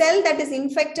 So the cell that is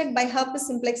infected by herpes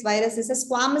simplex virus is a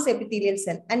squamous epithelial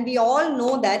cell. And we all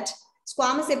know that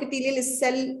squamous epithelial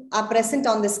cells are present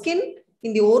on the skin,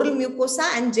 in the oral mucosa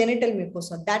and genital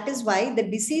mucosa. That is why the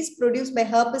disease produced by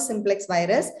herpes simplex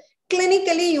virus,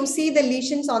 clinically you see the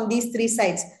lesions on these 3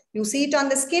 sides. You see it on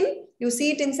the skin, you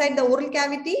see it inside the oral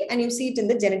cavity, and you see it in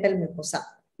the genital mucosa.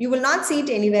 You will not see it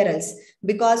anywhere else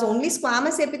because only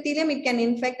squamous epithelium it can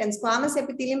infect, and squamous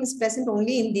epithelium is present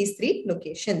only in these 3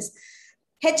 locations.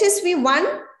 HSV1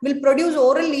 will produce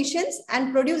oral lesions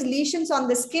and produce lesions on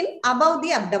the skin above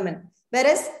the abdomen.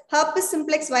 Whereas herpes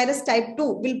simplex virus type 2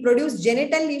 will produce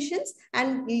genital lesions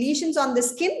and lesions on the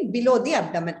skin below the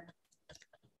abdomen.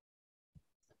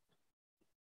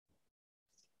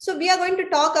 So we are going to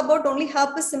talk about only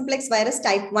herpes simplex virus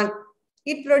type 1.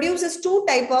 It produces 2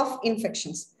 types of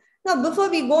infections. Now, before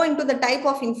we go into the type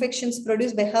of infections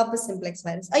produced by herpes simplex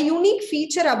virus, a unique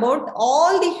feature about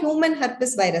all the human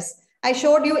herpes virus. I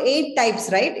showed you 8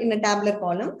 types, right, in a tabular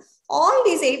column. All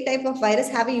these 8 types of virus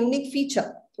have a unique feature.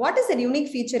 What is the unique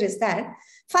feature is that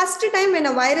first time when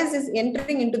a virus is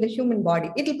entering into the human body,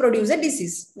 it will produce a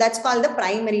disease. That's called the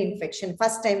primary infection,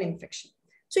 first time infection.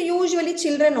 So usually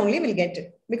children only will get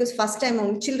it because first time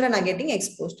only children are getting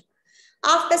exposed.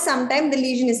 After some time, the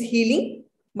lesion is healing,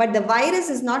 but the virus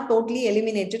is not totally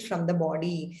eliminated from the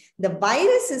body. The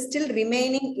virus is still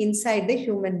remaining inside the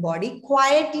human body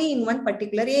quietly in one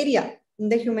particular area in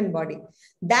the human body.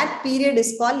 That period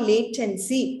is called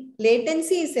latency.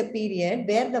 Latency is a period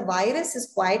where the virus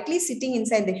is quietly sitting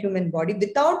inside the human body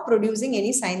without producing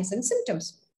any signs and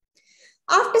symptoms.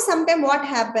 After some time, what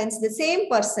happens? The same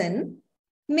person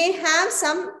may have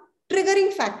some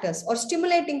triggering factors or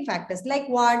stimulating factors like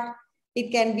what? It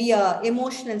can be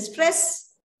emotional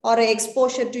stress or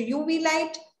exposure to UV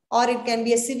light, or it can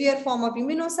be a severe form of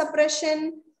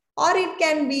immunosuppression, or it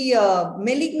can be a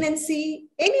malignancy,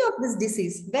 any of this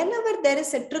disease. Whenever there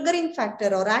is a triggering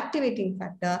factor or activating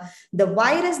factor, the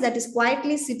virus that is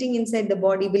quietly sitting inside the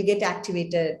body will get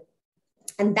activated.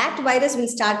 And that virus will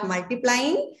start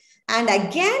multiplying, and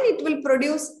again it will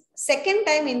produce second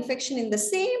time infection in the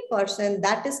same person.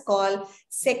 That is called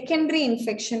secondary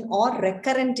infection or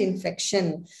recurrent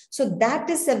infection. So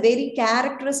that is a very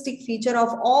characteristic feature of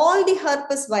all the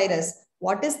herpes virus.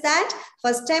 What is that?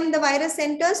 First time the virus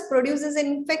enters, produces an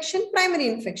infection, primary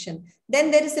infection.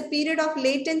 Then there is a period of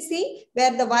latency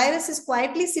where the virus is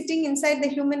quietly sitting inside the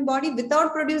human body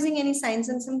without producing any signs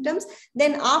and symptoms.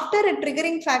 Then after a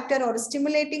triggering factor or a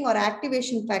stimulating or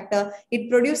activation factor, it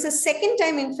produces second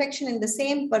time infection in the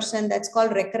same person. That's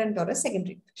called recurrent or a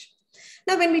secondary infection.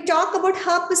 Now, when we talk about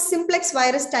herpes simplex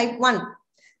virus type 1,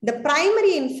 the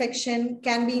primary infection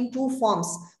can be in 2 forms.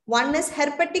 One is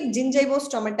herpetic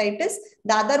gingivostomatitis.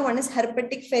 The other one is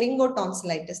herpetic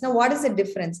pharyngotonsillitis. Now, what is the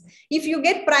difference? If you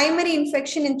get primary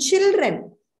infection in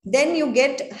children, then you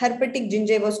get herpetic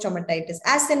gingivostomatitis.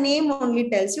 As the name only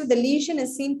tells you, the lesion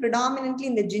is seen predominantly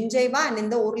in the gingiva and in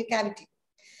the oral cavity.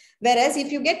 Whereas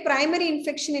if you get primary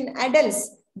infection in adults,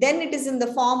 then it is in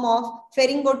the form of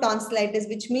pharyngotonsillitis,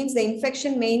 which means the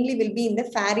infection mainly will be in the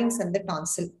pharynx and the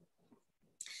tonsil.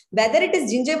 Whether it is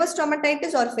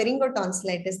gingivostomatitis or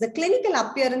pharyngotonsillitis, the clinical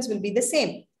appearance will be the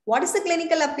same. What is the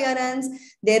clinical appearance?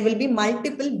 There will be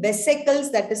multiple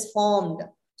vesicles that is formed.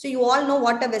 So you all know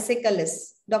what a vesicle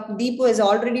is. Dr. Deepu has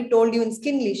already told you in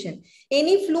skin lesion.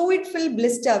 Any fluid-filled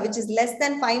blister which is less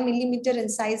than 5 millimeter in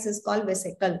size is called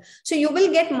vesicle. So you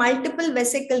will get multiple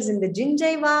vesicles in the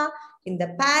gingiva, in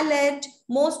the palate,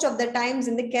 most of the times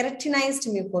in the keratinized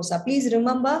mucosa. Please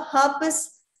remember,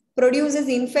 herpes produces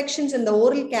infections in the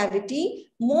oral cavity.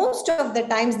 Most of the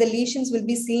times the lesions will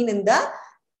be seen in the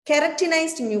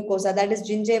keratinized mucosa, that is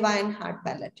gingiva and hard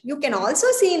palate. You can also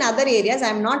see in other areas. I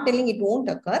am not telling it won't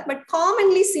occur, but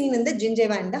commonly seen in the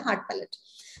gingiva and the hard palate.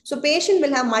 So patient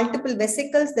will have multiple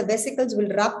vesicles. The vesicles will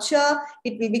rupture.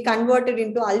 It will be converted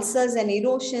into ulcers and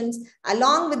erosions.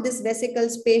 Along with these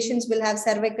vesicles, patients will have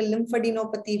cervical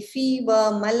lymphadenopathy,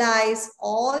 fever, malaise,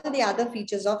 all the other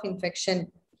features of infection.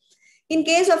 In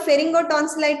case of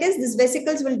pharyngotonsillitis, these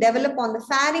vesicles will develop on the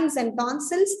pharynx and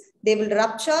tonsils. They will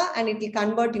rupture and it will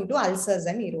convert into ulcers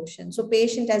and erosion. So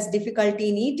patient has difficulty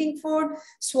in eating food,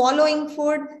 swallowing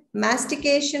food,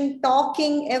 mastication,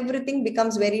 talking, everything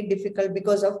becomes very difficult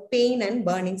because of pain and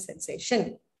burning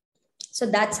sensation. So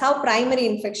that's how primary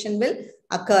infection will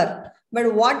occur.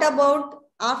 But what about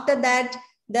after that,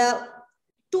 the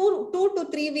two to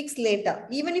 3 weeks later,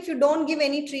 even if you don't give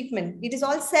any treatment, it is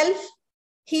all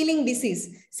self-healing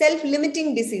disease,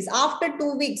 self-limiting disease. After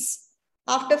 2 weeks,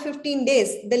 after 15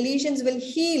 days, the lesions will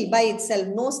heal by itself.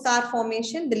 No scar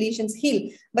formation, the lesions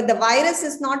heal. But the virus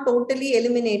is not totally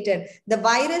eliminated. The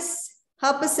virus,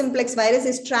 herpes simplex virus,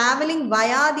 is traveling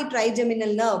via the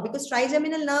trigeminal nerve because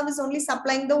trigeminal nerve is only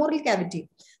supplying the oral cavity.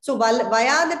 So via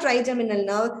the trigeminal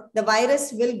nerve, the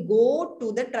virus will go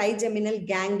to the trigeminal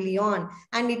ganglion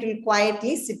and it will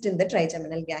quietly sit in the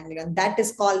trigeminal ganglion. That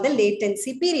is called the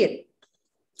latency period.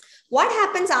 What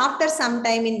happens after some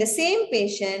time in the same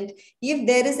patient if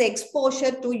there is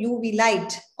exposure to UV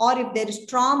light, or if there is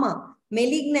trauma,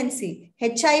 malignancy,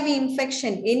 HIV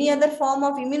infection, any other form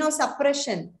of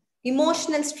immunosuppression,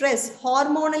 emotional stress,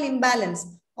 hormonal imbalance?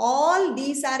 All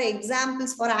these are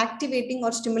examples for activating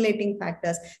or stimulating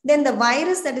factors. Then the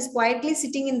virus that is quietly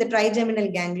sitting in the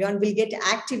trigeminal ganglion will get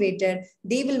activated.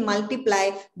 They will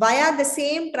multiply via the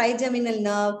same trigeminal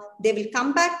nerve. They will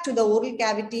come back to the oral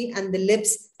cavity and the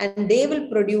lips, and they will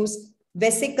produce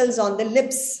vesicles on the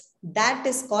lips. That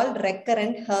is called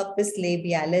recurrent herpes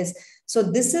labialis. So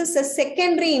this is a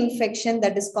secondary infection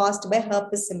that is caused by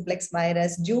herpes simplex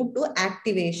virus due to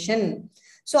activation.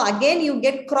 So again, you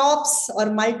get crops or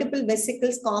multiple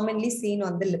vesicles commonly seen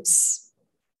on the lips.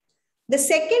 The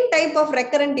second type of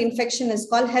recurrent infection is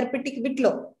called herpetic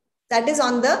whitlow. That is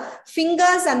on the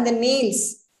fingers and the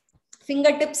nails.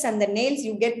 Fingertips and the nails,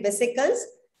 you get vesicles.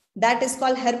 That is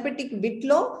called herpetic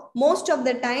whitlow. Most of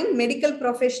the time, medical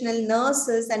professional,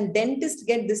 nurses and dentists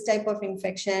get this type of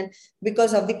infection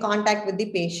because of the contact with the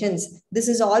patients. This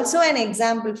is also an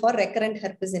example for recurrent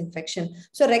herpes infection.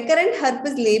 So recurrent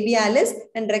herpes labialis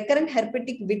and recurrent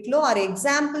herpetic whitlow are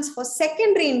examples for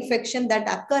secondary infection that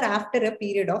occur after a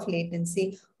period of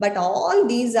latency. But all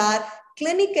these are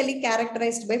clinically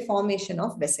characterized by formation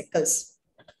of vesicles.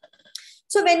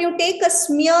 So when you take a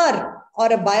smear or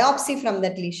a biopsy from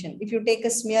that lesion, if you take a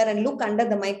smear and look under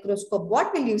the microscope,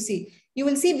 what will you see? You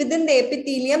will see within the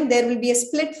epithelium, there will be a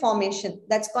split formation.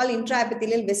 That's called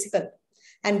intraepithelial vesicle.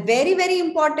 And very, very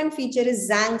important feature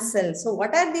is Zang cells. So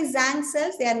what are these Zang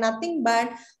cells? They are nothing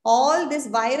but all these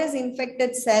virus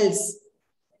infected cells.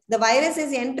 The virus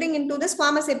is entering into the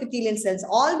squamous epithelial cells.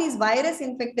 All these virus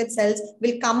infected cells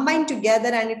will combine together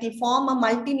and it will form a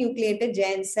multinucleated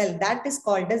giant cell. That is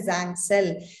called a Zang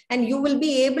cell. And you will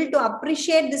be able to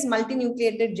appreciate this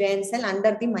multinucleated giant cell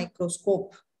under the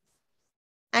microscope.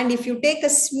 And if you take a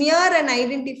smear and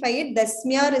identify it, the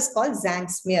smear is called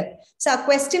Zang smear. So a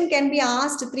question can be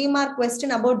asked, a 3-mark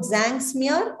question about Zang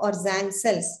smear or Zang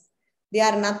cells. They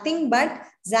are nothing but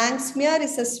Zang smear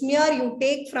is a smear you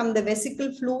take from the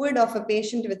vesicle fluid of a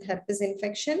patient with herpes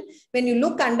infection. When you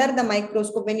look under the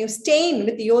microscope, when you stain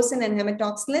with eosin and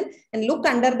hematoxylin and look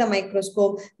under the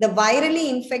microscope, the virally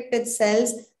infected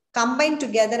cells combine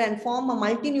together and form a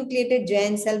multinucleated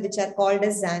giant cell, which are called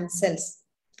as Zang cells.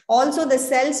 Also, the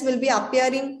cells will be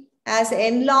appearing as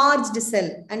enlarged cell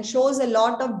and shows a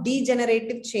lot of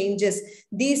degenerative changes.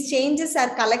 These changes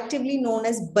are collectively known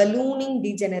as ballooning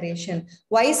degeneration.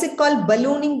 Why is it called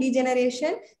ballooning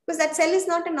degeneration? Because that cell is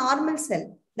not a normal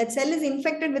cell. That cell is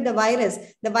infected with the virus.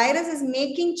 The virus is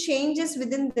making changes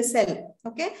within the cell.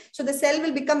 Okay, so the cell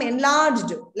will become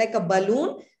enlarged like a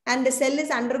balloon and the cell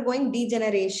is undergoing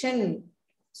degeneration.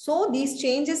 So these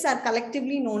changes are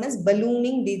collectively known as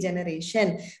ballooning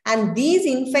degeneration. And these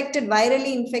infected,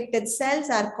 virally infected cells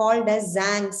are called as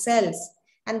Zang cells.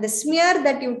 And the smear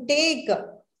that you take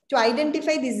to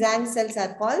identify the Zang cells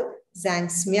are called Zang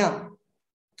smear.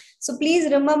 So please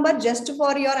remember, just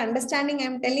for your understanding, I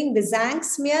am telling the Zang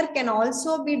smear can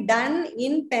also be done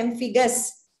in pemphigus.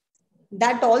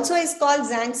 That also is called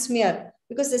Zang smear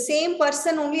because the same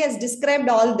person only has described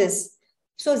all this.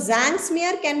 So Zang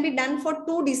smear can be done for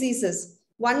 2 diseases.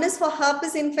 One is for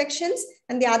herpes infections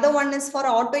and the other one is for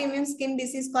autoimmune skin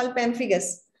disease called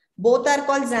pemphigus. Both are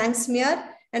called Zang smear,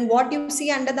 and what you see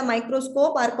under the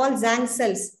microscope are called Zang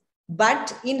cells.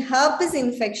 But in herpes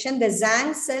infection, the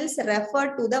Zang cells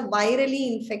refer to the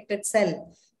virally infected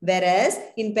cell. Whereas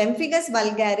in pemphigus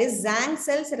vulgaris, Zang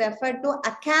cells refer to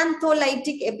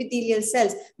acantholytic epithelial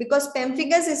cells because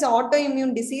pemphigus is an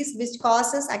autoimmune disease which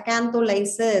causes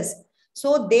acantholysis.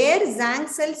 So their Zang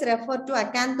cells refer to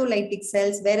acantholytic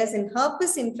cells, whereas in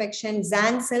herpes infection,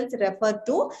 Zang cells refer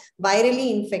to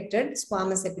virally infected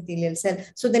squamous epithelial cell.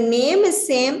 So the name is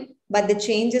same, but the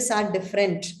changes are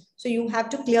different. So you have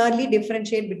to clearly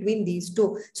differentiate between these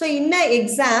two. So in an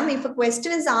exam, if a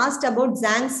question is asked about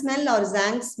Zang smell or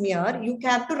Zang smear, you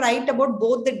have to write about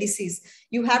both the disease.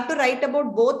 You have to write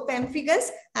about both pemphigus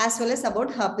as well as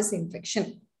about herpes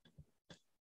infection.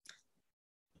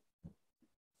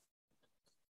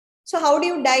 So how do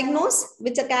you diagnose?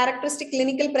 With a characteristic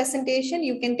clinical presentation,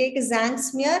 you can take a Zang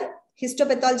smear,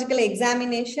 histopathological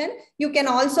examination. You can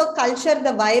also culture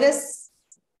the virus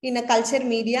in a culture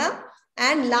media.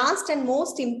 And last and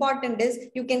most important is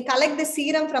you can collect the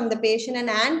serum from the patient and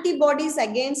antibodies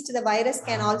against the virus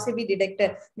can also be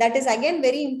detected. That is again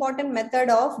very important method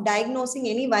of diagnosing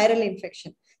any viral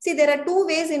infection. See, there are two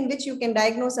ways in which you can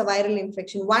diagnose a viral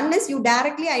infection. One is you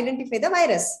directly identify the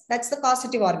virus. That's the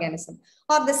causative organism.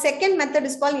 Or the second method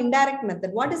is called indirect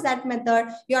method. What is that method?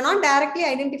 You are not directly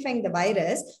identifying the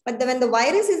virus, but when the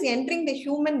virus is entering the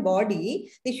human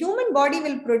body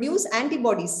will produce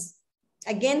antibodies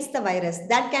against the virus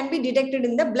that can be detected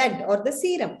in the blood or the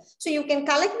serum. So you can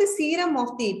collect the serum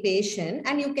of the patient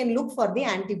and you can look for the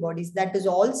antibodies. That is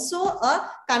also a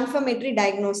confirmatory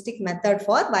diagnostic method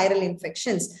for viral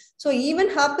infections. So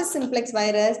even herpes simplex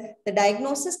virus, the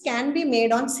diagnosis can be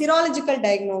made on serological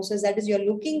diagnosis. That is, you're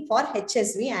looking for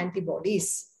HSV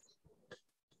antibodies.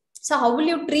 So how will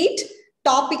you treat?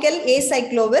 Topical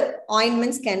acyclovir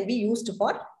ointments can be used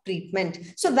for treatment.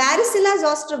 So varicella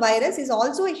zoster virus is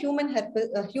also a human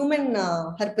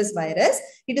herpes virus.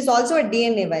 It is also a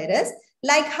DNA virus.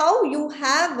 Like how you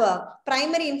have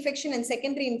primary infection and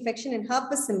secondary infection in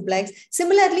herpes simplex,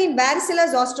 similarly in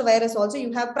varicella zoster virus also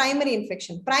you have primary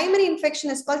infection. Primary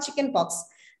infection is called chickenpox.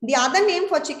 The other name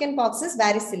for chickenpox is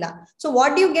varicella. So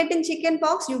what do you get in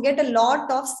chickenpox? You get a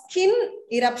lot of skin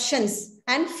eruptions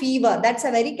and fever. That's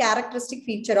a very characteristic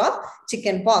feature of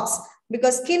chickenpox,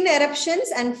 because skin eruptions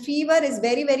and fever is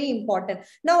very, very important.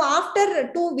 Now,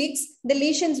 after 2 weeks, the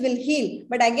lesions will heal.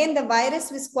 But again, the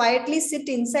virus will quietly sit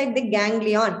inside the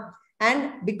ganglion.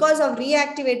 And because of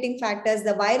reactivating factors,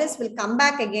 the virus will come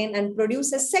back again and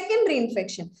produce a secondary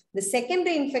infection. The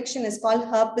secondary infection is called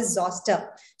herpes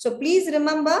zoster. So please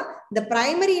remember, the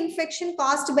primary infection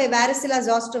caused by varicella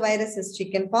zoster virus is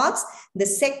chickenpox. The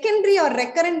secondary or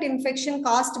recurrent infection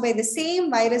caused by the same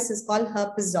virus is called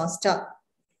herpes zoster.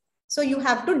 So you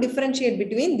have to differentiate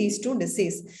between these two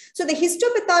diseases. So the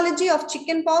histopathology of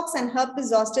chickenpox and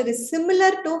herpes zoster is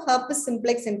similar to herpes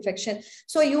simplex infection.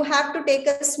 So you have to take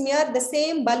a smear, the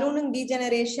same ballooning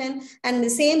degeneration and the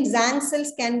same Zang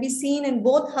cells can be seen in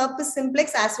both herpes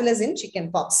simplex as well as in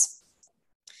chickenpox.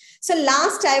 So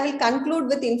last, I will conclude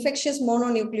with infectious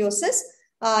mononucleosis.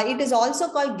 It is also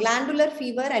called glandular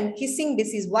fever and kissing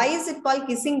disease. Why is it called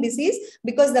kissing disease?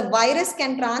 Because the virus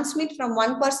can transmit from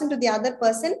one person to the other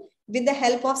person with the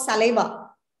help of saliva.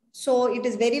 So it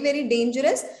is very, very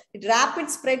dangerous. Rapid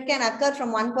spread can occur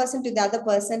from one person to the other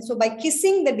person. So by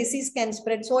kissing, the disease can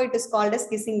spread. So it is called as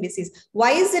kissing disease.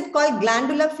 Why is it called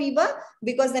glandular fever?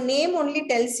 Because the name only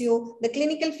tells you the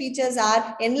clinical features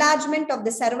are enlargement of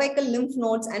the cervical lymph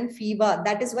nodes and fever.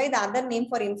 That is why the other name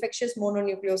for infectious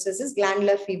mononucleosis is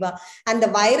glandular fever. And the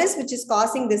virus which is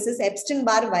causing this is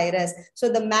Epstein-Barr virus. So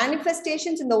the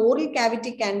manifestations in the oral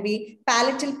cavity can be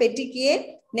palatal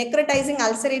petechiae, necrotizing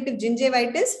ulcerative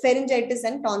gingivitis, pharyngitis,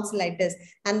 and tonsillitis.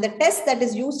 And the test that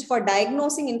is used for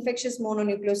diagnosing infectious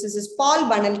mononucleosis is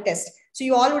Paul-Bunnell test. So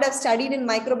you all would have studied in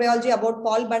microbiology about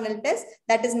Paul-Bunnell test.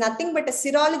 That is nothing but a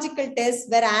serological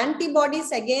test where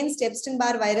antibodies against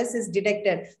Epstein-Barr virus is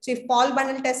detected. So if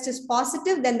Paul-Bunnell test is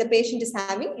positive, then the patient is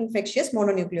having infectious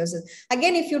mononucleosis.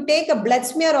 Again, if you take a blood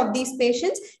smear of these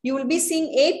patients, you will be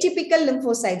seeing atypical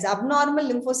lymphocytes, abnormal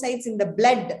lymphocytes in the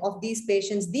blood of these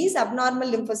patients. These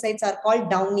abnormal lymphocytes are called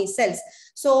Downey cells.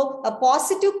 So a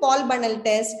positive Paul-Bunnell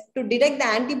test to detect the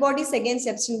antibodies against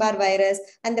Epstein-Barr virus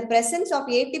and the presence of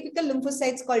atypical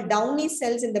lymphocytes called Downey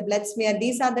cells in the blood smear.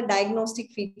 These are the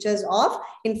diagnostic features of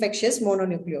infectious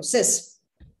mononucleosis.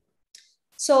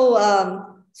 So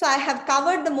I have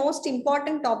covered the most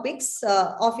important topics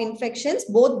of infections,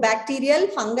 both bacterial,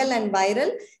 fungal, and viral.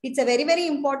 It's a very, very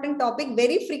important topic,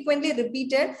 very frequently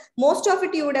repeated. Most of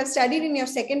it you would have studied in your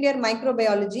second year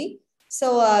microbiology.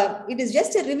 So it is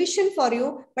just a revision for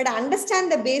you, but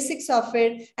understand the basics of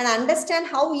it and understand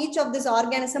how each of this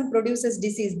organism produces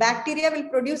disease. Bacteria will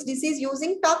produce disease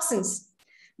using toxins.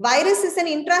 Virus is an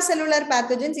intracellular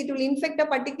pathogen. It will infect a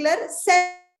particular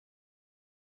cell.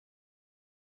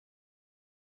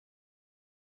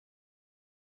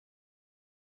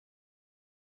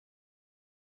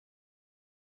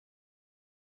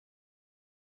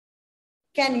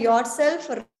 Can yourself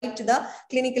write the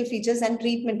clinical features and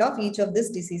treatment of each of these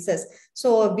diseases.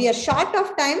 So we are short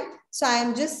of time. So I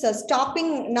am just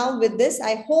stopping now with this.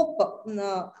 I hope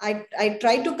I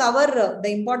try to cover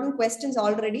the important questions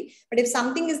already, but if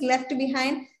something is left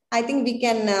behind, I think we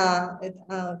can,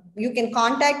 you can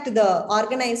contact the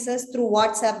organizers through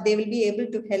WhatsApp. They will be able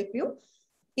to help you.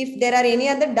 If there are any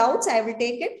other doubts, I will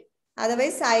take it.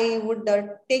 Otherwise, I would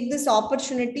take this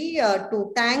opportunity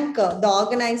to thank the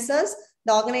organizers,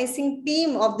 the organizing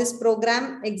team of this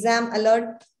program, Exam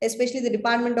Alert, especially the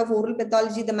Department of Oral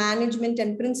Pathology, the management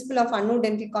and principal of Annoor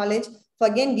Dental College, for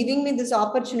again giving me this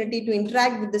opportunity to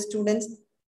interact with the students.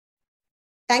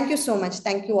 Thank you so much.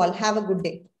 Thank you all. Have a good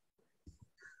day.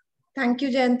 Thank you,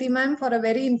 Jayanti ma'am, for a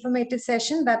very informative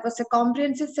session. That was a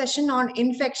comprehensive session on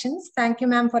infections. Thank you,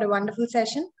 ma'am, for a wonderful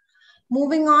session.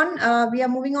 Moving on, we are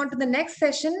moving on to the next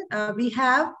session. We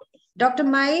have Dr.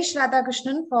 Mahesh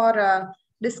Radhakrishnan for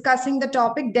discussing the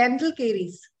topic dental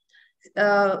caries.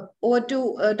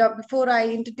 Before I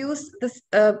introduce this,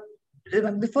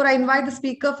 before I invite the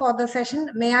speaker for the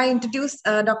session, may I introduce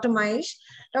Dr. Mahesh.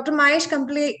 Dr. Mahesh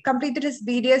completed his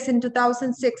BDS in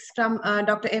 2006 from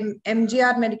Dr.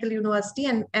 MGR Medical University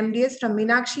and MDS from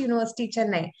Meenakshi University,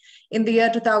 Chennai in the year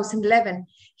 2011.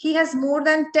 He has more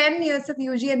than 10 years of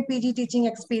UG and PG teaching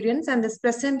experience and is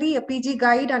presently a PG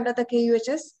guide under the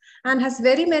KUHS and has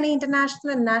very many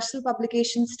international and national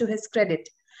publications to his credit.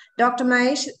 Dr.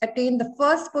 Mahesh attained the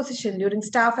first position during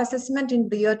staff assessment in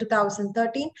the year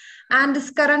 2013 and is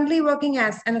currently working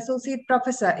as an associate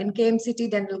professor in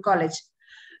KMCT Dental College.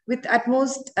 With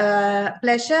utmost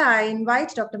pleasure, I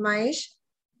invite Dr. Mahesh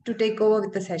to take over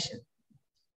with the session.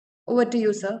 Over to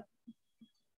you, sir.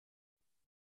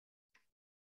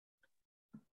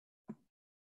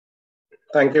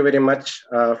 Thank you very much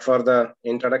for the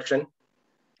introduction.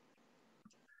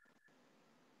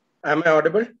 Am I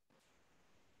audible?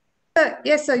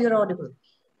 Yes, sir, you're audible.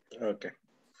 Okay.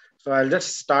 So I'll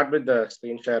just start with the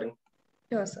screen sharing.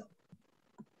 Sure, sir.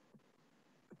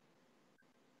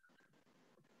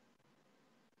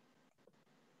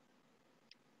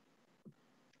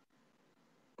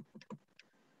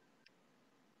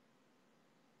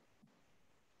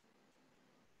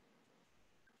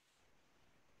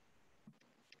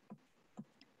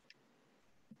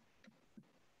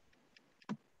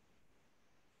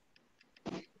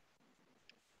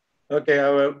 Okay,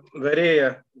 very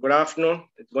good afternoon.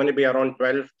 It's going to be around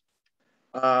 12.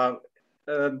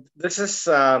 This is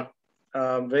a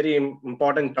very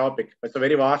important topic. It's a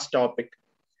very vast topic.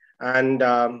 And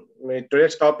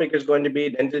today's topic is going to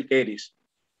be dental caries.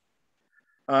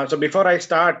 So before I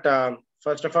start,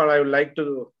 first of all, I would like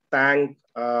to thank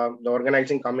the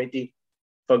organizing committee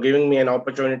for giving me an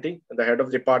opportunity, the head of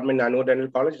department, Annoor Dental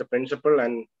College, the principal,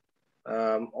 and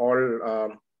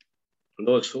all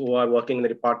those who are working in the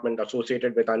department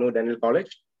associated with Annoor Dental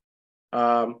College.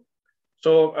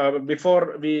 So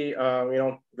before we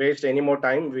waste any more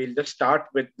time, we'll just start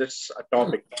with this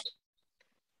topic.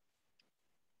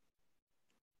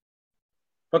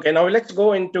 Okay, now let's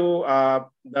go into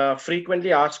the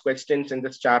frequently asked questions in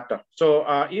this chapter. So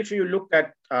if you look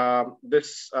at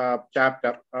this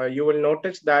chapter, you will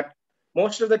notice that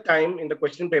most of the time in the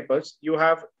question papers, you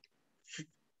have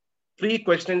 3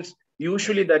 questions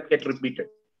usually that get repeated.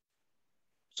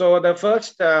 So the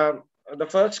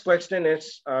first question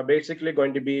is basically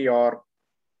going to be your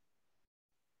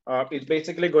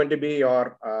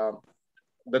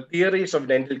the theories of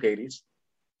dental caries.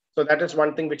 So that is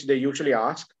one thing which they usually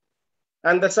ask.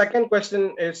 And the second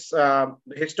question is the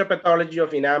histopathology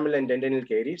of enamel and dental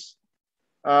caries.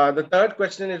 The third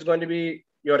question is going to be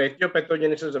your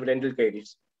etiopathogenesis of dental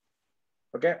caries.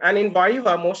 Okay, and in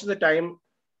Viva, most of the time,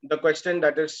 the question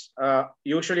that is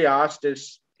usually asked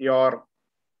is your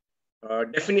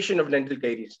definition of dental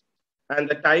caries and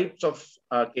the types of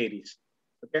caries.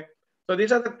 Okay, so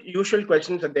these are the usual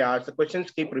questions that they ask. The questions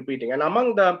keep repeating. And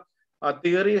among the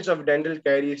theories of dental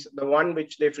caries, the one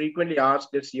which they frequently ask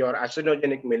is your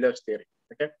acinogenic Miller's theory.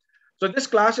 Okay, so this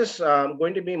class is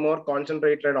going to be more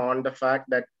concentrated on the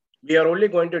fact that we are only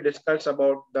going to discuss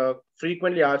about the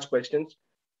frequently asked questions.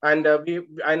 And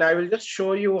I will just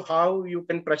show you how you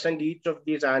can present each of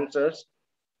these answers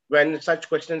when such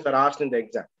questions are asked in the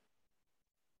exam.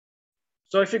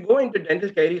 So if you go into dental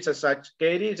caries as such,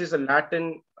 caries is a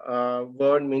Latin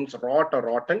word, means rot or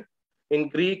rotten. In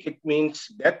Greek, it means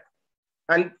death.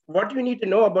 And what you need to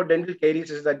know about dental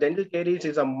caries is that dental caries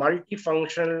is a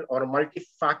multifunctional or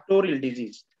multifactorial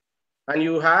disease. And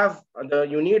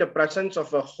you need a presence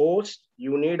of a host,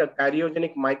 you need a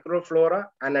karyogenic microflora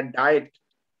and a diet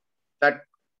that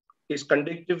is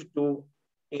conducive to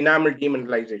enamel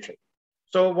demineralization.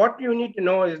 So what you need to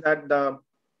know is that the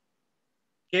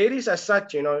caries as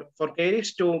such, for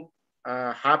caries to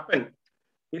happen,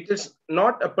 it is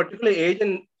not a particular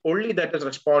agent only that is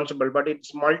responsible, but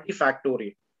it's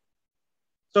multifactorial.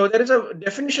 So there is a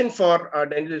definition for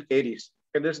dental caries.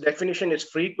 Okay, this definition is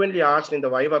frequently asked in the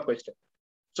Viva question.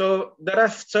 So there are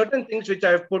certain things which I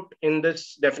have put in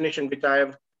this definition, which I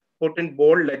have put in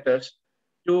bold letters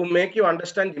to make you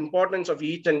understand the importance of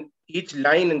each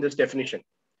line in this definition.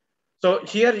 So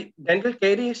here, dental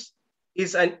caries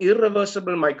is an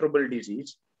irreversible microbial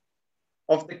disease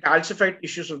of the calcified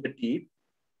tissues of the teeth,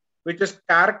 which is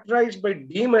characterized by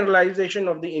demineralization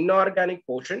of the inorganic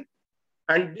portion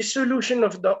and dissolution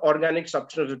of the organic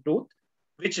substance of the tooth,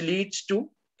 which leads to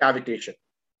cavitation.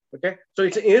 Okay, so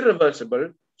it's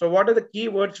irreversible. So what are the key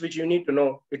words which you need to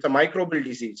know? It's a microbial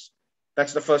disease.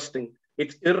 That's the first thing.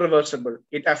 It's irreversible.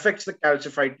 It affects the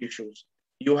calcified tissues.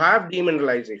 You have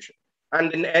demineralization,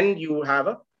 and in the end, you have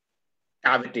a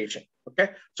cavitation.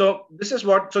 Okay, so this is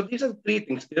what. So these are three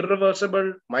things: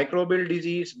 irreversible, microbial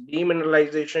disease,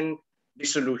 demineralization,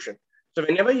 dissolution. So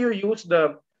whenever you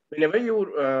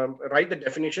write the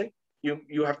definition,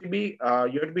 you have to be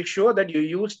sure that you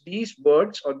use these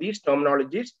words or these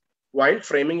terminologies while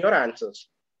framing your answers.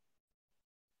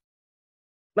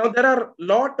 Now there are a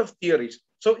lot of theories.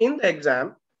 So in the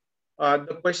exam,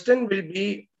 the question will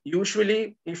be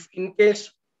usually, if in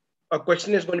case a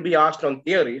question is going to be asked on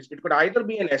theories, it could either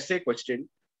be an essay question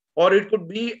or it could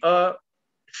be a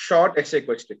short essay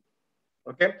question.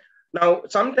 Okay. Now,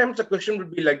 sometimes the question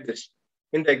would be like this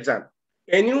in the exam: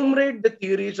 enumerate the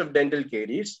theories of dental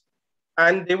caries,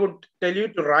 and they would tell you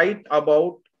to write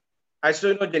about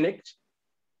acinogenics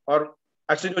or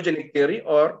acinogenic theory,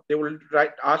 or they will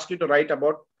ask you to write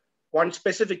about one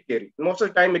specific theory. Most of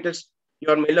the time, it is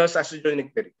your Miller's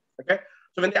acinogenic theory. Okay.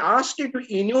 So when they ask you to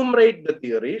enumerate the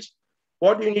theories,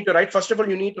 what do you need to write? First of all,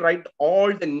 you need to write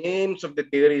all the names of the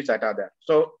theories that are there.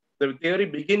 So the theory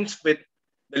begins with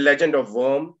the legend of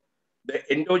worm, the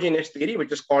endogenous theory,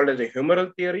 which is called as a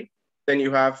humoral theory. Then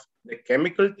you have the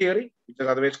chemical theory, which is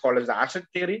otherwise called as the acid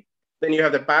theory. Then you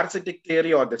have the parasitic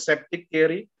theory or the septic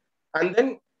theory. And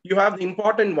then you have the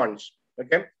important ones,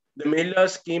 okay? The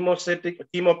Miller's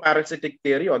chemoparasitic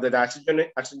theory or the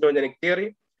acidogenic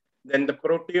theory. Then the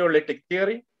proteolytic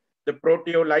theory, the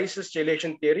proteolysis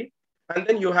chelation theory. And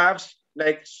then you have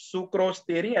like sucrose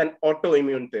theory and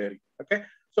autoimmune theory, okay?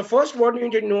 So first, what you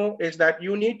need to know is that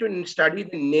you need to study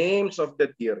the names of the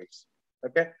theories.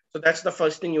 Okay, so that's the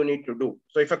first thing you need to do.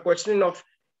 So if a question of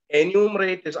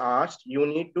enumerate is asked, you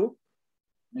need to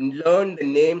learn the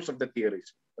names of the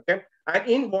theories. Okay, and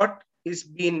in what is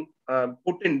being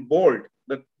put in bold,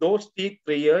 those three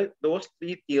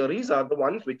theories are the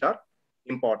ones which are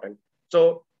important.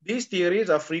 So these theories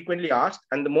are frequently asked,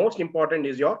 and the most important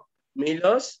is your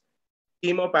Miller's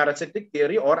chemoparasitic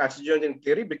theory or acidogenic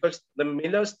theory, because the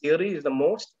Miller's theory is the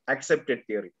most accepted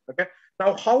theory. Okay.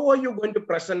 Now, how are you going to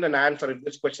present an answer if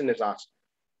this question is asked?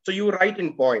 So you write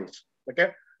in points.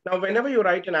 Okay. Now, whenever you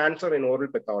write an answer in oral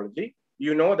pathology,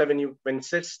 you know that when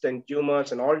cysts and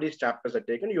tumors and all these chapters are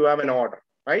taken, you have an order,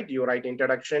 right? You write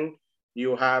introduction,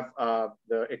 you have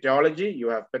the etiology, you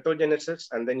have pathogenesis,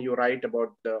 and then you write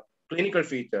about the clinical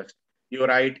features. You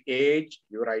write age,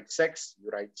 you write sex, you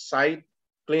write site,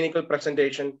 clinical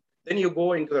presentation, then you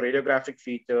go into the radiographic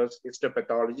features,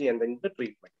 histopathology, and then the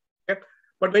treatment. Okay?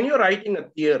 But when you're writing a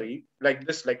theory like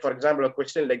this, like for example, a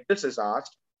question like this is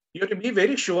asked, you have to be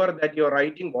very sure that you're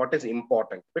writing what is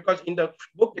important. Because in the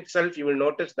book itself, you will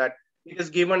notice that it is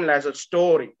given as a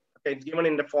story. Okay? It's given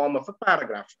in the form of a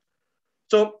paragraph.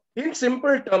 So in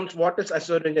simple terms, what is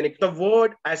acidogenic? The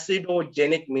word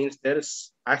acidogenic means there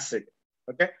is acid.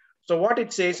 Okay? So what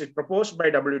it says is proposed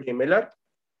by W.D. Miller.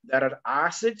 There are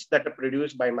acids that are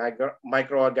produced by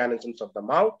microorganisms of the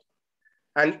mouth,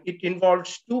 and it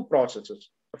involves two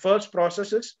processes. The first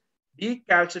process is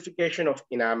decalcification of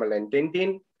enamel and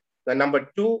dentin. The number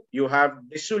two, you have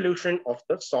dissolution of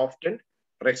the softened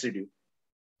residue.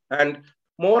 And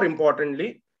more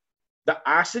importantly, the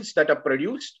acids that are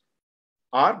produced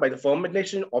are by the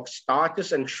fermentation of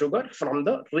starches and sugar from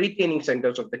the retaining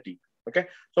centers of the teeth. Okay,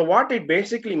 so what it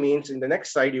basically means, in the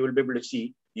next slide, you will be able to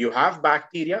see you have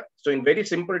bacteria. So in very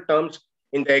simple terms,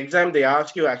 in the exam, they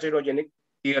ask you acidogenic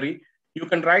theory. You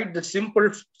can write the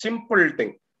simple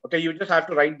thing. Okay, you just have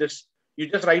to write this. You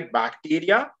just write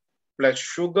bacteria plus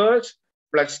sugars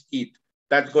plus teeth.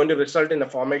 That's going to result in the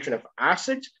formation of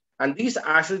acids. And these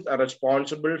acids are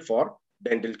responsible for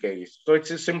dental caries. So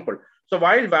it's simple. So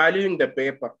while valuing the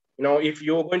paper, if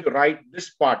you're going to write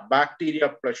this part,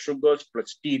 bacteria plus sugars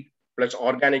plus teeth plus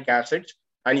organic acids,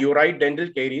 and you write dental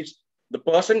caries, the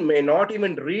person may not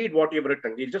even read what you've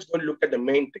written. He's just going to look at the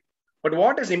main thing. But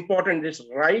what is important is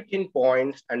write in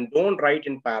points and don't write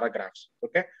in paragraphs,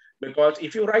 okay? Because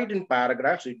if you write in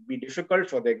paragraphs, it'd be difficult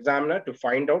for the examiner to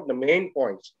find out the main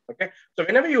points, okay? So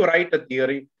whenever you write a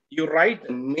theory, you write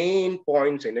the main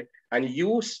points in it and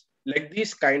use like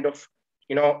these kind of,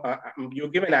 you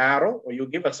give an arrow or you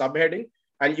give a subheading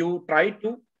and you try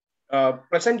to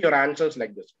present your answers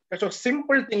like this. Okay? So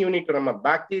simple thing you need to remember: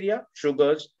 bacteria,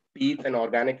 sugars, teeth, and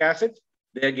organic acids,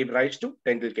 they give rise to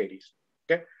dental caries.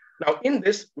 Okay. Now, in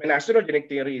this, when acidogenic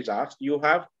theory is asked, you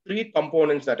have three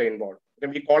components that are involved.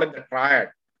 Okay? We call it the triad.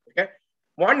 Okay.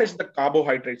 One is the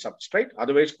carbohydrate substrate,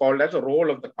 otherwise called as a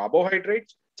role of the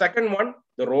carbohydrates. Second one,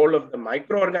 the role of the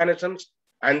microorganisms.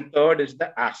 And third is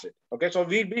the acid. Okay. So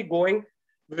we'll be going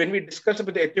when we discuss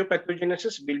about the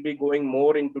etiopathogenesis, we'll be going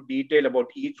more into detail about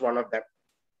each one of them.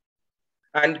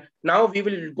 And now we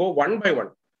will go one by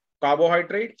one: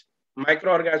 carbohydrates,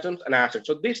 microorganisms, and acids.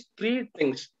 So these three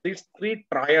things, these three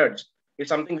triads, is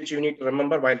something which you need to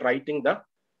remember while writing the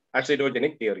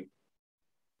acidogenic theory.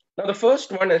 Now, the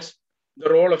first one is the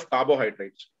role of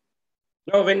carbohydrates.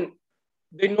 Now, when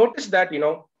they notice that,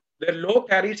 their low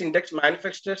carries index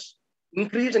manifests as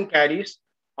increase in carries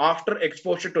after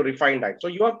exposure to refined diet. So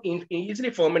you have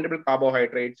easily fermentable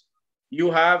carbohydrates.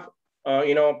 You have,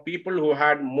 people who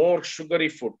had more sugary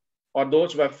food, or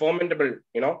those who have fermentable,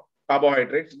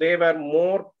 carbohydrates, they were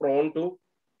more prone to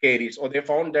caries, or they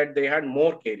found that they had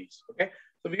more caries. Okay.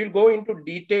 So we will go into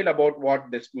detail about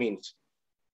what this means.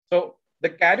 So the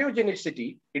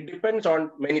karyogenicity, it depends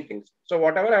on many things. So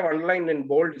whatever I've underlined in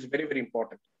bold is very, very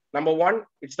important. Number one,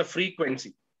 it's the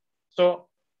frequency. So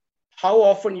how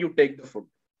often you take the food.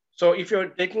 So if you're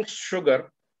taking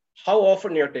sugar, how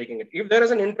often you're taking it. If there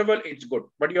is an interval, it's good.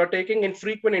 But you're taking in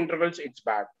frequent intervals, it's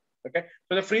bad. Okay.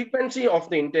 So the frequency of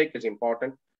the intake is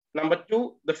important. Number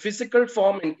two, the physical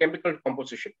form and chemical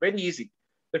composition. Very easy.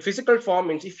 The physical form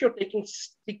means if you're taking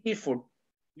sticky food,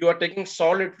 you are taking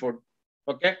solid food,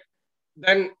 okay,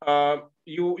 then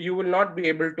you will not be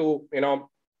able to,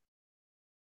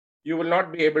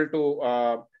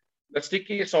 the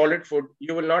sticky solid food,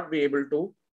 you will not be able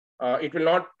to, it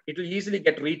will easily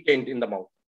get retained in the mouth.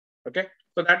 Okay.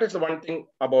 So that is the one thing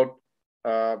about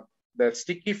the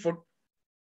sticky food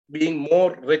being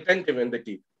more retentive in the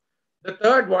teeth. The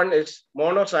third one is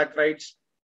monosaccharides,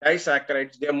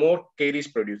 disaccharides, they are more caries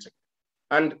producing.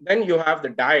 And then you have the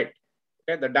diet.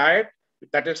 Okay, the diet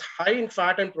that is high in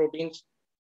fat and proteins,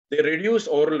 they reduce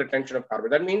oral retention of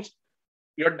carbon. That means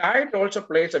your diet also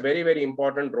plays a very, very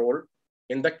important role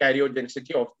in the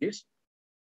karyogenicity of this,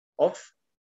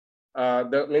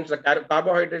 the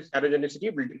carbohydrates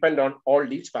karyogenicity will depend on all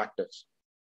these factors.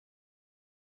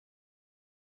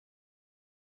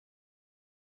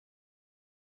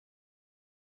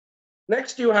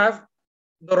 Next, you have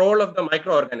the role of the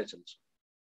microorganisms.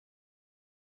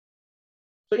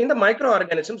 So in the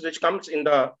microorganisms, which comes in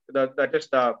that is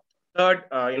the third,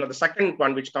 the second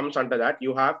one which comes under that,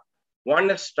 you have one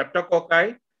is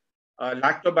streptococci,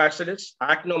 lactobacillus,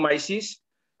 actinomyces,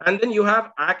 and then you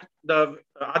have the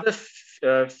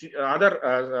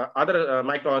other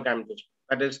microorganisms,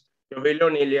 that is your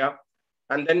Veillonella,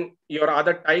 and then your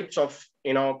other types of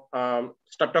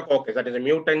streptococcus, that is a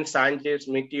mutant, Sanchez,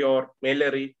 Meteor,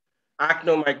 Mallory,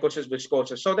 actinomycosis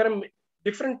viscosus. So there are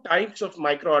different types of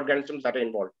microorganisms that are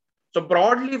involved. So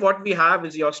broadly, what we have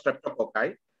is your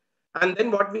streptococci, and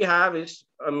then what we have is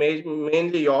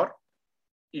mainly your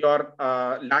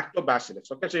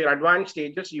lactobacillus. Okay, so your advanced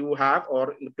stages you have,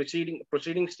 or in the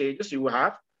preceding stages you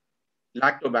have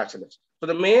lactobacillus. So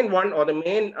the main one, or the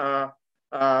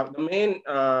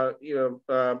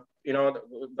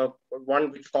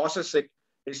one which causes it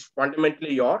is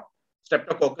fundamentally your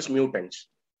Streptococcus mutans.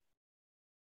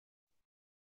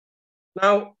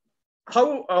 Now,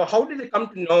 how did they come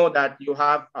to know that you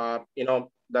have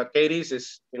the caries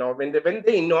is when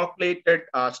they inoculated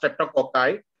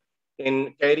streptococci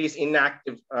in caries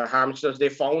inactive hamsters, they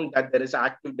found that there is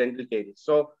active dental caries.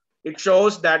 So it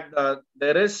shows that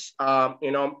there is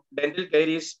dental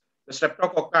caries. The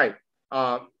streptococci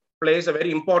plays a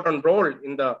very important role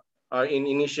in the in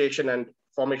initiation and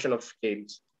formation of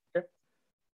caries. Okay.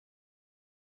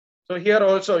 So here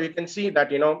also you can see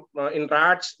that in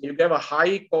rats you give a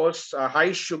high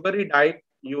sugary diet,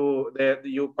 you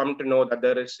come to know that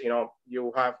there is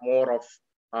you have more of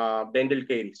dental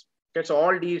caries. Okay, so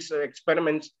all these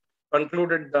experiments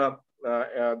concluded that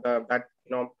there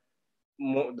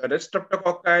is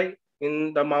streptococci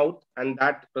in the mouth, and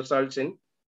that results in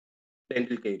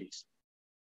dental caries.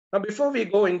 Now, before we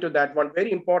go into that, one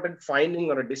very important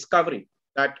finding or a discovery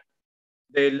that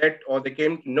they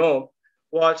came to know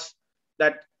was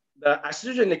that the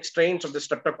acidogenic strains of the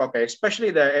streptococci,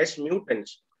 especially the S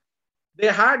mutants, they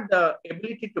had the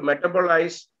ability to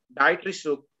metabolize dietary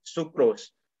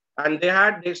sucrose. And they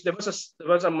had this, there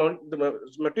was a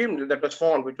material that was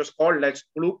found, which was called as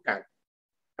glucan.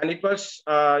 And it was,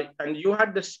 and you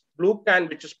had this glucan,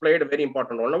 which has played a very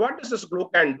important role. Now, what does this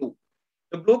glucan do?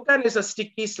 The glucan is a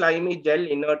sticky, slimy gel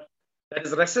inert that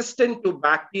is resistant to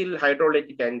bacterial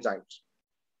hydrolytic enzymes.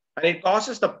 And it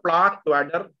causes the plaque to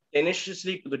adhere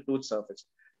tenaciously to the tooth surface.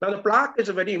 Now, the plaque is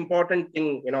a very important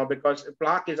thing, because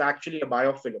plaque is actually a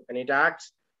biofilm, and it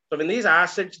acts. So when these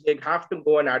acids, they have to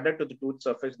go and adhere to the tooth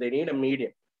surface, they need a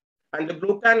medium. And the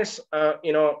glucan is,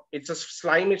 it's a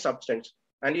slimy substance,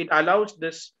 and it allows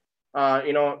this,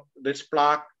 this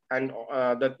plaque and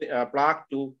the plaque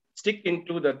to stick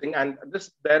into the thing, and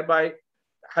this thereby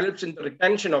helps in the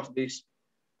retention of these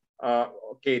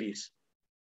carries.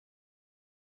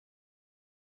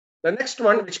 The next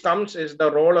one which comes is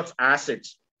the role of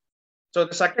acids. So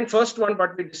the first one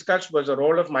what we discussed was the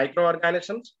role of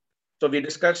microorganisms. So we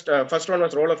discussed, first one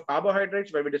was role of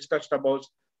carbohydrates, where we discussed about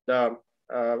the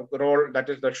role, that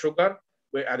is the sugar,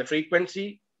 the frequency,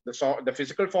 the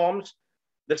physical forms.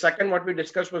 The second what we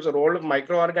discussed was the role of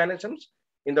microorganisms.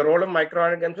 In the role of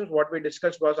microorganisms, what we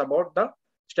discussed was about the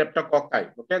streptococci,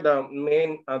 okay, the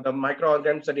main, the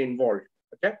microorganisms that are involved,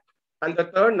 okay. And the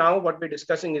third now what we're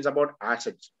discussing is about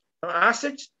acids. Now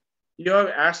acids, you have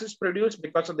acids produced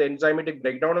because of the enzymatic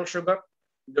breakdown of sugar.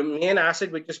 The main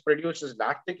acid which is produced is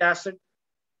lactic acid.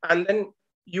 And then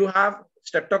you have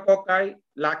streptococci,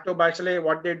 lactobacilli,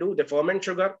 what they do, they ferment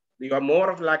sugar. You have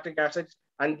more of lactic acids.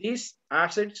 And these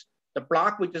acids, the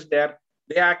plaque which is there,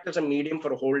 they act as a medium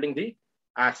for holding the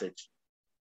acids.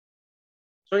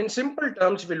 So in simple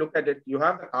terms, if you look at it, you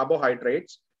have the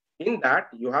carbohydrates. In that,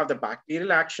 you have the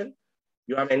bacterial action.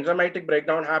 You have enzymatic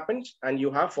breakdown happens, and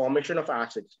you have formation of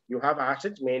acids. You have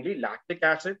acids, mainly lactic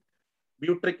acid,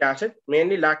 butyric acid,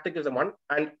 mainly lactic is the one,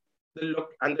 and the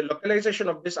localization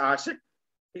of this acid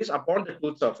is upon the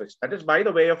tooth surface. That is by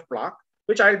the way of plaque,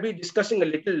 which I'll be discussing a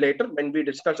little later when we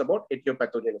discuss about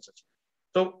etiopathogenesis.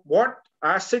 So what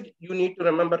acid you need to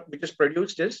remember which is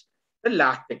produced is the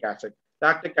lactic acid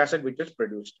which is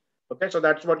produced. Okay, so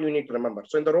that's what you need to remember.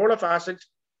 So in the role of acids,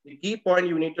 the key point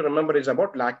you need to remember is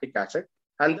about lactic acid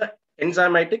and the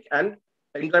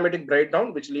enzymatic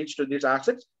breakdown which leads to these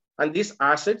acids, and these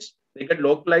acids, they get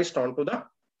localized onto the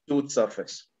tooth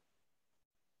surface.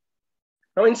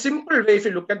 Now, in simple way, if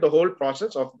you look at the whole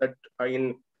process of that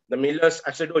in the Miller's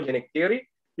acidogenic theory,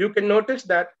 you can notice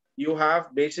that you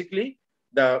have basically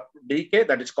the decay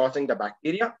that is causing the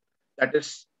bacteria, that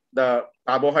is the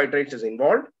carbohydrates is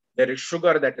involved, there is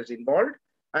sugar that is involved,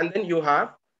 and then you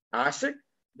have acid,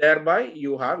 thereby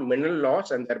you have mineral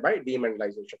loss and thereby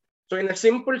demineralization. So in a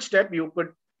simple step, you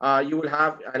will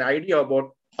have an idea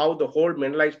about how the whole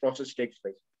mineralized process takes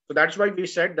place. So that's why we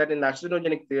said that in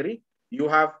acidogenic theory, you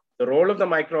have the role of the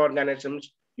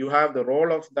microorganisms, you have the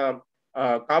role of the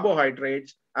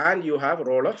carbohydrates, and you have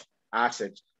role of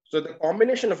acids. So the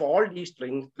combination of all these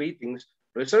three things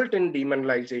result in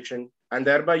demineralization, and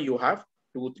thereby you have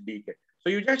tooth decay. So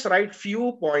you just write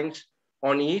few points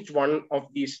on each one of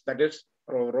these, that is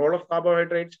role of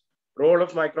carbohydrates, role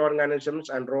of microorganisms,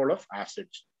 and role of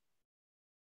acids.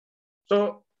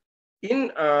 So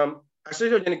in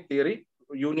acidogenic theory,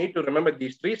 you need to remember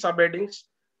these three subheadings,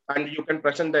 and you can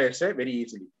present the essay very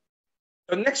easily.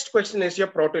 The next question is your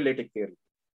proteolytic theory.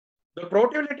 The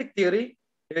proteolytic theory,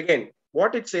 again,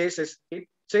 what it says is, it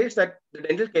says that the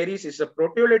dental caries is a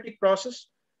proteolytic process,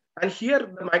 and here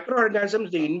the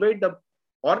microorganisms, they invade the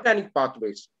organic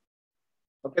pathways.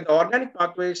 Okay, the organic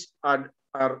pathways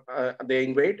they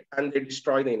invade and they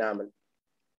destroy the enamel.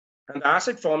 And the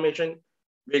acid formation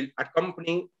will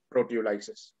accompany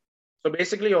proteolysis. So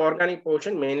basically, your organic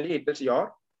portion, mainly it is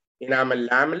your enamel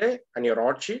lamellae and your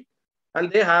rod sheath,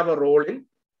 and they have a role in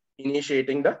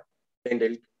initiating the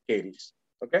dental caries.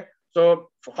 Okay,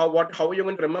 so how are you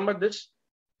going to remember this?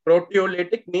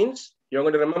 Proteolytic means you're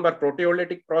going to remember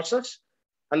proteolytic process,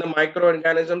 and the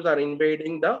microorganisms are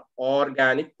invading the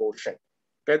organic portion.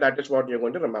 Okay, that is what you're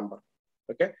going to remember.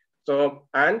 Okay, so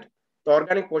and the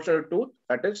organic portion of the tooth,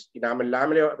 that is enamel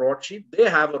lamellae, rod sheath, they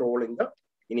have a role in the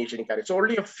initiating caries. So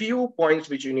only a few points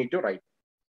which you need to write.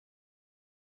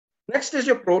 Next is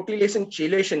your protease and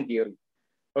chelation theory,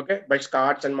 okay, by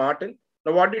Scotts and Martin.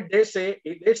 Now, what did they say?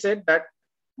 They said that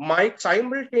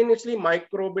simultaneously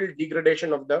microbial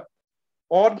degradation of the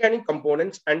organic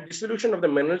components and dissolution of the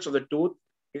minerals of the tooth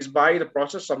is by the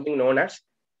process something known as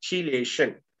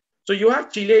chelation. So you have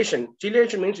chelation.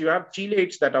 Chelation means you have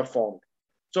chelates that are formed.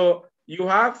 So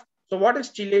what is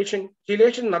chelation?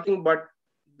 Chelation, nothing but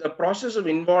the process of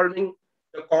involving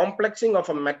the complexing of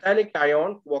a metallic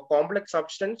ion to a complex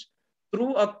substance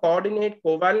through a coordinate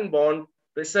covalent bond,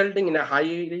 resulting in a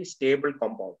highly stable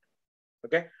compound.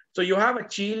 Okay, so you have a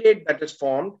chelate that is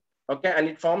formed, okay, and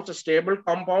it forms a stable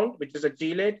compound, which is a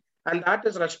chelate, and that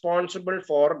is responsible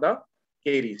for the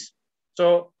caries.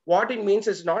 So what it means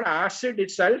is not acid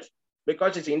itself,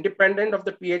 because it's independent of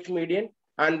the pH median,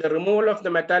 and the removal of the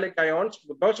metallic ions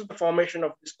because of the formation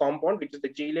of this compound, which is the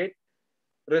chelate,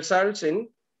 results in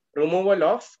removal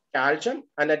of calcium,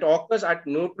 and that occurs at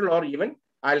neutral or even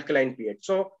alkaline pH.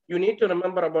 So you need to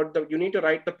remember about you need to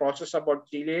write the process about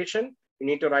chelation, you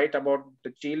need to write about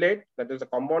the chelate, that is the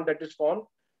compound that is formed,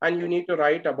 and you need to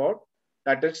write about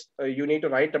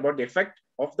the effect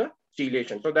of the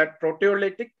chelation. So that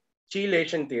proteolytic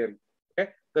chelation theory.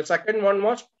 Okay, The second one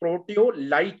was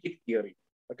proteolytic theory.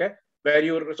 Okay, where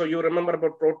you remember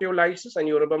about proteolysis and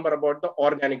you remember about the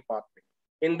organic pathway.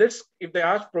 In this, if they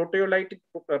ask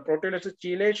proteolysis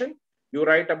chelation, you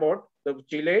write about the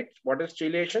chelate, what is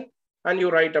chelation, and you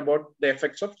write about the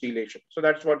effects of chelation. So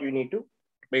that's what you need to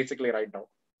basically write down.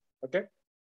 Okay.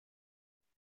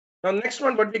 Now, next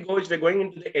one, what we go is we're going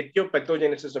into the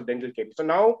etiopathogenesis of dental caries. So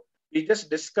now we just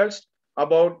discussed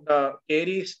about the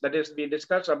caries. That is, we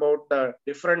discussed about the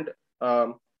different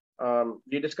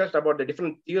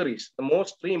different theories,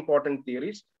 the three important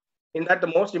theories. In that, the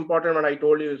most important one I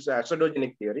told you is the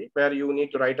acidogenic theory, where you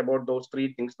need to write about those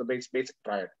three things, the basic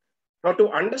triad. Now, to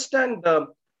understand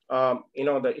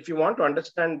if you want to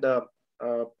understand the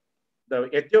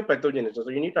etiopathogenesis, so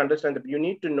you need to understand that you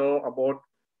need to know about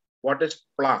what is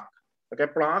plaque. Okay,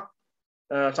 plaque,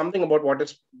 something about what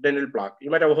is dental plaque. You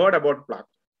might have heard about plaque.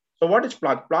 So what is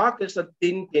plaque? Plaque is a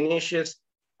thin, tenacious,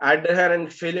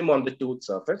 adherent film on the tooth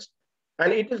surface.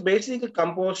 And it is basically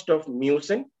composed of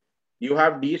mucin. You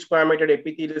have desquamated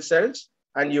epithelial cells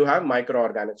and you have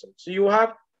microorganisms. So you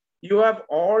have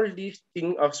all these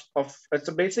things of it's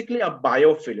basically a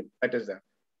biofilm that is there.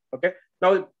 Okay.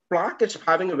 Now, plaque is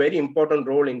having a very important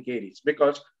role in caries,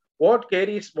 because what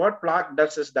plaque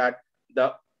does is that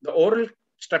the oral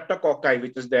streptococci,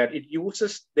 which is there, it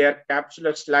uses their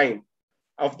capsular slime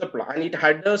of the plaque and it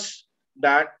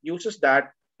uses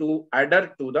that to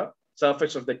adhere to the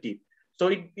surface of the teeth.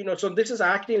 So so this is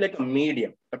acting like a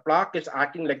medium. The plaque is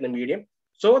acting like the medium.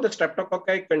 So the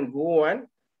streptococci can go and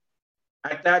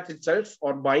attach itself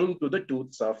or bind to the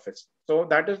tooth surface. So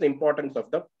that is the importance of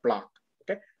the plaque.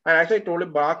 Okay. And as I told you,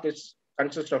 plaque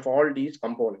consists of all these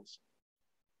components.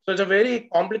 So it's a very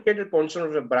complicated portion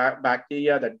of the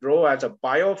bacteria that grow as a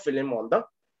biofilm on the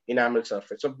enamel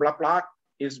surface. So plaque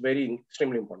is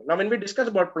extremely important. Now, when we discuss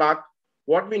about plaque,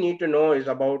 what we need to know is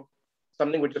about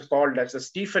something which is called as the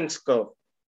Stephen's curve.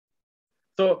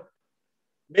 So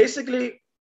basically,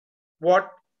 what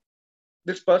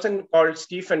this person called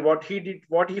Stephen, what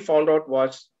he found out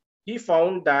was, he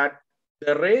found that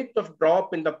the rate of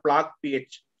drop in the plaque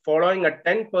pH following a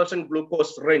 10%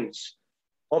 glucose rinse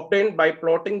obtained by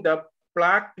plotting the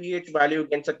plaque pH value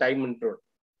against a time interval.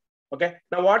 Okay.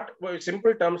 Now, in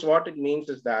simple terms, what it means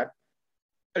is that,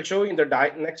 I'll show you in the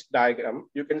next diagram.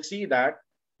 You can see that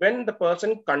when the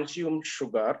person consumes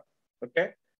sugar,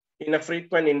 okay, in a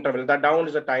frequent interval, that down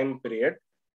is a time period,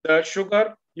 the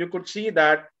sugar, you could see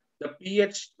that the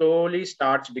pH slowly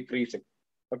starts decreasing.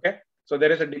 Okay. So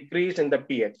there is a decrease in the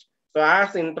pH. So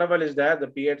as the interval is there, the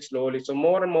pH slowly. So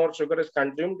more and more sugar is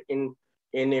consumed in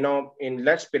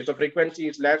less period. So frequency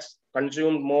is less,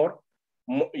 consumed more,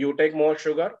 you take more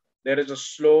sugar, there is a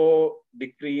slow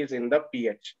decrease in the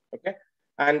pH. Okay.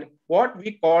 And what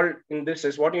we call in this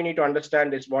is, what you need to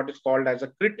understand is what is called as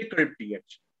a critical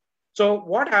pH. So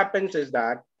what happens is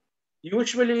that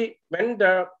usually when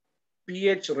the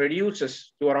pH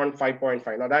reduces to around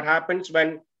 5.5, now that happens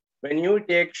when you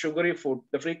take sugary food,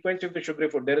 the frequency of the sugary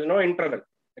food, there is no interval.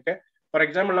 Okay. For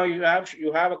example, now you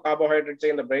have a carbohydrate,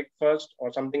 say in the breakfast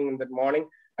or something in the morning,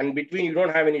 and between you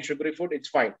don't have any sugary food, it's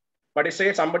fine. But if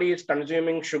say somebody is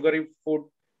consuming sugary food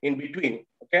in between,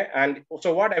 okay, and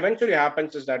so what eventually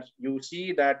happens is that you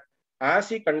see that as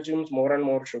he consumes more and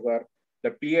more sugar,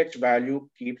 the pH value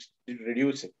keeps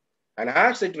reducing. And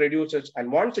as it reduces,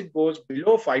 and once it goes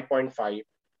below 5.5,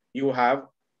 you have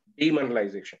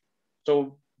demineralization.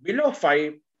 So below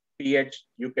 5 pH,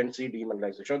 you can see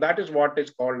demineralization. So that is what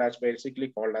is basically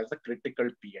called as the critical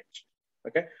pH.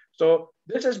 Okay. So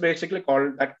this is basically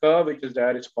called, that curve which is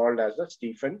there is called as the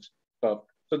Stephen's curve.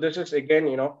 So this is again,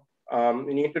 you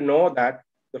need to know that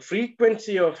the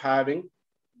frequency of having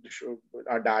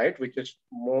a diet, which is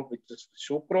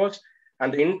sucrose,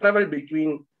 and the interval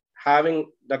between having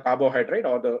the carbohydrate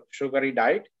or the sugary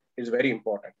diet is very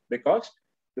important, because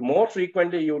the more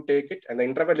frequently you take it and the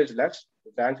interval is less,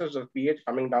 the chances of pH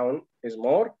coming down is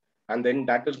more, and then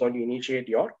that is going to initiate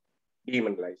your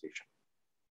demineralization.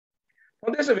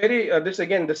 Now, there's this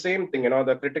again, the same thing,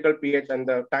 the critical pH and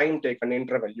the time taken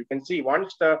interval. You can see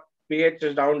once the pH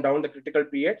is down the critical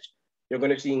pH, you're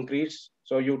going to see increase.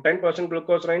 So you 10%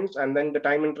 glucose rinse, and then the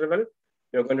time interval,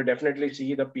 you're going to definitely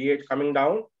see the pH coming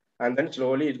down, and then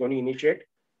slowly it's going to initiate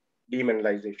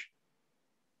demineralization.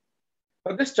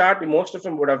 Now, this chart, most of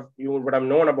them would have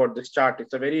known about this chart.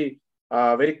 It's a very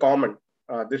common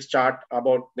this chart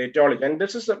about the etiology, and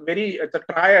this is it's a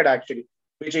triad actually,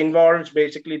 which involves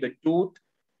basically the tooth,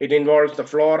 it involves the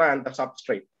flora and the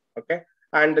substrate. Okay,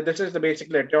 and this is the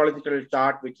basically etiological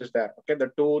chart which is there. Okay,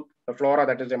 the tooth, the flora,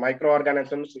 that is the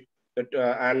microorganisms,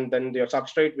 and then the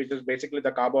substrate, which is basically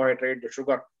the carbohydrate, the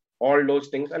sugar. all those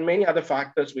things, and many other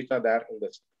factors which are there in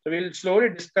this. So we'll slowly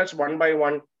discuss one by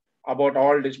one about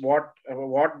all this, what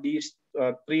these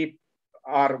three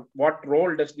are, what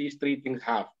role does these three things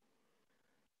have.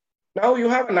 Now you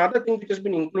have another thing which has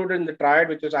been included in the triad,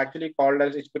 which is actually called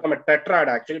as, it's become a tetrad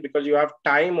actually, because you have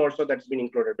time also that's been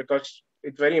included, because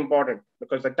it's very important,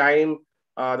 because the time,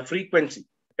 the frequency,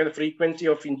 okay, the frequency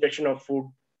of ingestion of food,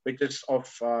 which is of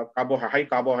high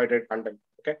carbohydrate content,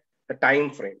 okay, the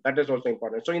time frame, that is also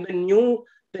important. So in the new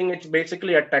thing, it's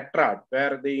basically a tetrad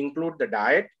where they include the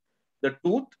diet, the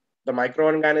tooth, the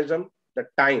microorganism, the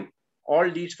time, all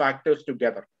these factors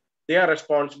together. They are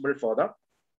responsible for the,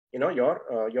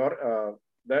 the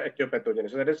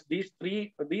etiopathogenesis. That is, these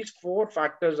four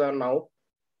factors are now,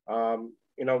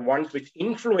 ones which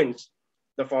influence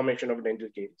the formation of dental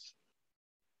caries.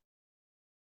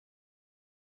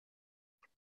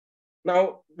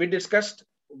 Now, we discussed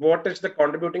what is the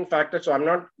contributing factor. So I'm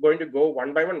not going to go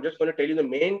one by one. I'm just going to tell you the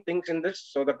main things in this.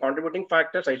 So the contributing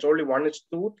factors, I told you, one is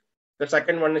tooth, the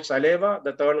second one is saliva,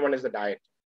 the third one is the diet.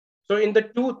 So in the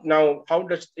tooth now, how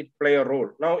does it play a role?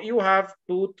 Now you have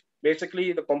tooth,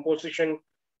 basically the composition,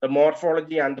 the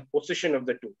morphology, and the position of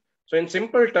the tooth. So in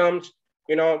simple terms,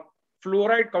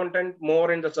 fluoride content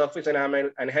more in the surface enamel,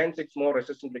 and hence it's more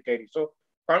resistant to caries. So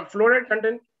fluoride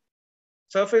content,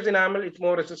 surface enamel, it's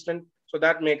more resistant. So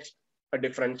that makes a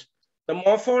difference. The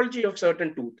morphology of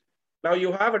certain tooth. Now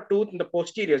you have a tooth in the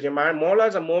posteriors, your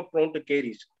molars are more prone to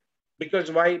caries.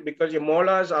 Because why? Because your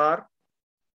molars are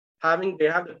they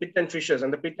have the pit and fissures,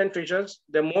 and the pit and fissures,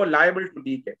 they're more liable to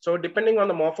decay. So depending on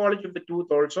the morphology of the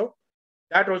tooth also,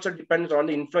 that also depends on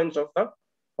the influence of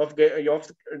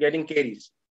getting caries.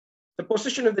 The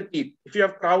position of the teeth. If you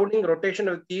have crowding, rotation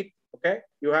of the teeth, okay,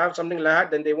 you have something like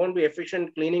that, then they won't be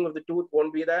efficient. Cleaning of the tooth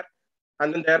won't be there.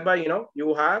 And then thereby,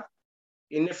 you have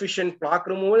inefficient plaque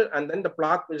removal, and then the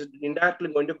plaque is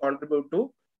indirectly going to contribute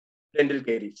to dental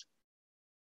caries.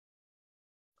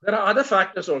 There are other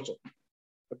factors also.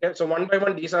 Okay, so one by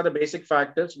one, these are the basic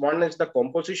factors. One is the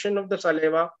composition of the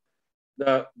saliva.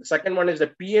 The second one is the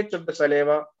pH of the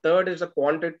saliva. Third is the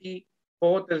quantity.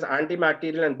 Fourth is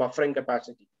antibacterial and buffering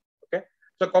capacity. Okay,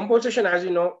 so composition, as you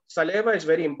know, saliva is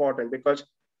very important because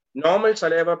normal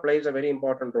saliva plays a very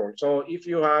important role. So if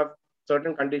you have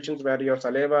certain conditions where your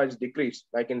saliva is decreased,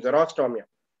 like in xerostomia,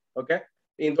 okay,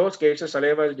 in those cases,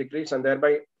 saliva is decreased, and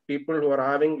thereby people who are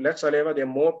having less saliva, they're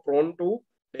more prone to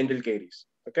dental caries.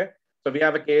 Okay. So we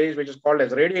have a caries which is called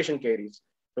as radiation caries.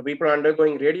 So people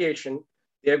undergoing radiation,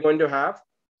 they are going to have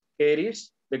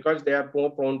caries because they are more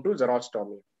prone to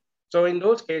xerostomia. So in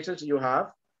those cases, you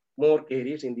have more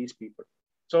caries in these people.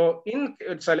 So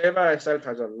saliva itself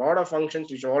has a lot of functions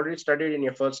which you already studied in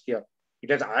your first year. It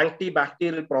has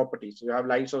antibacterial properties. You have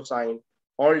lysosine,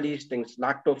 all these things,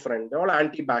 lactoferrin, they're all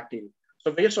antibacterial.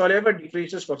 So if your saliva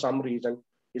decreases for some reason,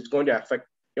 it's going to affect,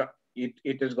 it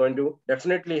is going to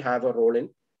definitely have a role in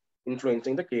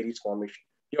influencing the caries formation.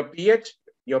 Your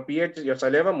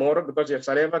saliva more, because your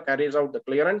saliva carries out the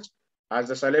clearance. As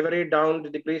the salivary down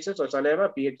decreases, or saliva,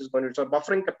 pH is going to, so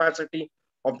buffering capacity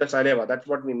of the saliva, that's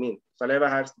what we mean. Saliva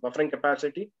has buffering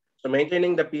capacity. So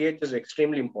maintaining the pH is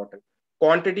extremely important.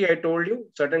 Quantity, I told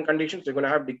you, certain conditions, you're going to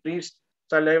have decreased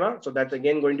saliva. So that's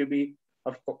again going to be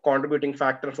a contributing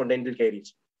factor for dental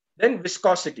caries. Then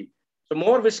viscosity. So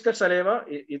more viscous saliva,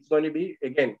 it's going to be,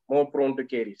 again, more prone to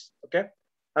caries. Okay.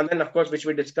 And then, of course, which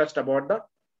we discussed about the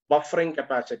buffering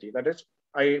capacity. That is,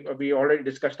 we already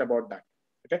discussed about that.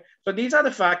 Okay. So these are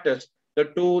the factors, the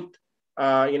tooth,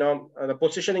 the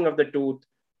positioning of the tooth,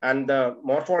 and the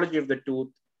morphology of the tooth,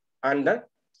 and the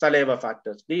saliva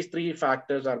factors. These three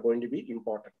factors are going to be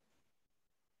important.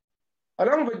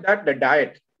 Along with that, the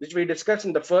diet, which we discussed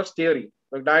in the first theory.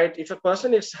 The diet, if a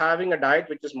person is having a diet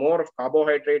which is more of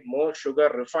carbohydrate, more sugar,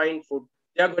 refined food,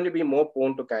 they are going to be more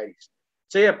prone to caries.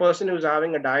 Say a person who's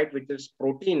having a diet which is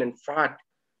protein and fat,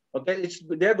 okay,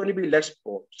 they're going to be less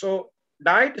prone. So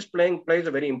diet plays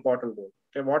a very important role.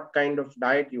 Okay, what kind of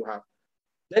diet you have.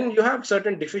 Then you have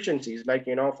certain deficiencies, like,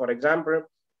 for example,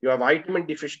 you have vitamin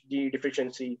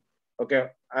deficiency, okay,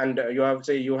 and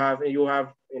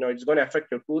it's going to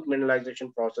affect your tooth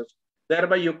mineralization process.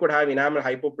 Thereby, you could have enamel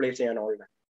hypoplasia and all that,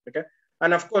 okay.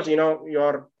 And of course,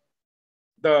 the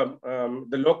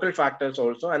local factors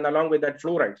also, and along with that,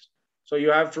 fluorides. So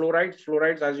you have fluorides.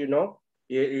 Fluorides, as you know,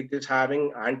 it is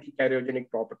having anti-cariogenic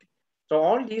property. So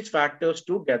all these factors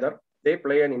together, they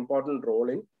play an important role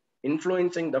in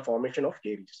influencing the formation of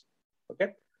caries.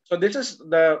 Okay. So this is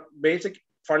the basic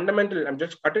fundamental, I'm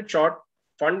just cut it short,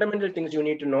 fundamental things you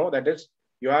need to know. That is,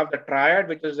 you have the triad,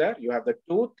 which is there. You have the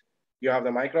tooth, you have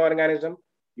the microorganism,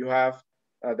 you have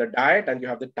the diet, and you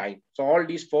have the time. So all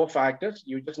these four factors,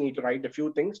 you just need to write a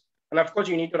few things. And of course,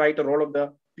 you need to write the role of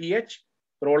the pH,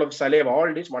 the role of saliva,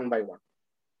 all these one by one.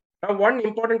 Now, one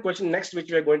important question next,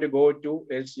 which we are going to go to,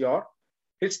 is your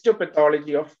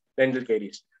histopathology of dental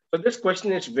caries. So this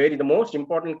question is the most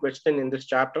important question in this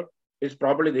chapter is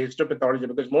probably the histopathology,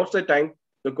 because most of the time,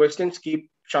 the questions keep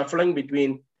shuffling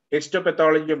between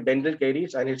histopathology of dental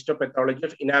caries and histopathology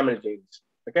of enamel caries.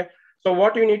 Okay. So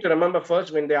what you need to remember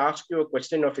first, when they ask you a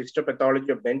question of histopathology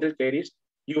of dental caries,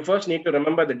 you first need to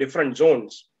remember the different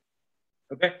zones.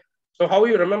 Okay. So how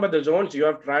you remember the zones? You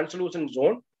have translucent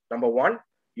zone, number one.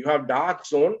 You have dark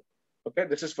zone. Okay.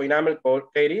 This is for enamel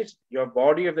caries. You have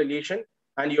body of the lesion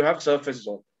and you have surface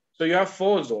zone. So you have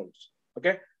 4 zones.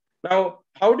 Okay. Now,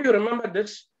 how do you remember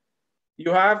this?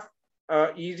 You have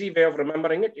an easy way of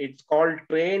remembering it. It's called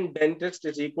trained dentist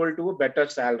is equal to a better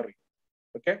salary.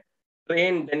 Okay.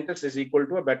 Trained dentist is equal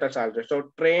to a better salary.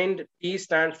 So trained, T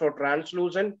stands for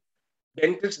translucent,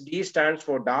 dentist, D stands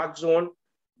for dark zone,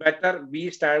 better,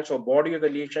 B stands for body of the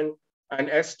lesion, and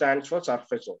S stands for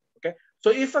surface zone. Okay.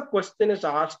 So if a question is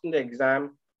asked in the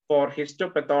exam for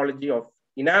histopathology of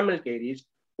enamel caries,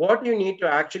 what you need to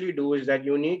actually do is that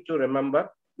you need to remember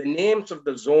the names of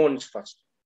the zones first.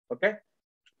 Okay.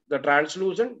 The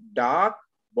translucent, dark,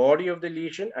 body of the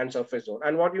lesion, and surface zone.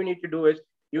 And what you need to do is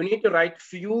you need to write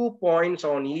few points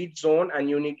on each zone and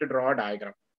you need to draw a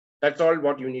diagram. That's all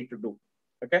what you need to do.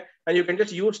 Okay. And you can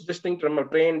just use this thing to remember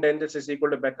trained dentist is equal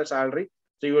to better salary.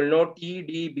 So you will know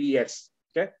TDBS.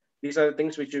 Okay. These are the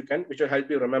things which will help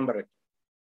you remember it.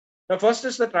 Now, first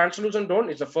is the translucent zone.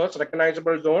 It's the first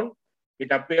recognizable zone.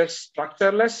 It appears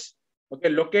structureless. Okay.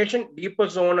 Location, deeper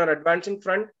zone or advancing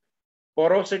front.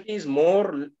 Porosity is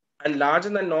more and larger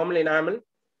than normal enamel.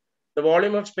 The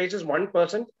volume of space is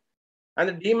 1%. And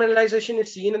the demineralization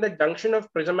is seen in the junction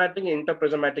of prismatic and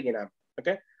interprismatic enamel.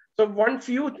 Okay. So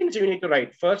few things you need to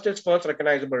write. First is first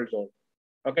recognizable zone.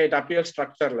 Okay. It appears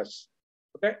structureless.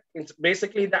 Okay. It's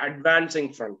basically the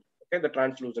advancing front. Okay. The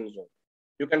translucent zone.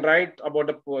 You can write about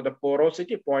the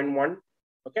porosity, 0.1.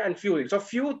 Okay. And few. So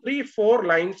 3, 4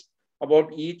 lines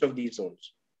about each of these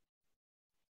zones.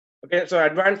 Okay, so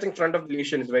advancing front of the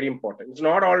lesion is very important. It's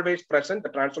not always present. The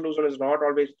translucent is not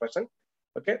always present.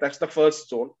 Okay, that's the first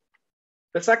zone.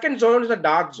 The second zone is the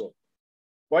dark zone.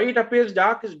 Why it appears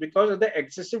dark is because of the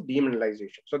excessive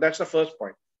demineralization. So that's the first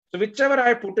point. So whichever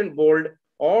I put in bold,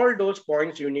 all those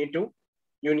points you need to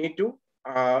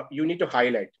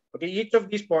highlight. Okay, each of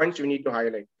these points you need to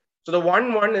highlight. So the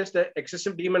one is the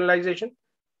excessive demineralization,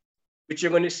 which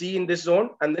you're going to see in this zone,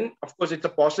 and then of course it's a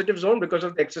positive zone because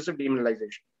of the excessive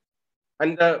demineralization.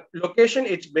 And the location,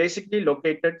 it's basically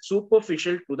located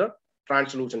superficial to the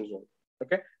translucent zone.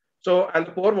 Okay. So, and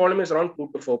the pore volume is around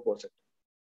 2 to 4%.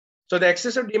 So the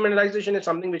excessive demineralization is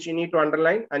something which you need to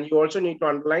underline, and you also need to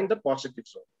underline the positive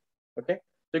zone. Okay.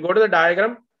 So you go to the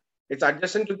diagram, it's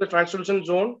adjacent to the translucent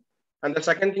zone. And the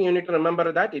second thing you need to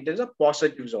remember that it is a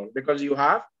positive zone because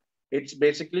it's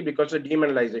basically because of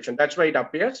demineralization. That's why it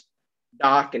appears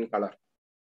dark in color.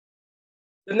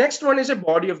 The next one is a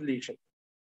body of the lesion.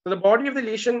 So the body of the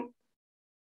lesion,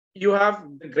 you have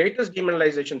the greatest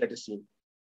demineralization that is seen.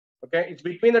 Okay, it's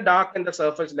between the dark and the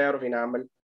surface layer of enamel.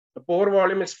 The pore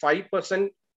volume is 5%,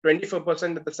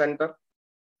 24% at the center.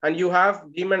 And you have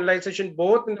demineralization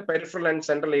both in the peripheral and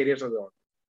central areas of the organ.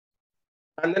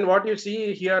 And then what you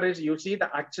see here is you see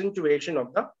the accentuation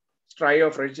of the striae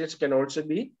of ridges can also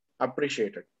be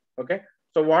appreciated. Okay,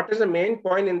 so what is the main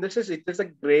point in this is it is the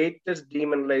greatest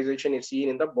demineralization is seen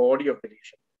in the body of the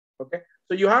lesion. Okay,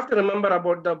 so you have to remember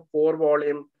about the pore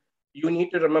volume. You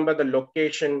need to remember the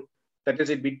location, that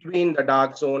is it between the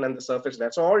dark zone and the surface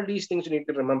layer. So all these things you need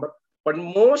to remember. But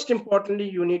most importantly,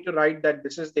 you need to write that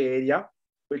this is the area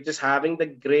which is having the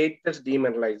greatest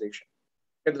demineralization.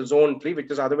 Okay, the zone 3, which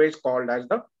is otherwise called as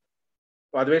the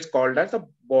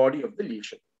body of the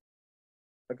lesion.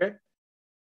 Okay.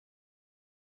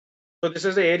 So this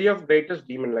is the area of greatest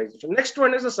demineralization. Next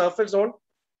one is the surface zone.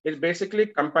 It's basically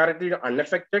comparatively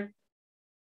unaffected.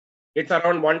 It's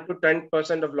around 1 to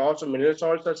 10% of loss of mineral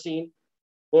salts are seen.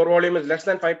 Pore volume is less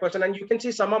than 5%. And you can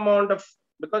see some amount of,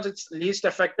 because it's least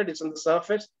affected, it's on the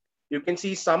surface, you can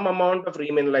see some amount of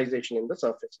remineralization in the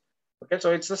surface. Okay,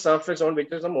 so it's the surface zone,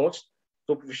 which is the most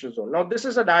superficial zone. Now, this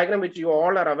is a diagram which you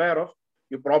all are aware of.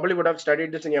 You probably would have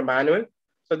studied this in your manual.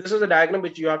 So this is a diagram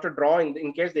which you have to draw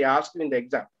in case they ask you in the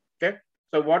exam. Okay,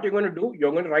 so what you're going to do,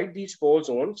 you're going to write these 4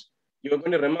 zones. You're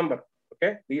going to remember,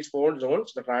 okay, these 4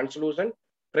 zones, the translucent,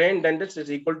 trained dentist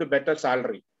is equal to better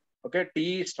salary. Okay,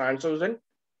 T is translucent.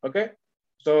 Okay,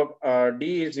 so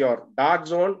D is your dark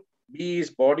zone, B is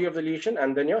body of the lesion,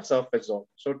 and then your surface zone.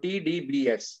 So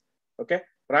TDBS. Okay,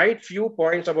 write few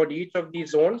points about each of these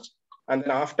zones, and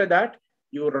then after that,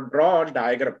 you draw a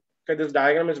diagram. Okay, this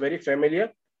diagram is very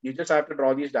familiar. You just have to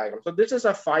draw these diagrams. So this is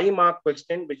a 5-mark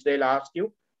question, which they'll ask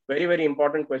you. Very, very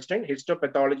important question,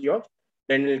 histopathology of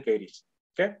dentinal caries.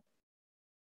 Okay.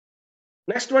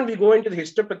 Next one, we go into the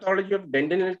histopathology of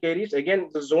dentinal caries. Again,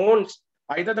 the zones,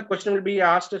 either the question will be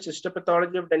asked as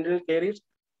histopathology of dentinal caries,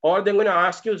 or they're going to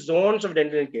ask you zones of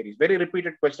dentinal caries. Very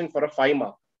repeated question for a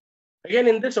 5-mark. Again,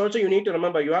 in this also, you need to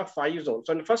remember you have 5 zones.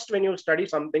 So first, when you study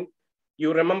something,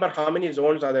 you remember how many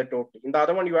zones are there total. In the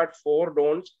other one, you had 4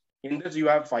 zones. In this, you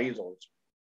have 5 zones.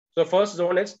 So first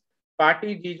zone is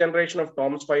fatty degeneration of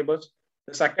Tom's fibers.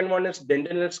 The second one is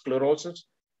dentinal sclerosis.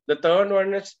 The third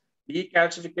one is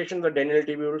decalcification of the dentinal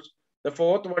tubules. The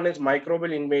fourth one is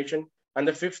microbial invasion. And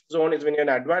the fifth zone is when you're in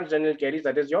advanced dentinal caries,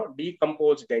 that is your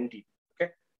decomposed dentine.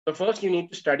 Okay. So first you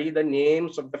need to study the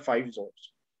names of the 5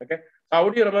 zones. Okay. So how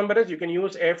do you remember this? You can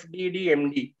use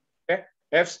FDDMD. Okay.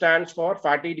 F stands for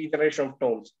fatty degeneration of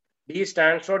Tom's. D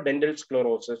stands for dental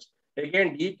sclerosis.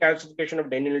 Again, decalcification of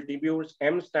dentinal tubules.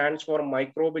 M stands for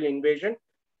microbial invasion.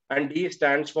 And D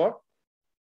stands for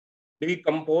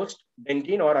decomposed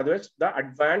dentine, or otherwise the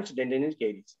advanced dentinal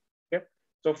caries. Okay.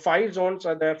 So 5 zones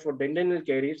are there for dentinal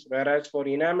caries, whereas for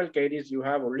enamel caries, you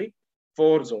have only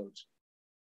 4 zones.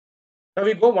 Now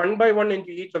we go one by one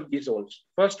into each of these zones.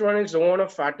 First one is zone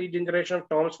of fatty degeneration of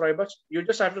Tom's fibers. You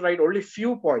just have to write only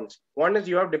few points. One is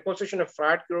you have deposition of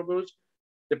fat globules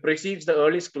that precedes the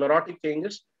early sclerotic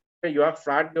changes. Okay, you have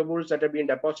fat globules that have been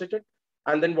deposited.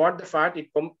 And then what the fat, it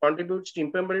contributes to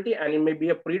impermeability, and it may be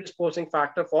a predisposing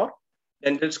factor for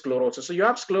dental sclerosis. So you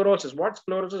have sclerosis. What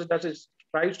sclerosis does is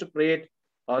tries to create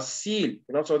a seal,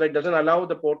 so that it doesn't allow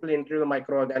the portal entry of the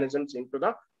microorganisms into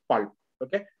the pulp.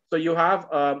 Okay, so you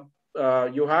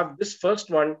have this first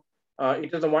one.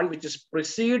 It is the one which is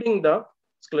preceding the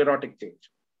sclerotic change.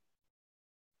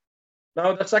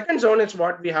 Now the second zone is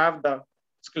what we have the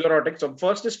sclerotic. So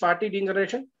first is fatty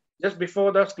degeneration. Just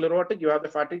before the sclerotic, you have the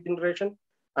fatty degeneration,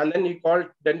 and then you call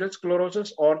dental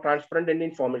sclerosis or transparent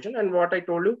dentine formation. And what I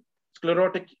told you,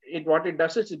 sclerotic, what it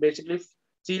does is it basically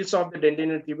seals off the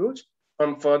dentinal tubules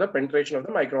from further penetration of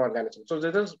the microorganisms. So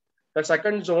this is the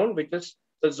second zone, which is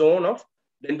the zone of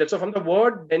dental. So from the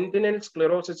word dentinal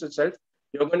sclerosis itself,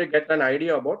 you're going to get an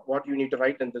idea about what you need to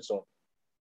write in this zone.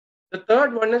 The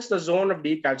third one is the zone of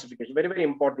decalcification. Very, very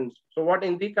important. So what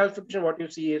in decalcification, what you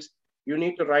see is you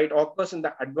need to write occurs in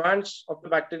the advance of the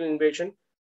bacterial invasion.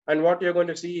 And what you're going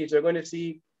to see is you're going to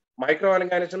see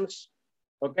microorganisms,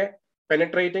 okay,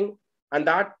 penetrating, and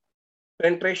that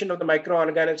penetration of the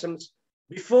microorganisms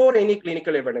before any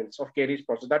clinical evidence of caries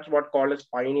process. That's what called as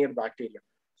pioneer bacteria.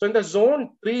 So in the zone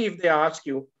 3, if they ask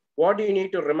you, what do you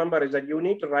need to remember is that you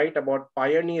need to write about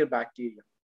pioneer bacteria,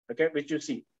 okay, which you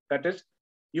see. That is,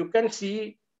 you can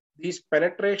see these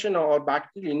penetration or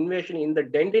bacterial invasion in the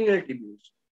dentinal tubules.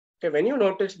 Okay, when you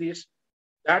notice these,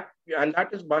 that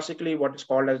is basically what is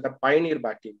called as the pioneer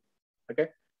bacteria. Okay,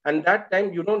 and that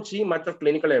time you don't see much of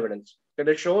clinical evidence. So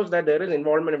that shows that there is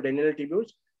involvement of dentinal tubules,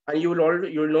 and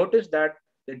you'll notice that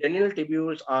the dentinal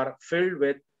tubules are filled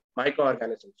with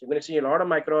microorganisms. You're going to see a lot of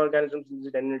microorganisms in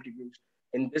the dentinal tubules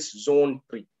in this zone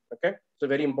 3. Okay, it's a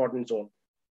very important zone.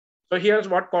 So here's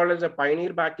what called as a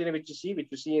pioneer bacteria, which you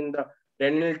see in the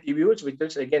dentinal tubules, which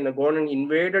is again gone and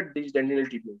invaded these dentinal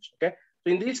tubules. Okay.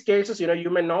 So in these cases, you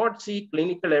may not see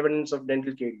clinical evidence of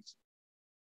dental caries.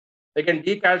 Again,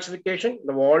 decalcification,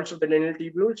 the walls of the dental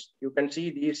tubules, you can see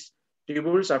these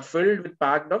tubules are filled with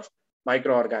packed of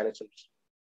microorganisms.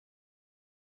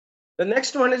 The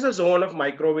next one is a zone of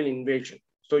microbial invasion.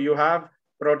 So you have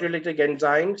proteolytic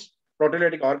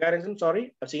organisms, are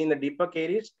seen in the deeper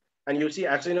caries, and you see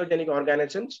acinogenic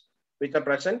organisms which are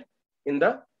present in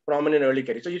the prominent early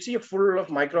caries. So you see a full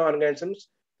of microorganisms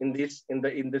in this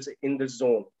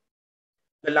zone.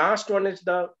 The last one is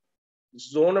the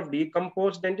zone of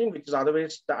decomposed dentine, which is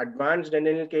otherwise the advanced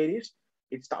dentinal caries.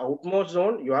 It's the outmost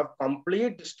zone. You have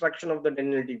complete destruction of the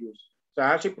dentinal tubules. So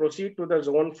as you proceed to the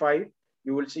zone 5,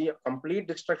 you will see a complete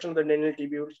destruction of the dentinal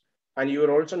tubules, and you will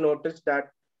also notice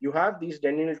that you have these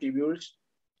dentinal tubules,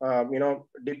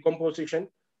 decomposition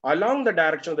along the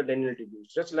direction of the dentinal tubules.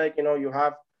 Just like you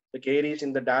have the caries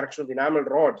in the direction of the enamel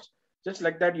rods. Just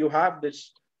like that, you have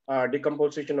this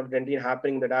decomposition of dentine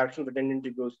happening in the direction of the dentinal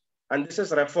tubules, and this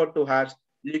is referred to as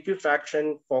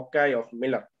liquefaction foci of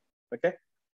Miller. Okay.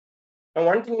 Now,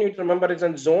 one thing you need to remember is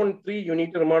in zone 3, you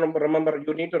need to remember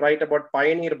you need to write about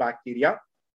pioneer bacteria,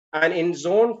 and in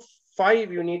zone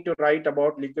 5, you need to write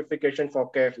about liquefaction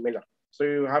foci of Miller. So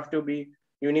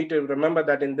you need to remember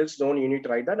that in this zone, you need to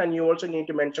write that, and you also need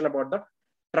to mention about the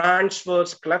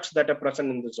transverse clefts that are present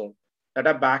in the zone, that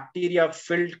are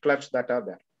bacteria-filled clefts that are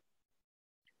there.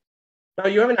 Now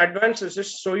you have an advanced,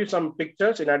 just show you some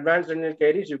pictures. In advanced dental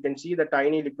caries, you can see the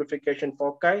tiny liquefaction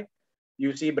foci.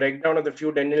 You see breakdown of the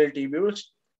few dental tubules,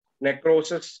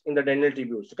 necrosis in the dental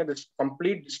tubules. Okay, this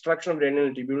complete destruction of dental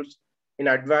tubules in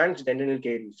advanced dental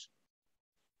caries.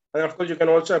 And of course, you can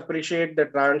also appreciate the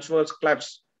transverse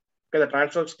clefts. Okay, the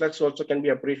transverse clefts also can be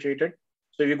appreciated.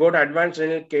 So if you go to advanced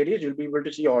dental caries, you'll be able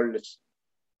to see all this.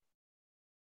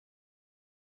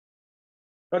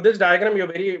 Now, this diagram you're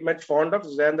very much fond of.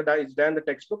 It's there in the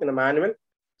textbook, in the manual.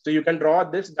 So you can draw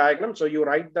this diagram. So you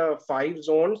write the 5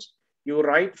 zones. You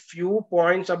write few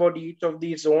points about each of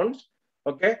these zones.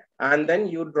 Okay. And then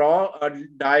you draw a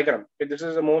diagram. Okay? This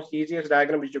is the most easiest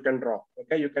diagram which you can draw.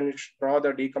 Okay. You can draw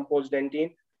the decomposed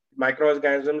dentine,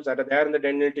 microorganisms that are there in the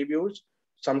dental tubules,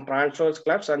 some transverse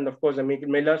clefts, and of course the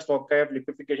Miller's foci of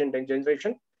liquefaction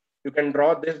degeneration. You can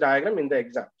draw this diagram in the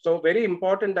exam. So very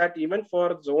important that even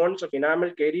for zones of enamel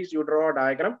caries, you draw a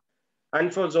diagram.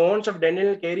 And for zones of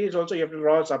dental caries also, you have to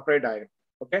draw a separate diagram.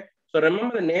 Okay. So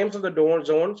remember the names of the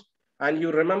zones, and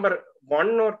you remember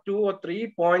 1 or 2 or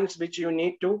 3 points which you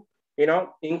need to,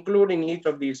 include in each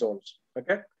of these zones.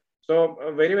 Okay. So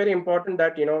very, very important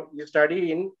that, you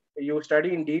study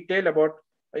in detail about,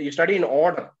 you study in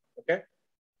order. Okay.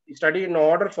 You study in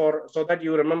order so that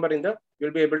you remember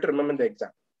you'll be able to remember in the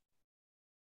exam.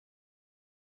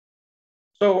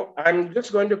 So I'm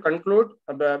just going to conclude.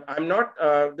 I'm not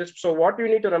this. So what you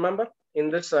need to remember in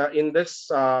this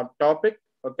topic?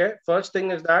 Okay. First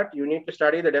thing is that you need to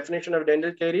study the definition of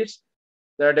dental caries.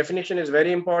 The definition is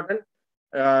very important.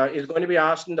 It's going to be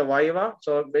asked in the Viva.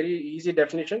 So very easy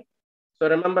definition. So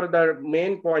remember the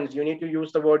main points. You need to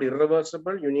use the word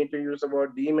irreversible. You need to use the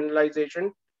word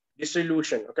demineralization,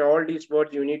 dissolution. Okay. All these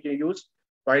words you need to use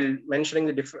while mentioning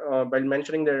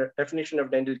the definition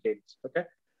of dental caries. Okay.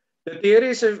 The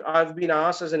theories have been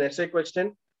asked as an essay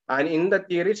question, and in the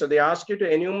theory, so they ask you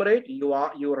to enumerate.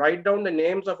 You write down the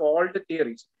names of all the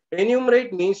theories.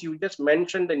 Enumerate means you just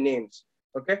mention the names,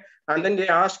 okay? And then they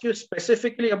ask you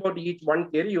specifically about each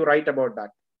one theory. You write about that.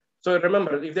 So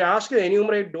remember, if they ask you to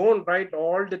enumerate, don't write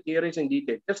all the theories in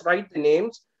detail. Just write the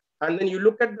names, and then you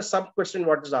look at the sub question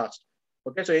what is asked.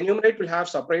 Okay, so enumerate will have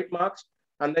separate marks,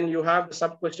 and then you have the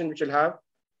sub question which will have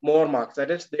more marks.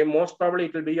 That is, most probably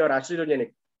it will be your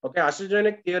acetogenic. Okay,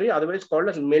 acetogenic theory, otherwise called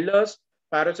as Miller's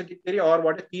parasitic theory, or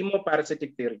what is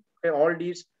chemoparasitic theory. Okay, all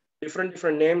these different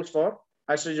names for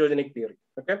acetogenic theory.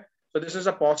 Okay, so this is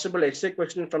a possible essay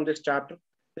question from this chapter.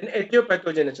 Then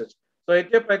etiopathogenesis. So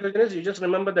etiopathogenesis, you just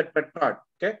remember that tetrad.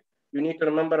 Okay, you need to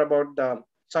remember about the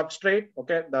substrate.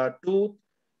 Okay, the tooth,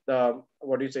 the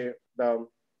the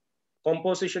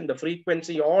composition, the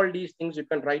frequency, all these things you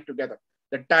can write together.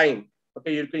 The time.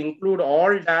 Okay, you can include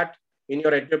all that in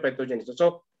your etiopathogenesis.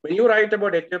 So when you write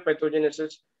about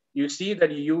etiopathogenesis, you see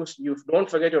that you don't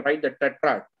forget to write the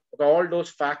tetrad, okay, all those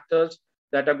factors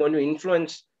that are going to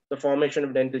influence the formation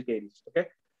of dental caries. Okay,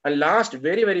 and last,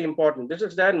 very, very important, this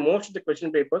is there in most of the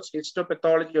question papers,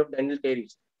 histopathology of dental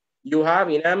caries. You have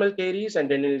enamel caries and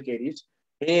dental caries.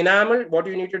 In enamel, what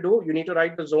you need to do, you need to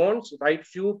write the zones, write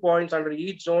few points under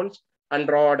each zones, and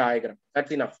draw a diagram.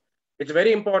 That's enough. It's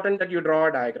very important that you draw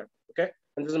a diagram. Okay,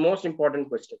 and this is the most important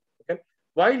question. Okay,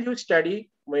 while you study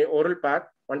my oral path,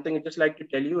 one thing I just like to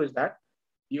tell you is that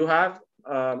you have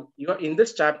in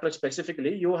this chapter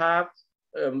specifically, you have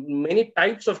many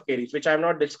types of caries which I have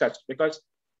not discussed because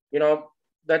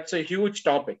that's a huge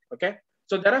topic. Okay,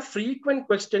 so there are frequent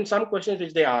questions, some questions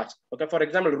which they ask. Okay, for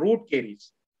example, root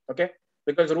caries. Okay,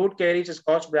 because root caries is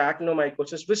caused by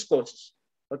actinomycosis viscosus.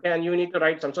 Okay, and you need to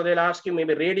write some. So they'll ask you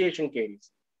maybe radiation caries.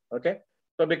 Okay,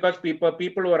 so because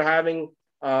people who are having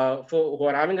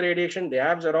radiation, they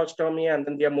have xerostomia, and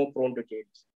then they are more prone to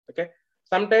caries. Okay.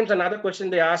 Sometimes another question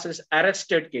they ask is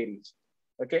arrested caries.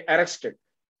 Okay, arrested.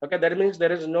 Okay, that means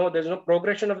there's no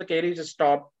progression of the caries is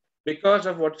stopped because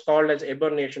of what's called as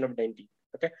hibernation of dentine.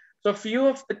 Okay, so few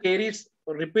of the caries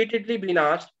repeatedly been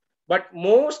asked, but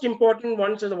most important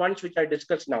ones are the ones which I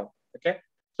discussed now. Okay,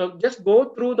 so just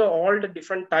go through all the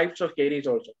different types of caries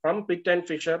also, from pit and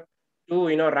fissure to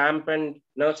rampant,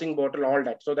 nursing bottle, all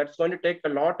that. So that's going to take a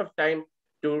lot of time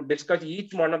to discuss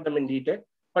each one of them in detail.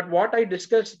 But what I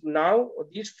discussed now,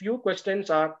 these few questions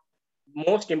are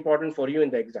most important for you in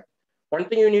the exam. One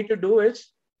thing you need to do is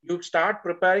you start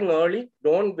preparing early.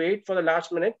 Don't wait for the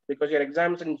last minute because your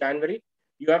exam is in January.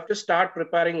 You have to start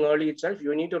preparing early itself.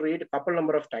 You need to read a couple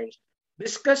number of times.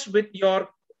 Discuss with your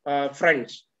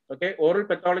friends. Okay, oral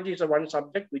pathology is a one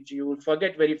subject which you will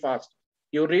forget very fast.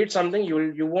 You read something,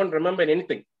 you won't remember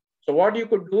anything. So what you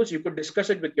could do is you could discuss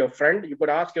it with your friend. You could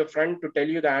ask your friend to tell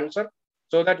you the answer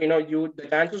so that the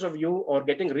chances of you or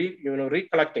getting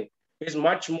recollecting is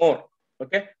much more.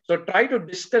 Okay, so try to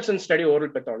discuss and study oral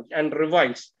pathology and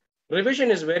revise. Revision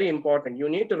is very important. You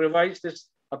need to revise this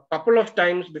a couple of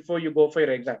times before you go for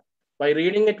your exam. By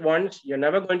reading it once, you're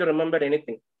never going to remember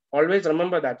anything. Always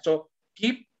remember that. So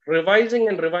keep revising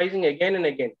and revising again and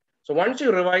again. So once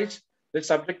you revise, this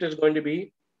subject is going to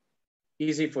be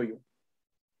easy for you.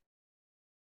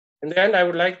 In the end, I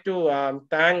would like to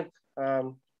thank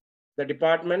the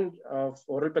Department of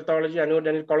Oral Pathology, Annoor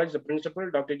Dental College, the principal,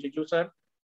 Dr. Jiju sir,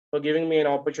 for giving me an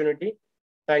opportunity.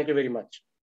 Thank you very much.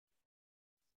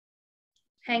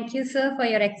 Thank you, sir, for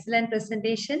your excellent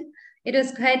presentation. It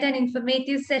was quite an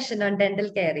informative session on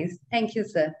dental caries. Thank you,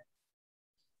 sir.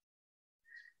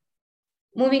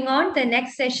 Moving on, the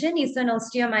next session is on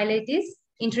osteomyelitis.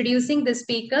 Introducing the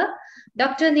speaker,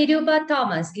 Dr. Nirupa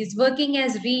Thomas is working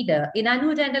as reader in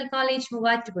Annoor Dental College,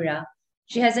 Muvatupuzha.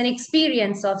 She has an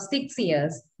experience of 6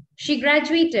 years. She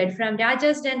graduated from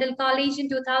Rajas Dental College in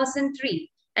 2003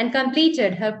 and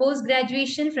completed her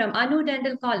post-graduation from Annoor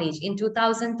Dental College in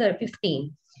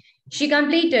 2015. She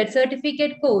completed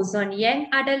certificate course on young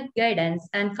adult guidance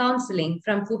and counseling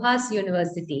from Fuhas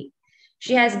University.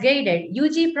 She has guided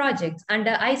UG projects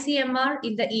under ICMR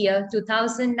in the year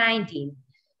 2019.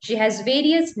 She has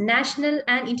various national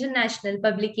and international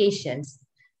publications.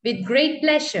 With great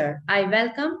pleasure, I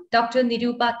welcome Dr.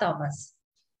 Nirupa Thomas.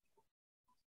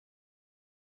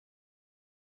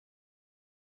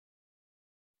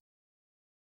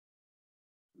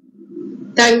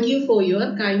 Thank you for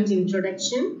your kind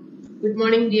introduction. Good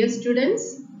morning, dear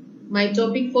students. My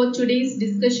topic for today's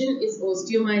discussion is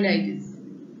osteomyelitis.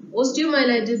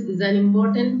 Osteomyelitis is an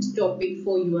important topic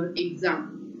for your exam.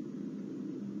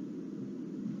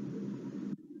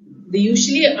 The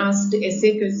usually asked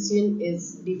essay question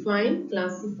is define,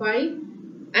 classify,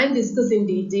 and discuss in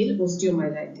detail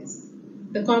osteomyelitis.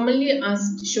 The commonly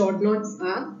asked short notes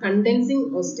are condensing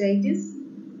osteitis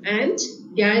and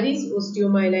Gary's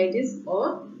osteomyelitis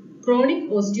or chronic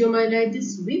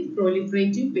osteomyelitis with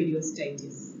proliferative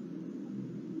periostitis.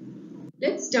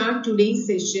 Let's start today's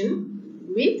session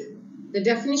with the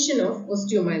definition of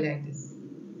osteomyelitis.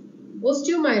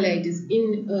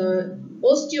 Osteomyelitis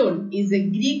osteon is a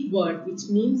Greek word which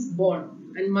means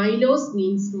bone and mylos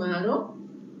means marrow,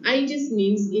 itis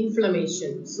means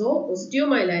inflammation. So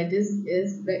osteomyelitis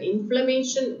is the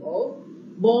inflammation of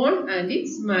bone and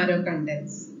its marrow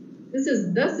contents. This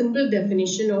is the simple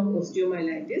definition of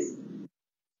osteomyelitis.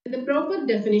 The proper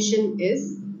definition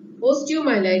is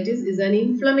osteomyelitis is an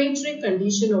inflammatory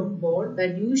condition of bone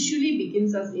that usually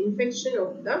begins as infection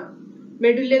of the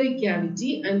medullary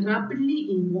cavity and rapidly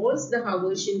involves the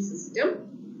Haversian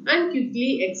system and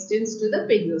quickly extends to the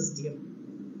periosteum.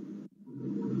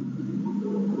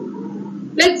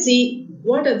 Let's see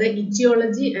what are the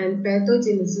etiology and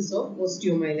pathogenesis of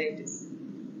osteomyelitis.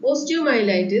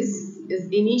 Osteomyelitis is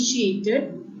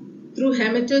initiated through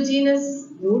hematogenous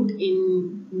route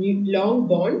in long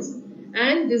bones,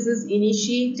 and this is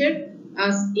initiated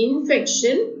as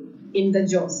infection in the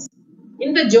jaws.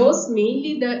 In the jaws,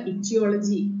 mainly the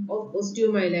etiology of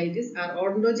osteomyelitis are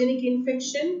odontogenic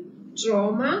infection,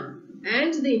 trauma,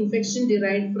 and the infection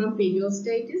derived from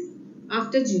periostitis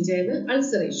after gingival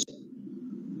ulceration.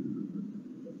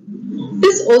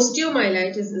 This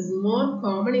osteomyelitis is more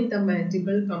common in the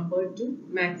mandible compared to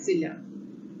maxilla.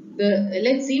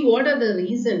 Let's see what are the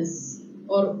reasons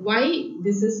or why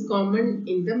this is common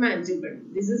in the mandible.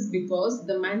 This is because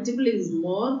the mandible is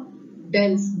more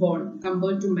dense bone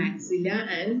compared to maxilla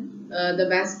and the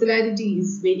vascularity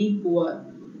is very poor.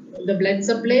 The blood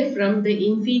supply from the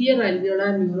inferior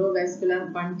alveolar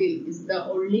neurovascular bundle is the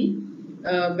only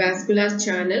vascular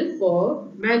channel for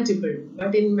mandible.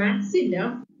 But in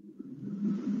maxilla,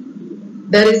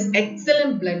 there is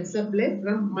excellent blood supply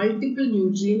from multiple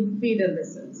nutrient feeder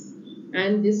vessels,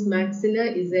 and this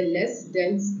maxilla is a less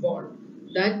dense bone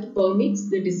that permits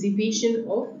the dissipation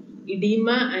of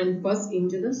edema and pus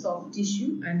into the soft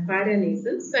tissue and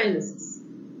paranasal sinuses.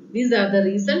 These are the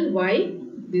reasons why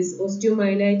this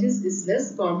osteomyelitis is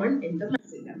less common in the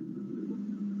maxilla.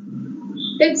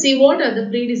 Let's see what are the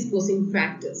predisposing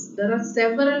factors. There are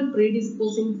several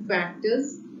predisposing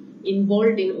factors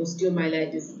involved in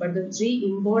osteomyelitis, but the three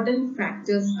important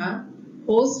factors are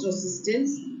host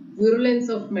resistance, virulence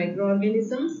of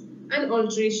microorganisms, and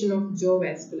alteration of jaw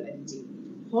vascularity.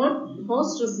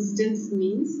 Host resistance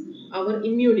means our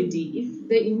immunity. If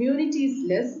the immunity is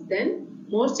less, then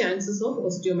more chances of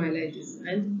osteomyelitis.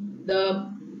 And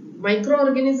the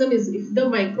microorganism is, if the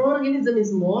microorganism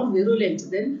is more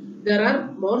virulent, then there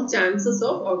are more chances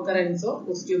of occurrence of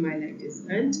osteomyelitis.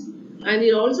 And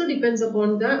it also depends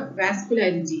upon the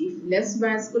vascularity. If less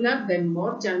vascular, then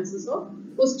more chances of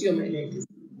osteomyelitis.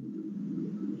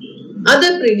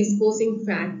 Other predisposing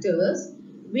factors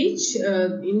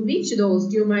in which the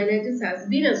osteomyelitis has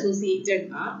been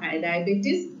associated are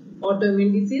diabetes,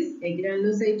 autoimmune disease,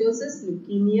 agranulocytosis,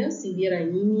 leukemia, severe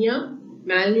anemia,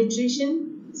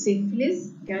 malnutrition,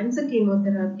 syphilis, cancer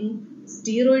chemotherapy,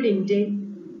 steroid intake,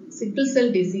 sickle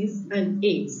cell disease, and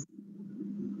AIDS.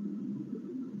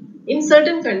 In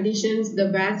certain conditions, the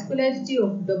vascularity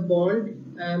of the bone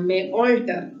may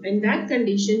alter, and that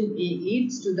condition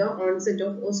leads to the onset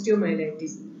of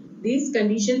osteomyelitis. These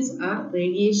conditions are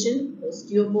radiation,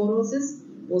 osteoporosis,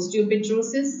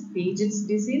 osteopetrosis, Paget's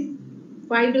disease,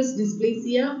 fibrous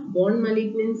dysplasia, bone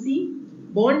malignancy,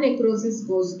 bone necrosis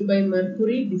caused by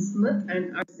mercury, bismuth,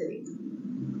 and arsenate.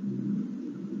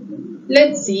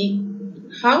 Let's see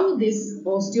how this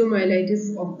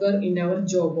osteomyelitis occur in our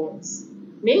jaw bones.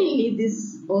 Mainly,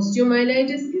 this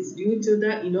osteomyelitis is due to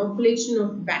the inoculation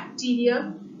of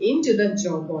bacteria into the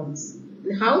jaw bones.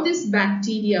 And how this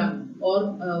bacteria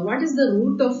or what is the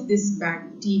root of this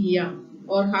bacteria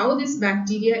or how this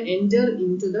bacteria enter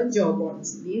into the jaw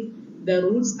bones. The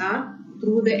roots are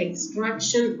through the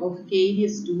extraction of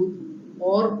carious tooth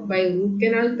or by root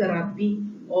canal therapy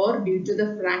or due to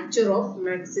the fracture of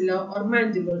maxilla or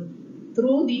mandible.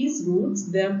 Through these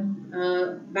roots, the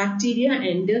bacteria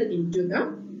enter into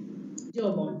the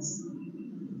jaw bones.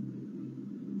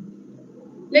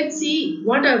 Let's see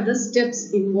what are the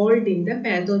steps involved in the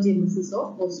pathogenesis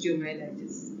of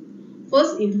osteomyelitis.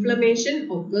 First,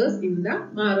 inflammation occurs in the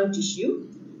marrow tissue.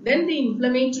 Then the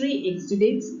inflammatory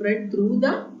exudates spread through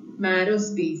the marrow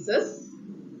spaces.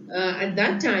 At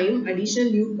that time,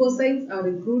 additional leukocytes are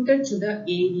recruited to the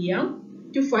area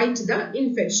to fight the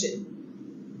infection.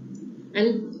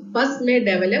 And pus may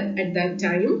develop at that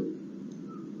time.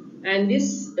 And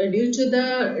this, due to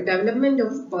the development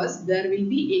of pus, there will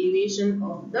be elevation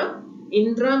of the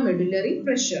intramedullary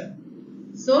pressure.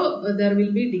 So, there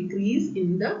will be decrease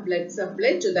in the blood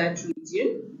supply to that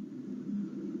region.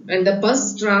 And the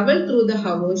pus travel through the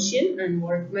Haversian and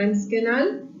Volkmann's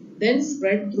canal, then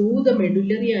spread through the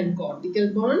medullary and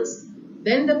cortical bones.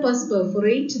 Then the pus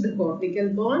perforates the cortical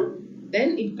bone.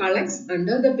 Then it collects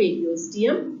under the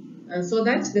periosteum so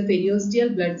that the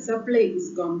periosteal blood supply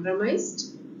is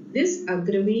compromised. This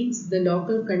aggravates the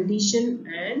local condition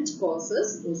and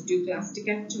causes osteoclastic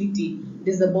activity.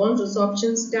 This the bone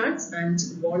resorption starts and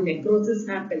bone necrosis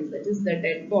happens. That is the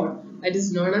dead bone. That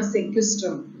is known as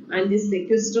sequestrum. And this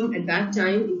sequestrum at that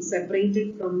time is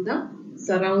separated from the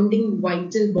surrounding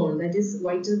vital bone. That is,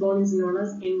 vital bone is known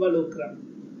as involucrum.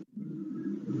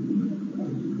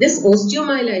 This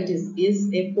osteomyelitis is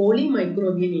a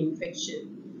polymicrobial infection.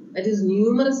 That is,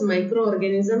 numerous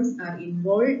microorganisms are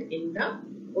involved in the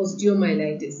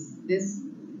osteomyelitis. This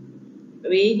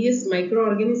various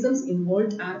microorganisms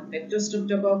involved are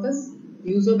Streptococcus,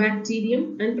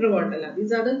 Fusobacterium, and Prevotella.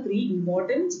 These are the three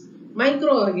important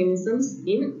microorganisms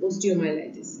in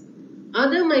osteomyelitis.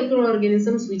 Other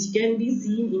microorganisms which can be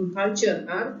seen in culture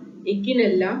are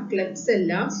Echinella,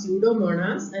 Klebsiella,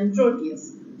 Pseudomonas, and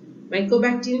Proteus.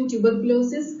 Mycobacterium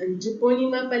tuberculosis and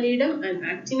Treponema pallidum and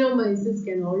Actinomyces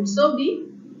can also be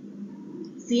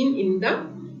seen in the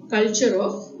culture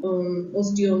of in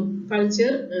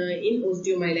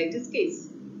osteomyelitis case.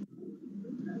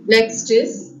 Next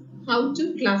is how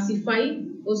to classify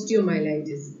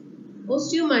osteomyelitis.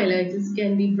 Osteomyelitis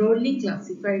can be broadly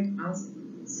classified as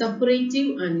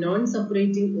suppurative and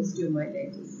non-suppurative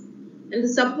osteomyelitis. And the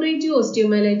suppurative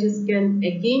osteomyelitis can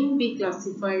again be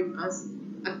classified as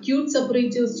acute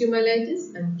suppurative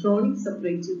osteomyelitis and chronic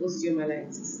suppurative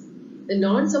osteomyelitis. The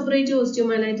non-suppurative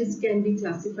osteomyelitis can be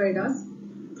classified as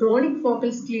chronic focal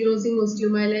sclerosing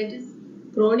osteomyelitis,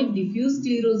 chronic diffuse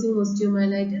sclerosing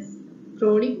osteomyelitis,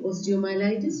 chronic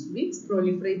osteomyelitis with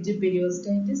proliferative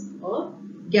periostitis or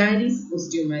Gary's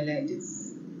osteomyelitis.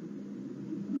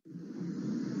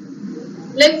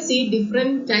 Let's see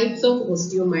different types of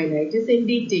osteomyelitis in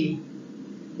detail.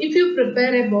 If you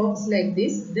prepare a box like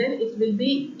this, then it will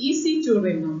be easy to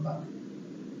remember.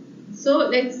 So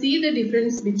let's see the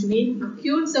difference between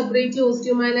acute suppurative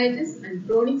osteomyelitis and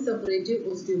chronic suppurative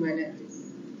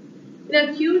osteomyelitis. In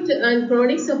acute and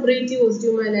chronic suppurative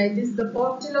osteomyelitis, the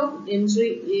portal of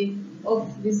entry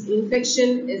of this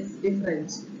infection is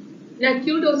different. In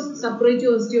acute suppurative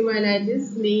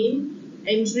osteomyelitis, main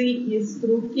entry is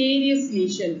through carious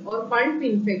lesion or pulp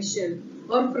infection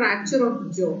or fracture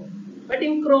of jaw. But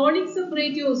in chronic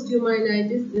suppurative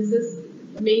osteomyelitis, this is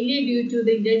mainly due to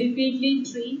the inadequately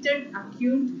treated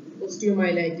acute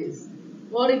osteomyelitis,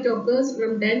 or it occurs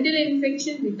from dental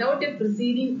infection without a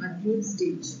preceding acute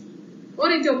stage, or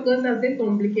it occurs as a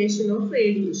complication of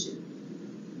radiation.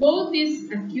 Both this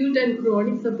acute and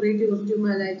chronic suppurative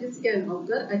osteomyelitis can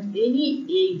occur at any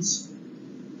age.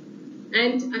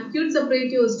 And acute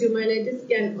suppurative osteomyelitis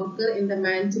can occur in the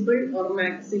mandible or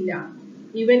maxilla.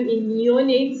 Even in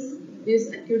neonates, this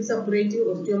acute suppurative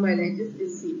osteomyelitis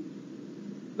is seen.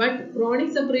 But chronic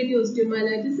suppurative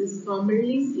osteomyelitis is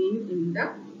commonly seen in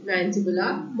the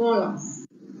mandibular molars.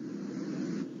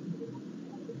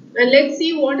 And let's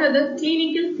see what are the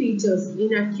clinical features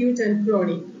in acute and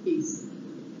chronic case.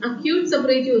 Acute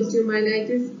suppurative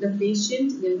osteomyelitis, the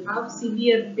patient will have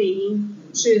severe pain,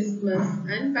 trismus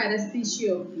and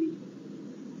paresthesia of sleep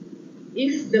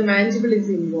if the mandible is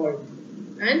involved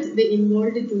and the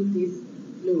involved tooth is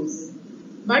loose.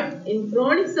 But in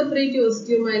chronic suppurative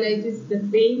osteomyelitis, the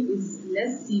pain is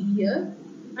less severe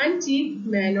and teeth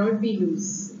may not be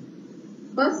loose.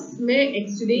 Pus may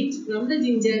exudate from the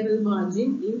gingival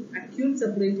margin in acute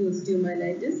suppurative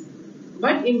osteomyelitis,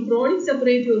 but in chronic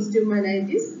suppurative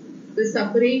osteomyelitis, the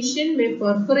suppuration may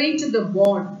perforate the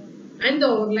bone and the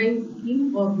overlying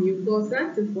skin or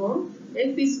mucosa to form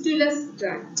a fistulous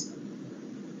tract.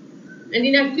 And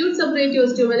in acute suppurative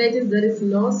osteomyelitis, there is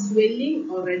no swelling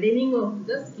or reddening of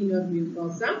the skin or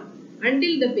mucosa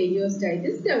until the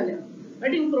periostitis develops.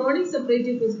 But in chronic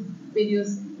suppurative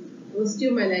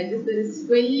osteomyelitis, there is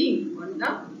swelling on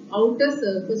the outer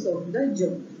surface of the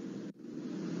jaw.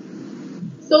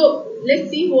 So, let's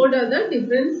see what are the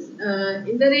difference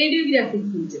in the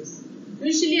radiographic features.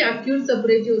 Usually, acute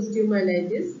suppurative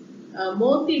osteomyelitis,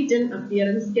 moth-eaten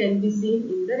appearance can be seen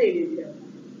in the radiograph.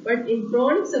 But in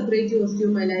chronic suppurative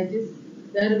osteomyelitis,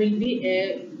 there will be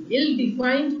a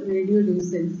ill-defined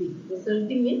radiolucency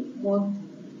resulting in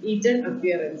moth-eaten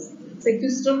appearance.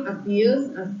 Sequestrum appears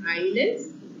as islands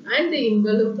and the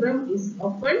involucrum is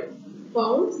often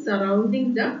found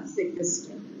surrounding the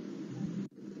sequestrum.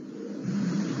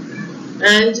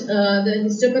 And the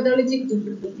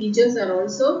histopathologic features are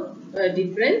also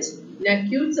different. In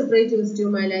acute suppurative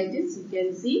osteomyelitis, you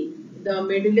can see the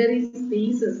medullary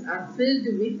spaces are filled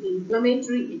with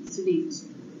inflammatory exudate,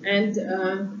 and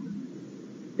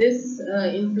this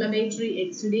inflammatory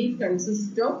exudate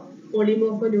consists of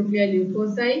polymorphonuclear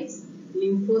leukocytes,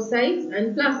 lymphocytes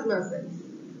and plasma cells.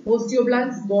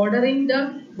 Osteoblasts bordering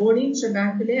the bony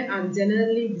trabeculae are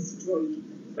generally destroyed.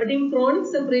 But in chronic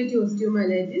suppurative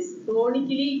osteomyelitis,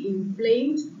 chronically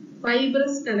inflamed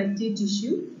fibrous connective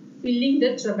tissue filling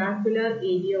the trabecular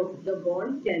area of the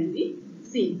bone can be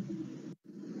seen.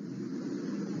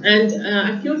 And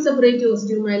acute suppurative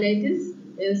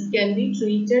osteomyelitis can be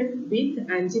treated with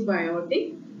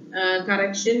antibiotic.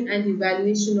 Correction and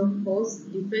evaluation of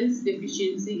host defense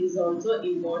deficiency is also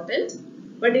important.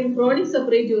 But in chronic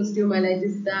suppurative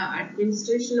osteomyelitis, the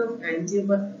administration of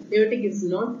antibiotic is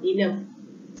not enough.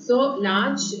 So,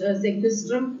 large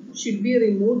sequestrum should be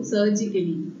removed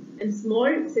surgically, and small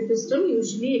sequestrum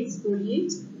usually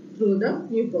exfoliate through the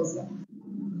mucosa.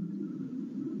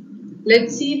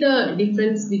 Let's see the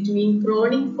difference between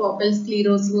chronic focal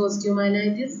sclerosing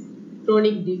osteomyelitis,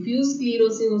 chronic diffuse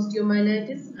sclerosing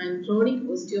osteomyelitis, and chronic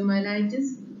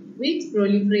osteomyelitis with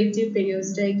proliferative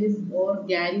periostitis or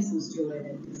Gary's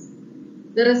osteomyelitis.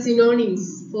 There are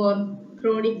synonyms for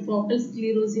chronic focal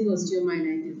sclerosing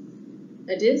osteomyelitis,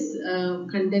 that is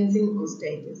condensing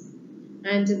osteitis.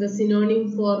 And the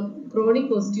synonym for chronic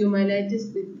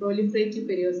osteomyelitis with proliferative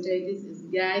periostitis is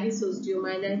Gary's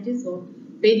osteomyelitis or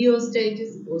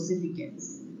periostitis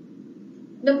ossificans.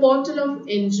 The portal of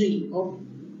entry of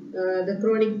the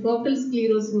chronic focal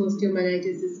sclerosing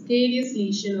osteomyelitis is carious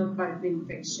lesion or pulp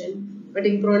infection, but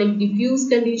in chronic diffuse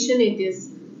condition it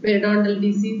is periodontal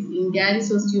disease. In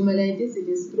Gary's osteomyelitis it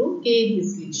is through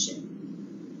carious lesion.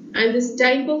 And this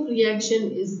type of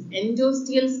reaction is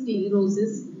endosteal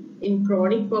sclerosis in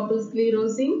chronic focal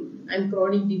sclerosing and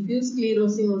chronic diffuse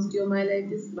sclerosing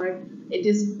osteomyelitis, but it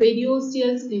is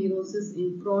periosteal sclerosis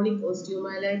in chronic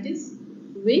osteomyelitis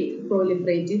with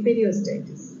proliferative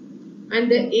periostitis. And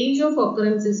the age of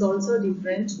occurrence is also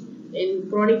different. In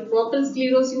chronic focal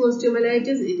sclerosing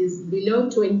osteomyelitis, it is below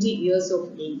 20 years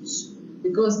of age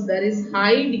because there is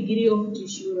high degree of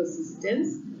tissue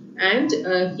resistance, and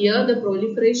here the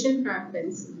proliferation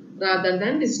happens rather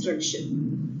than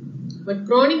destruction. But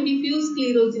chronic diffuse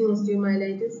sclerosing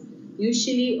osteomyelitis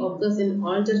usually occurs in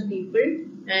older people,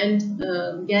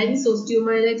 and Gary's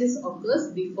osteomyelitis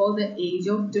occurs before the age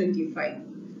of 25.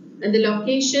 And the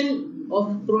location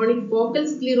of chronic focal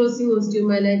sclerosing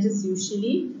osteomyelitis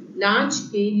usually large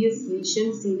carious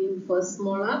lesions seen in first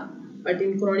molar, but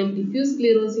in chronic diffuse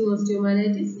sclerosing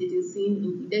osteomyelitis it is seen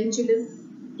in edentulous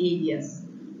areas.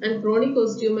 And chronic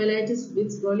osteomyelitis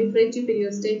with proliferative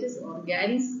periostitis or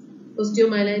Gary's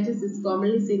osteomyelitis is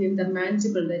commonly seen in the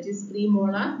mandible, that is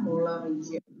premolar, molar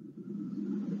region.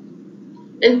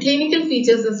 And clinical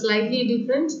features are slightly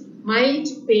different. Mild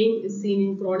pain is seen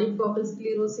in chronic focal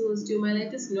sclerosing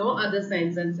osteomyelitis, no other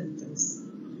signs and symptoms.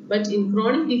 But in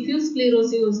chronic diffuse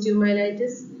sclerosing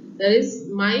osteomyelitis, there is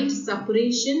mild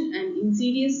suppuration and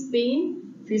insidious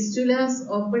pain, fistulas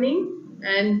opening,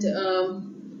 and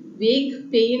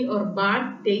vague pain or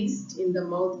bad taste in the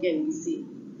mouth can be seen.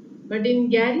 But in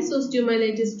Gary's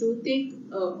osteomyelitis, toothache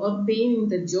or pain in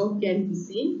the jaw can be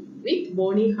seen with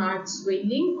bony hard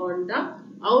swelling on the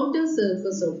outer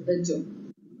surface of the jaw.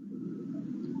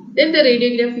 Then the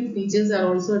radiographic features are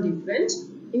also different.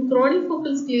 In chronic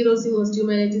focal sclerosing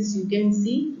osteomyelitis, you can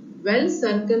see well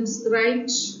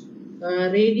circumscribed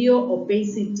radio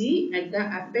opacity at the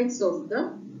apex of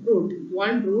the root.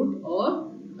 One root or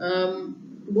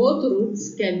both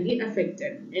roots can be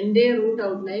affected. Entire root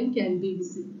outline can be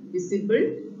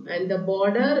visible and the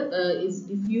border is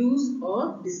diffuse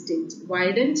or distinct.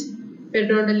 Widened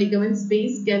periodontal ligament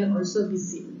space can also be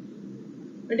seen.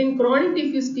 But in chronic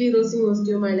diffuse sclerosing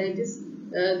osteomyelitis,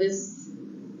 this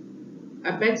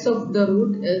apex of the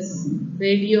root is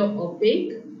radio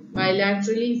opaque,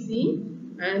 bilaterally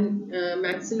seen, and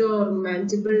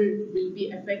maxillomandible will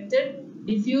be affected.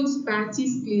 Diffuse patchy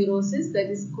sclerosis, that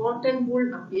is cotton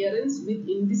wool appearance with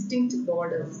indistinct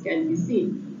borders, can be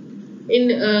seen. In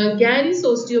Gary's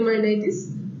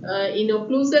osteomyelitis, in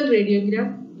occlusal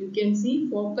radiograph, you can see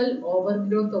focal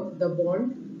overgrowth of the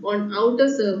bone on outer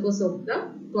surface of the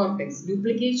cortex.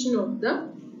 Duplication of the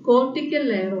cortical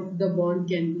layer of the bone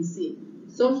can be seen.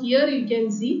 So here you can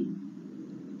see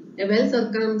a well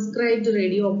circumscribed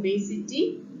radio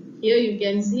opacity. Here you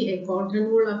can see a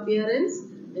cotton wool appearance,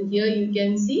 and here you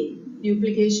can see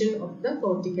duplication of the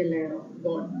cortical layer of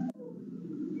bone.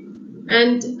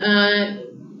 And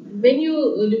when you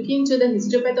look into the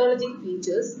histopathologic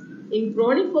features, in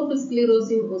chronic focal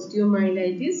sclerosing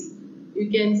osteomyelitis, you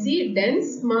can see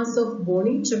dense mass of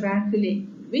bony trabeculae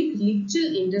with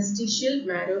little interstitial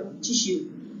marrow tissue.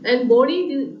 And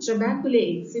bony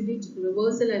trabeculae exhibit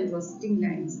reversal and rusting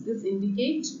lines. This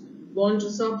indicates bone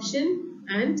resorption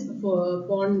and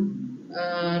bone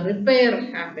repair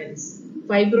happens.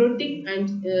 Fibrotic,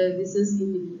 and this is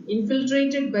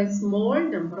infiltrated by small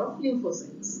number of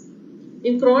lymphocytes.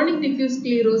 In chronic diffuse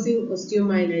sclerosing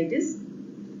osteomyelitis,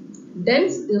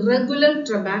 dense irregular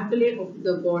trabeculae of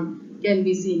the bone can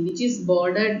be seen, which is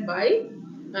bordered by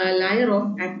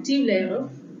a active layer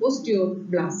of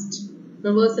osteoblast.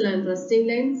 Reversal and rusting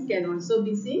lines can also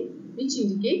be seen, which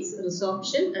indicates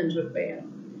resorption and repair.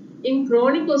 In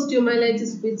chronic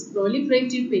osteomyelitis with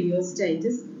proliferative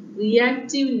periostitis,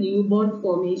 reactive newborn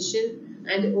formation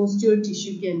and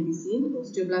osteotissue can be seen.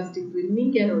 Osteoblastic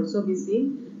filming can also be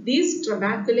seen. These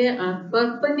trabeculae are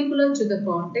perpendicular to the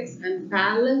cortex and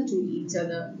parallel to each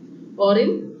other or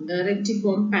in a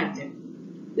retiform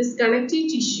pattern. This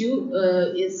connective tissue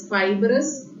is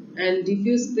fibrous and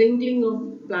diffuse sprinkling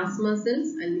of plasma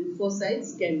cells and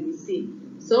lymphocytes can be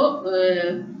seen. So,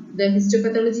 the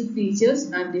histopathologic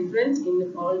features are different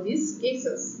in all these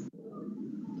cases.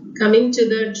 Coming to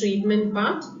the treatment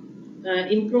part,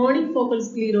 in chronic focal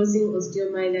sclerosing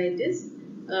osteomyelitis,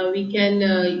 we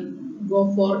can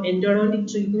go for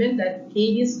endodontic treatment. That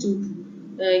caries tooth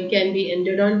can be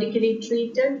endodontically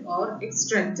treated or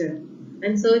extracted.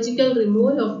 And surgical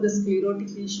removal of the sclerotic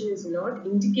lesion is not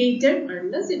indicated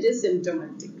unless it is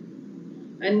symptomatic.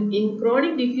 And in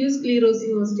chronic diffuse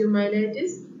sclerosing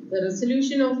osteomyelitis, the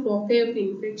resolution of foci of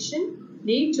infection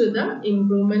lead to the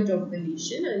improvement of the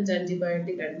lesion and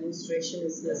antibiotic administration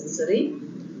is necessary.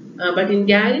 But in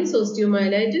Gary's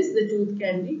osteomyelitis, the tooth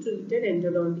can be treated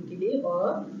endodontically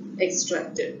or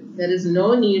extracted. There is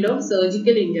no need of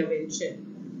surgical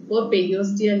intervention for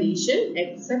periosteal lesion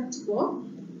except for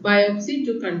biopsy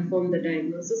to confirm the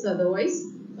diagnosis. Otherwise,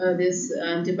 this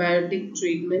antibiotic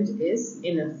treatment is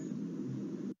enough.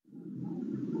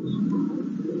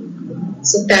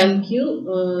 So thank you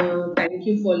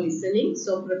for listening.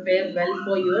 So prepare well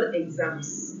for your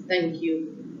exams. Thank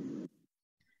you.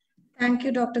 Thank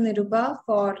you, Dr. Nirupa,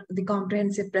 for the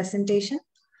comprehensive presentation.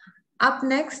 Up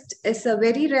next is a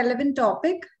very relevant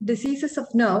topic, diseases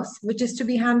of nerves, which is to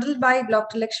be handled by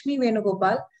Dr. Lakshmi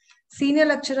Venugopal, Senior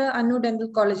Lecturer, Annoor Dental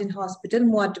College and Hospital,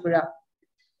 Muvatupuzha.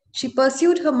 She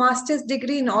pursued her master's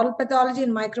degree in oral pathology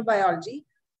and microbiology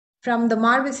from the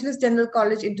Mar Vasilis Dental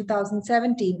College in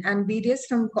 2017 and BDS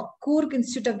from Coorg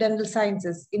Institute of Dental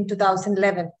Sciences in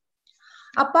 2011.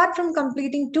 Apart from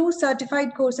completing 2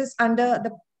 certified courses under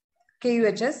the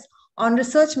KUHS on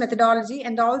research methodology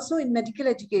and also in medical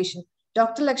education,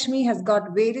 Dr. Lakshmi has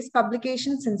got various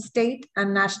publications in state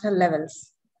and national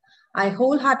levels. I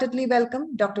wholeheartedly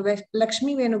welcome Dr.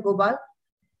 Lakshmi Venugopal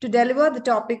to deliver the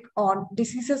topic on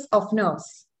diseases of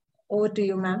nerves. Over to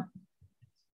you, ma'am.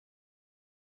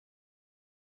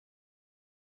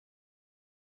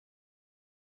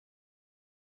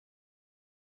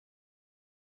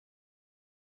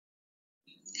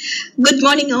 Good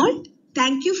morning, all.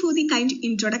 Thank you for the kind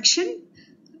introduction.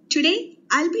 Today,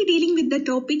 I'll be dealing with the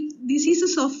topic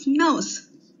diseases of nerves.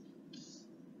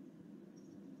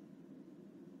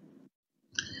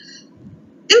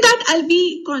 In that, I'll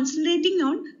be concentrating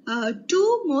on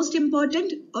two most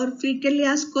important or frequently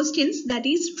asked questions, that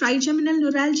is trigeminal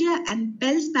neuralgia and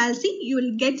Bell's palsy. You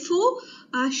will get for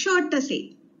short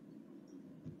essay.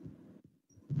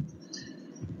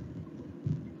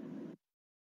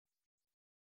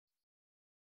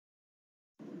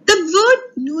 The word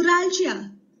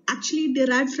neuralgia actually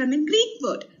derived from a Greek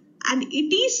word, and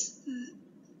it is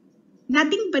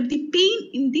nothing but the pain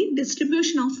in the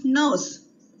distribution of nerves.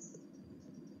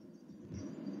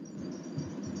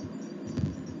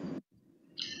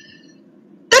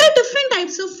 There are different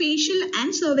types of facial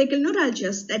and cervical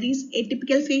neuralgias, that is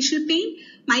atypical facial pain,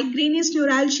 migrainous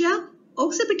neuralgia,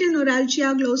 occipital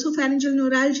neuralgia, glossopharyngeal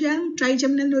neuralgia,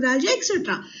 trigeminal neuralgia,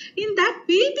 etc. In that,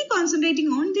 we will be concentrating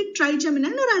on the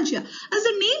trigeminal neuralgia. As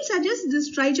the name suggests,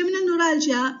 this trigeminal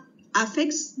neuralgia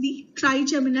affects the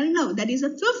trigeminal nerve, that is the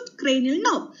fifth cranial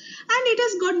nerve, and it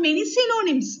has got many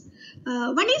synonyms.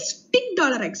 One is tic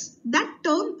X. That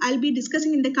term I'll be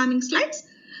discussing in the coming slides.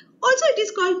 Also, it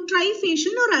is called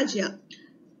trifacial neuralgia.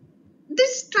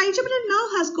 This trigeminal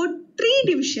nerve has got three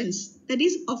divisions, that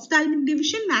is ophthalmic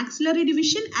division, maxillary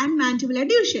division and mandibular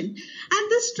division.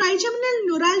 And this trigeminal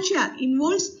neuralgia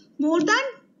involves more than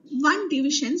one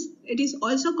divisions. It is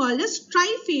also called as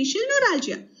trifacial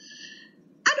neuralgia.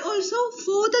 And also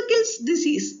Fothergill's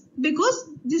disease, because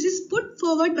this is put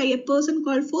forward by a person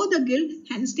called Fothergill,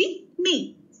 hence the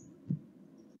name.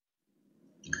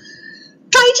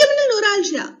 Trigeminal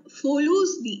neuralgia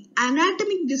follows the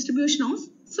anatomic distribution of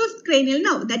fifth cranial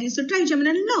nerve, that is the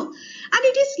trigeminal nerve, and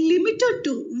it is limited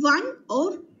to one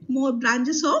or more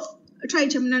branches of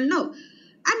trigeminal nerve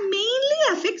and mainly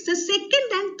affects the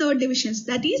second and third divisions,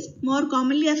 that is more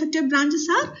commonly affected branches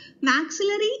are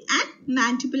maxillary and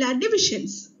mandibular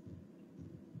divisions.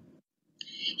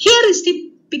 Here is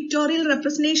the pictorial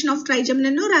representation of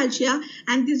trigeminal neuralgia,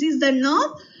 and this is the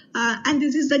nerve. And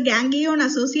this is the ganglion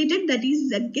associated, that is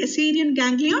the Gasserian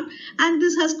ganglion, and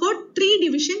this has got three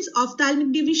divisions: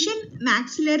 ophthalmic division,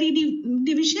 maxillary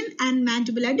division and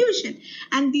mandibular division,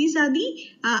 and these are the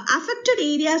affected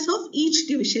areas of each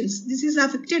divisions. This is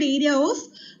affected area of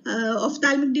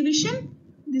ophthalmic division,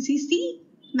 this is the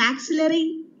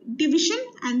maxillary division,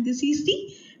 and this is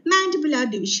the mandibular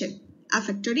division,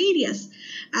 affected areas.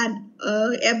 And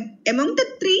among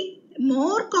the three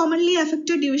more commonly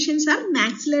affected divisions are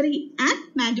maxillary and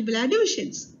mandibular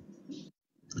divisions.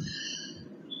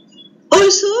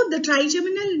 Also, the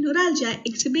trigeminal neuralgia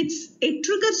exhibits a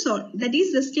trigger zone, that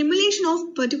is the stimulation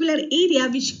of particular area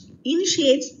which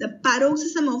initiates the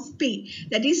paroxysm of pain,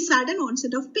 that is sudden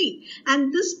onset of pain,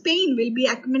 and this pain will be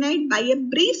accompanied by a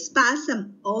brief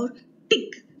spasm or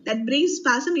tic. That brief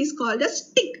spasm is called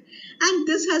as tic, and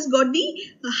this has got the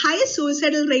highest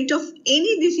suicidal rate of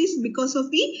any disease because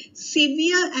of the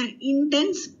severe and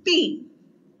intense pain.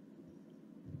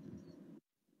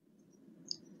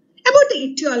 About the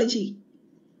etiology,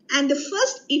 and the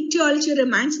first etiology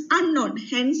remains unknown,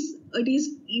 hence it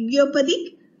is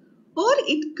idiopathic, or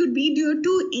it could be due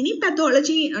to any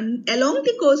pathology along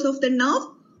the course of the nerve,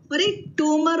 or a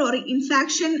tumor or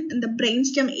infection in the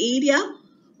brainstem area.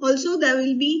 Also, there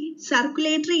will be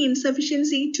circulatory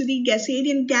insufficiency to the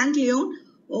Gasserian ganglion,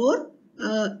 or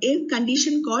a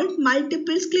condition called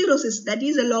multiple sclerosis, that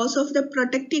is a loss of the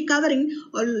protective covering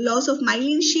or loss of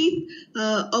myelin sheath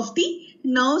of the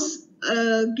nerves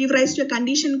give rise to a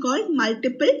condition called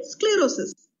multiple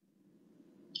sclerosis.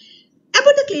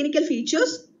 About the clinical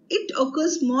features, it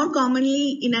occurs more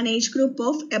commonly in an age group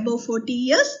of above 40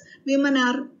 years. Women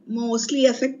are mostly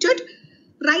affected.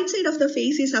 Right side of the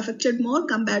face is affected more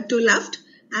compared to left,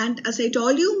 and as I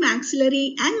told you,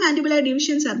 maxillary and mandibular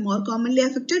divisions are more commonly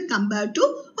affected compared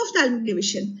to ophthalmic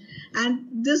division.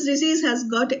 And this disease has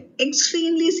got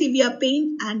extremely severe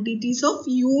pain, and it is of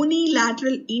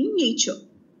unilateral in nature.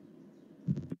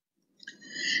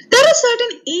 There are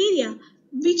certain areas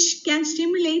which can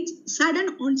stimulate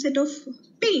sudden onset of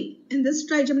pain in this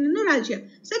trigeminal neuralgia.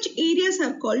 Such areas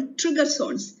are called trigger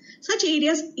zones. Such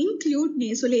areas include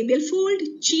nasolabial fold,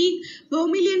 cheek,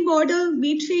 vermilion border,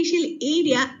 midfacial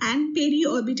area and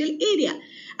periorbital area.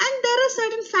 And there are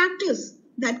certain factors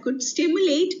that could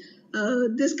stimulate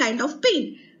this kind of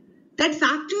pain. That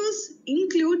factors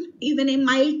include even a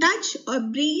mild touch or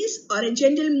breeze or a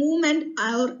gentle movement,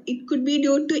 or it could be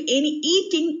due to any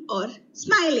eating or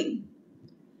smiling.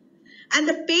 And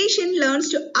the patient learns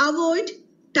to avoid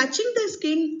touching the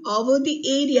skin over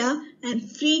the area, and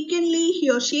frequently he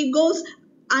or she goes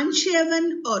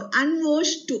unshaven or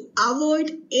unwashed to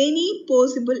avoid any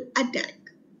possible attack.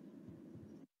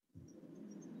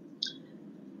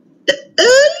 The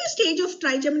early stage of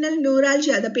trigeminal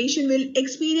neuralgia, the patient will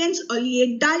experience only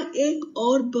a dull ache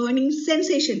or burning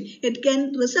sensation. It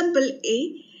can resemble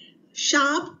a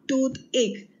sharp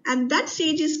toothache, and that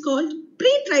stage is called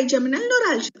pre-trigeminal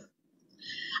neuralgia.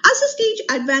 As the stage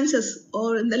advances,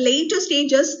 or in the later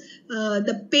stages,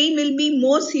 the pain will be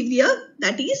more severe.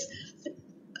 That is,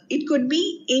 it could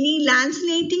be any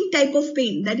lancinating type of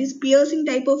pain, that is piercing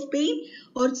type of pain,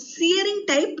 or searing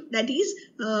type, that is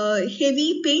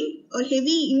heavy pain or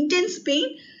heavy intense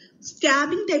pain,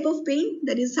 stabbing type of pain,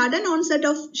 that is sudden onset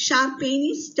of sharp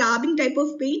pain is stabbing type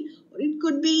of pain, or it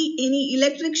could be any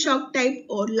electric shock type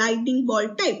or lightning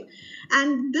bolt type.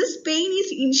 And this pain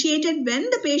is initiated when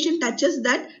the patient touches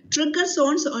that trigger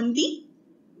zones on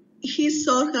his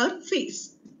or her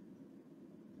face.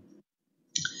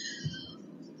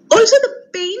 Also, the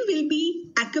pain will be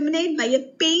accompanied by a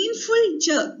painful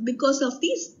jerk because of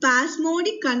the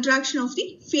spasmodic contraction of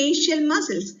the facial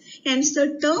muscles. Hence,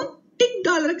 the term tic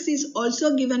doulorex is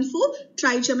also given for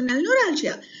trigeminal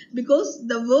neuralgia, because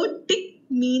the word tic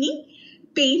meaning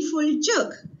painful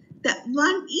jerk.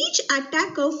 Each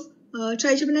attack of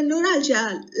trigeminal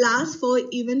neuralgia lasts for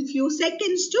even few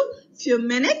seconds to few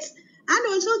minutes, and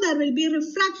also there will be a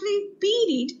refractory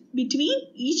period between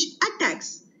each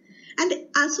attacks. And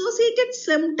associated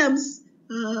symptoms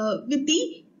with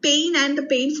the pain and the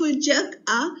painful jerk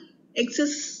are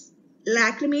excess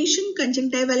lacrimation,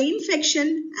 conjunctival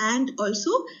infection, and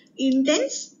also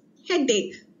intense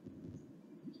headache.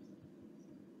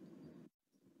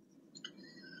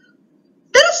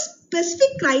 There are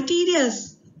specific criteria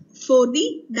for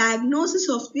the diagnosis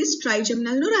of this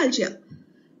trigeminal neuralgia.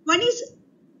 One is,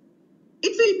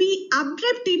 it will be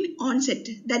abrupt in onset.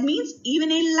 That means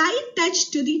even a light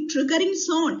touch to the triggering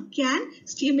zone can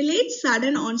stimulate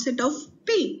sudden onset of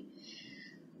pain.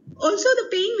 Also, the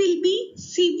pain will be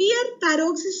severe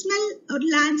paroxysmal or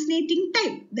lancinating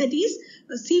type. That is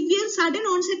a severe sudden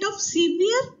onset of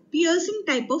severe piercing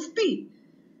type of pain.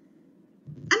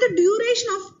 And the duration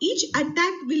of each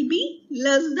attack will be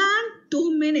less than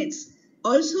 2 minutes.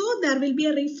 Also, there will be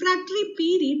a refractory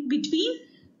period between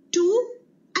two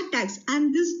attacks,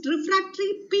 and this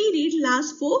refractory period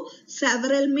lasts for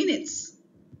several minutes.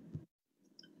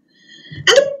 And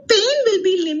the pain will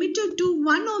be limited to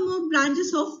one or more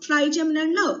branches of trigeminal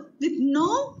nerve with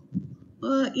no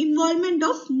involvement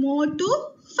of motor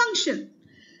function.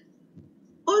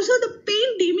 Also, the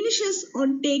pain diminishes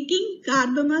on taking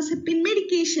carbamazepine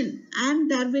medication, and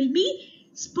there will be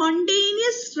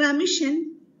spontaneous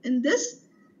remission in this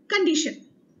condition.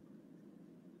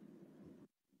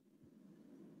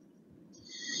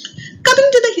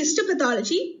 Coming to the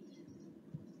histopathology,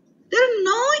 there are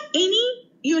no any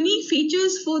unique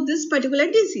features for this particular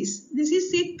disease. This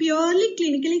is a purely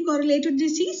clinically correlated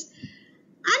disease.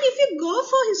 And if you go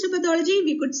for histopathology,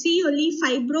 we could see only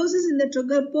fibrosis in the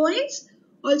trigger points.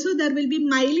 Also, there will be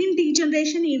myelin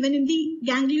degeneration even in the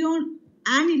ganglion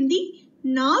and in the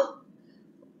nerve.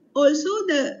 Also,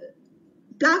 the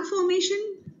plaque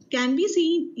formation can be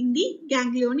seen in the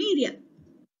ganglion area.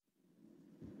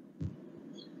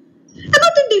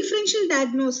 About the differential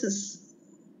diagnosis,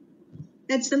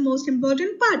 that's the most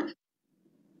important part.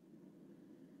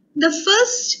 The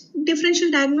first differential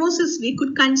diagnosis we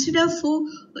could consider for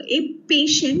a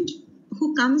patient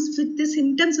who comes with the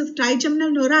symptoms of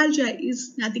trigeminal neuralgia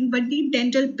is nothing but the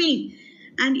dental pain,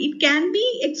 and it can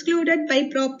be excluded by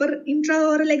proper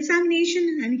intraoral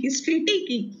examination and history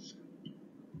taking.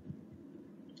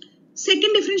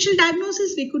 Second differential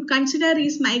diagnosis we could consider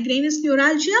is migrainous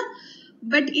neuralgia,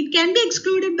 but it can be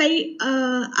excluded by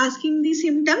asking the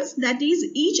symptoms. That is,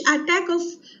 each attack of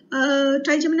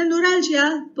trigeminal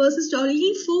neuralgia persists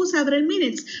only for several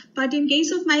minutes, but in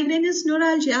case of migrainous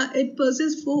neuralgia, it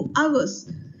persists for hours.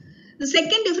 The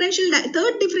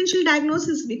third differential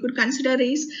diagnosis we could consider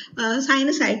is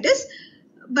sinusitis,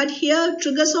 but here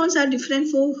trigger zones are different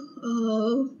for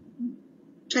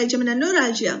trigeminal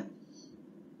neuralgia.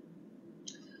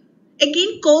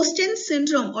 Again, Costen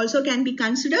syndrome also can be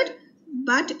considered,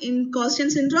 but in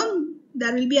Costen syndrome,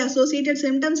 there will be associated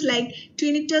symptoms like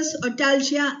tinnitus,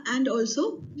 otalgia, and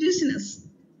also dizziness.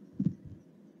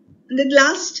 The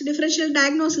last differential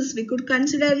diagnosis we could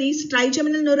consider is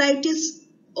trigeminal neuritis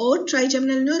or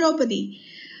trigeminal neuropathy.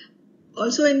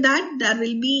 Also in that, there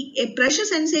will be a pressure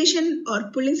sensation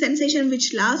or pulling sensation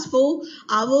which lasts for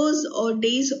hours or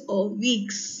days or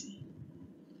weeks.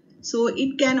 So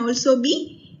it can also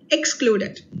be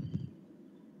excluded.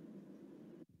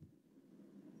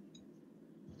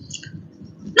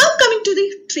 Now coming to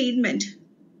the treatment.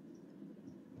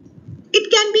 It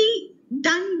can be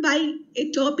done by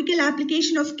a topical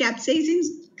application of capsaicin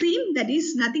cream, that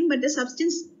is nothing but the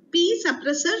substance P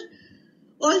suppressor.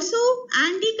 Also,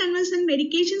 anti-convulsant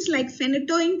medications like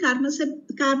phenytoin,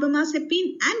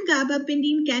 carbamazepine and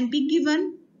gabapentin can be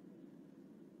given.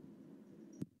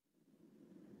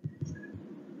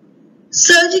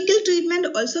 Surgical treatment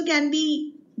also can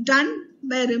be done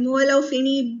by removal of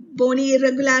any bony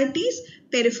irregularities,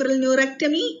 peripheral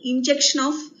neurectomy, injection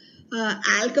of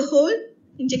alcohol,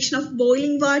 injection of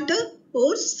boiling water,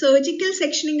 or surgical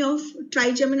sectioning of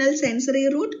trigeminal sensory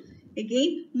root.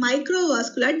 Again,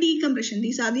 microvascular decompression.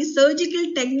 These are the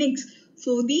surgical techniques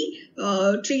for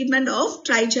the treatment of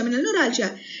trigeminal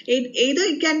neuralgia. Either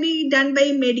it can be done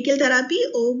by medical therapy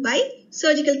or by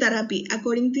surgical therapy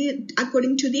according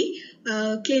to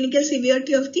the clinical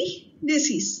severity of the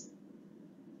disease.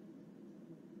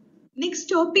 Next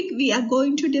topic we are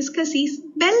going to discuss is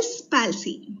Bell's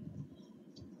palsy.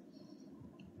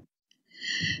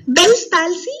 Bell's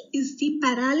palsy is the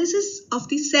paralysis of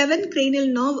the seventh cranial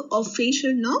nerve or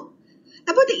facial nerve.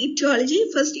 About the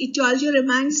etiology, first etiology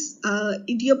remains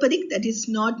idiopathic, that is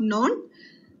not known.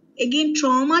 Again,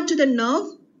 trauma to the nerve,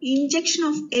 injection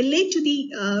of LA to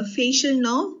the facial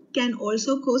nerve can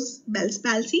also cause Bell's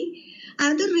palsy.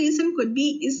 Another reason could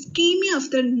be ischemia of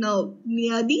the nerve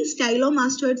near the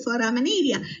stylomastoid foramen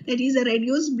area. That is a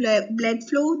reduced blood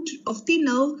flow of the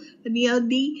nerve near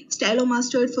the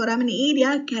stylomastoid foramen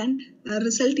area can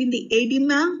result in the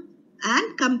edema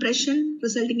and compression,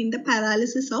 resulting in the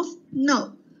paralysis of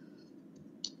nerve.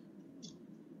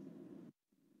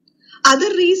 Other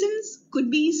reasons could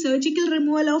be surgical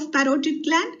removal of parotid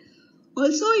gland.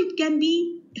 Also, it can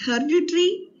be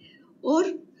hereditary or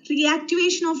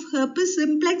reactivation of herpes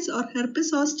simplex or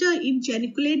herpes zoster in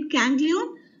geniculate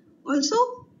ganglion, also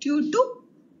due to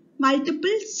multiple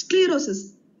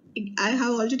sclerosis. I have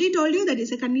already told you that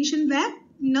is a condition where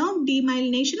nerve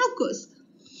demyelination occurs.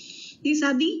 These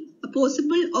are the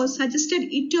possible or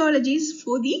suggested etiologies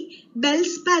for the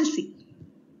Bell's palsy.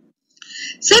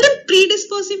 Certain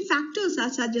predisposing factors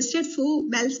are suggested for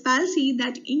Bell's palsy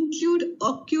that include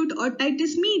acute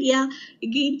otitis media,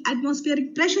 again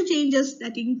atmospheric pressure changes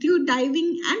that include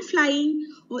diving and flying,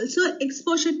 also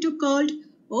exposure to cold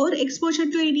or exposure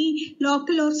to any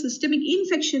local or systemic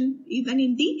infection, even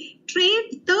in the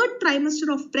third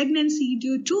trimester of pregnancy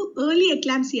due to early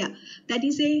eclampsia, that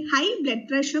is a high blood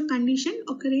pressure condition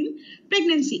occurring in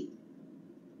pregnancy.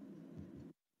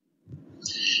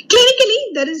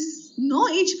 Clinically, there is no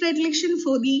age predilection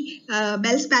for the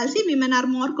Bell's palsy. Women are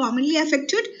more commonly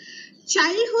affected.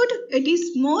 Childhood, it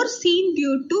is more seen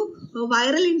due to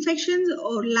viral infections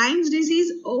or Lyme's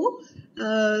disease or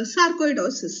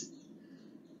sarcoidosis.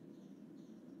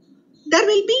 There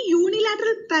will be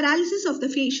unilateral paralysis of the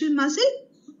facial muscle.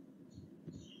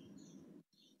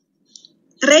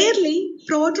 Rarely,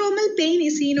 prodromal pain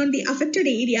is seen on the affected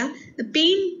area. The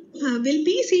pain will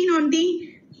be seen on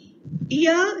the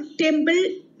ear,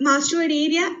 temple, mastoid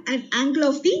area and angle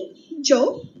of the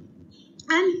jaw.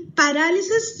 And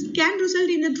paralysis can result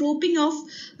in the drooping of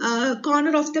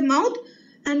corner of the mouth,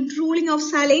 and drooling of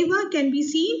saliva can be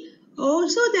seen.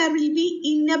 Also, there will be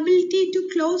inability to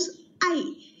close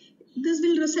eye. This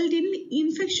will result in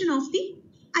infection of the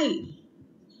eye.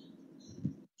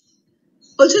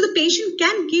 Also, the patient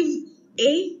can give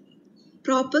a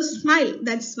proper smile.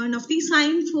 That's one of the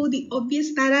signs for the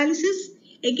obvious paralysis.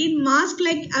 Again,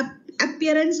 mask-like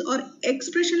appearance or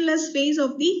expressionless face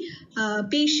of the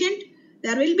patient.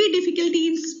 There will be difficulty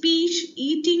in speech,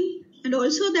 eating, and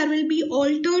also there will be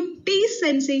altered taste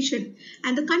sensation,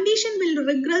 and the condition will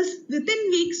regress within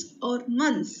weeks or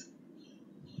months.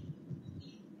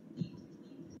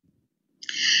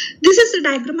 This is a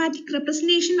diagrammatic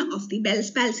representation of the Bell's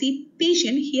palsy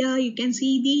patient. Here you can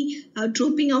see the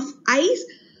drooping of eyes,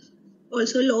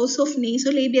 also loss of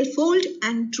nasolabial fold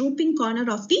and drooping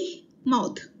corner of the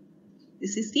mouth.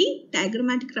 This is the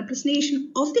diagrammatic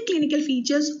representation of the clinical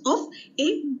features of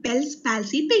a Bell's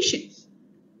palsy patient.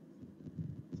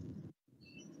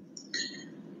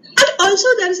 And also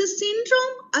there is a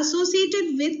syndrome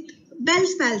associated with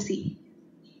Bell's palsy.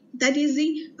 That is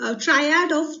the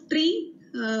triad of three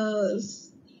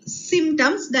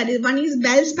symptoms. That is, one is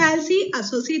Bell's palsy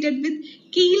associated with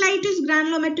cheilitis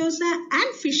granulomatosa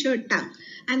and fissured tongue.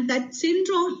 And that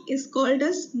syndrome is called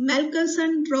as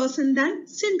Melkerson-Rosenthal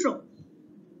syndrome.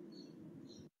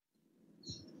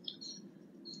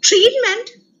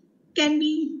 Treatment can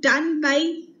be done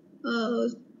by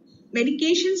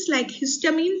medications like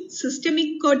histamine,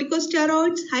 systemic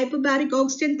corticosteroids, hyperbaric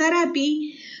oxygen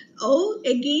therapy, or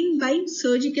again by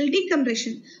surgical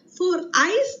decompression. For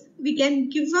eyes, we can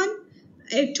give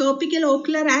a topical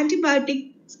ocular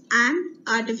antibiotics and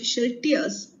artificial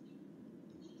tears.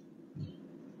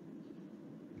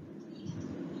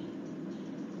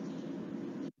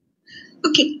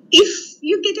 Okay, if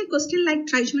you get a question like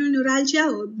trigeminal neuralgia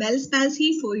or Bell's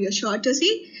palsy for your short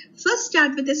essay, first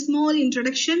start with a small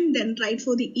introduction, then write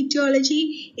for the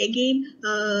etiology, again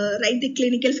write the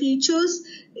clinical features,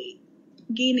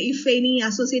 again if any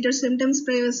associated symptoms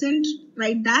present,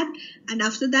 write that, and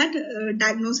after that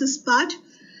diagnosis part,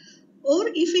 or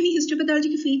if any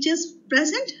histopathological features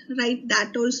present, write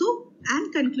that also,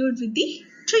 and conclude with the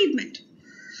treatment.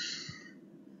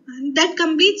 And that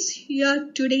completes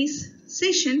your today's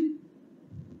session.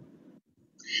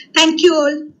 Thank you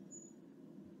all.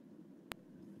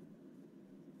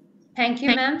 Thank you,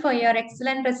 ma'am, for your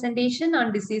excellent presentation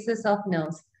on diseases of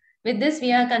nerves. With this,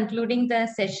 we are concluding the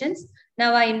sessions.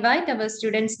 Now I invite our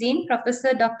Students Dean,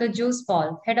 Professor Dr. Juice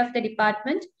Paul, Head of the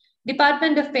Department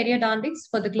of Periodontics,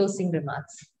 for the closing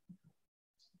remarks.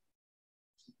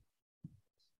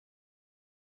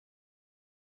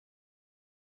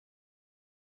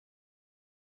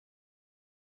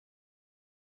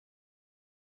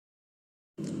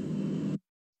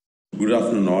 Good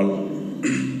afternoon, all.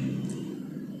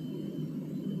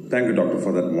 Thank you, Doctor,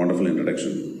 for that wonderful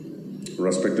introduction.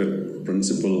 Respected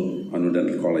Principal, Annoor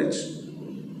Dental College,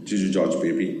 Jiju George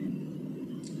Baby,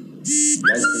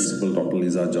 Vice Principal, Dr.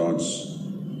 Lisa George,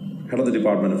 Head of the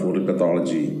Department of Oral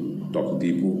Pathology, Dr.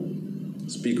 Deepu,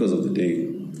 speakers of the day,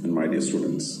 and my dear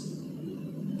students.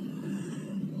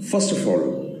 First of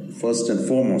all, first and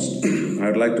foremost, I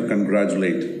would like to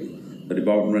congratulate the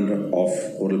Department of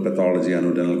Oral Pathology,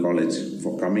 Annoor Dental College,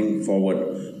 for coming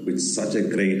forward with such a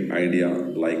great idea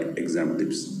like exam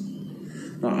tips.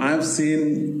 Now, I have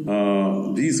seen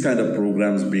these kind of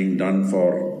programs being done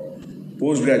for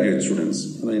postgraduate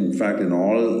students. In fact, in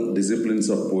all disciplines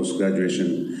of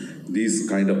post-graduation, these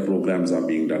kind of programs are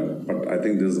being done. But I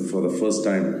think this is for the first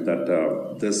time that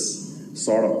this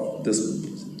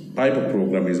type of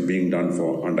program is being done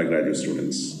for undergraduate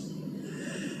students.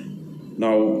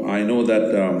 Now, I know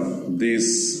that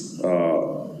these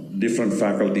different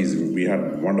faculties, we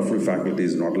had wonderful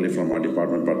faculties, not only from our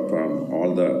department, but from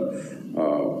all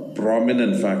the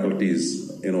prominent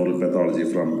faculties in oral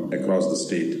pathology from across the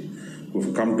state,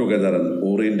 who've come together and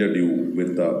oriented you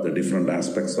with the different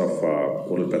aspects of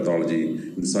oral pathology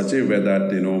in such a way that,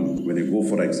 when you go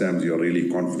for exams, you're really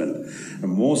confident.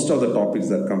 And most of the topics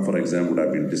that come for exam would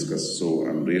have been discussed. So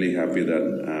I'm really happy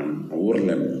that I'm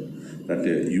overwhelmed that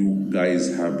you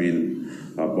guys have been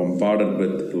bombarded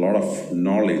with a lot of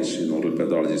knowledge in oral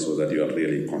pathology so that you are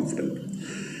really confident.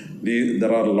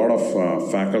 There are a lot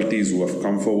of faculties who have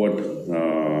come forward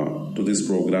to this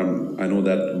program. I know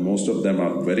that most of them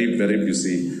are very, very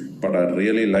busy, but I'd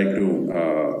really like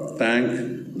to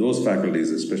thank those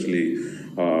faculties, especially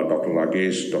Dr.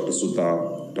 Rakesh, Dr.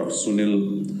 Sudha, Dr.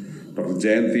 Sunil, Dr.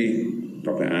 Jayanti,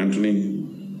 Dr. Anthony,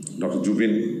 Dr.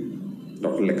 Jubin,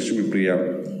 Dr. Lakshmi Priya,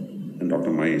 and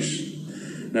Dr. Mahesh.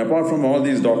 Now, apart from all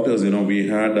these doctors, we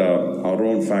had our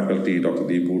own faculty, Dr.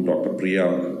 Deepu, Dr. Priya,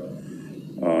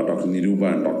 Dr.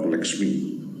 Niruba, and Dr. Lakshmi.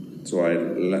 So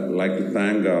I'd like to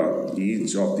thank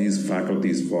each of these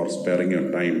faculties for sparing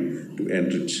your time to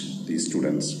enrich these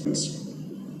students.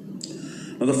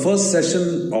 Now, the first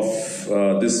session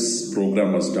of this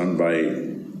program was done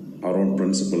by our own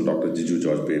principal, Dr. Jiju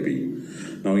George Baby.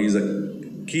 Now, he's a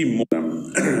key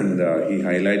and he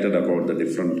highlighted about the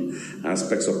different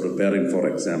aspects of preparing for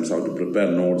exams, how to prepare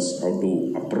notes, how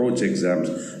to approach exams,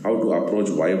 how to approach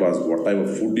vivas, what type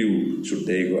of food you should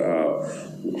take,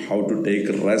 how to take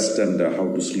rest and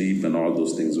how to sleep, and all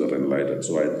those things were highlighted.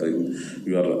 So I think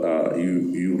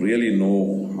you really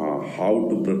know how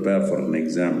to prepare for an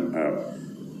exam,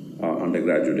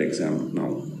 undergraduate exam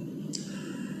now.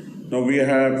 Now we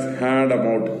have had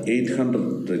about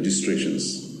 800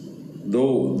 registrations.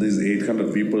 Though these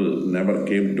 800 people never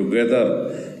came together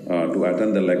to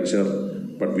attend the lecture,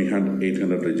 but we had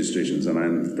 800 registrations, and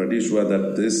I'm pretty sure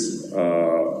that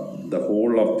the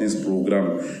whole of this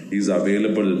program is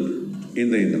available in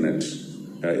the internet.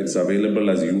 It's available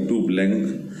as YouTube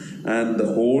link, and the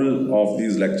whole of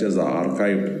these lectures are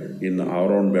archived in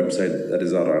our own website, that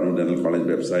is our Annoor Dental College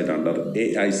website under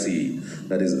AIC,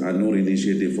 that is Annoor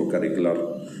Initiative for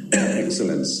Curricular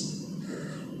Excellence.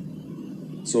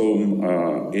 So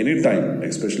anytime,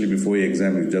 especially before your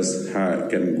exam, you just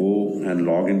can go and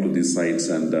log into these sites,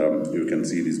 and you can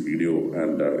see this video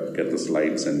and get the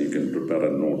slides, and you can prepare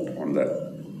a note on that.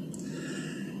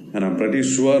 And I'm pretty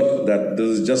sure that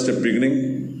this is just a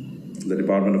beginning. The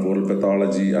Department of Oral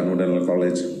Pathology, Annoor Dental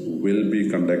College, will be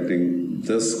conducting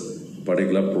this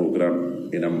particular program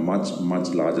in a much, much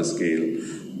larger scale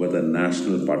with a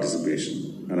national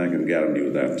participation, and I can guarantee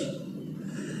you that.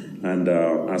 And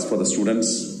as for the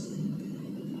students,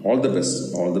 all the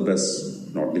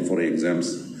best, not only for exams,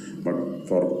 but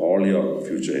for all your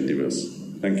future endeavors.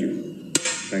 Thank you.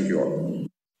 Thank you all.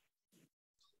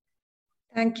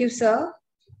 Thank you, sir.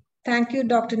 Thank you,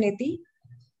 Dr. Nidhi.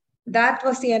 That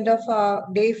was the end of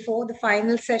day 4, the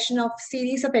final session of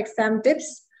series of exam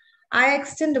tips. I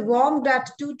extend a warm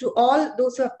gratitude to all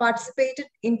those who have participated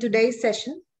in today's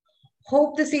session.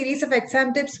 Hope the series of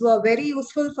exam tips were very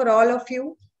useful for all of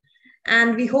you.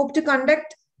 And we hope to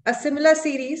conduct a similar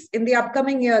series in the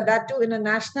upcoming year, that too in a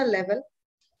national level.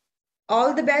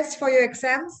 All the best for your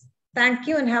exams. Thank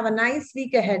you and have a nice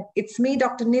week ahead. It's me,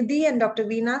 Dr. Nidhi and Dr.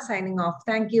 Veena signing off.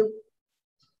 Thank you.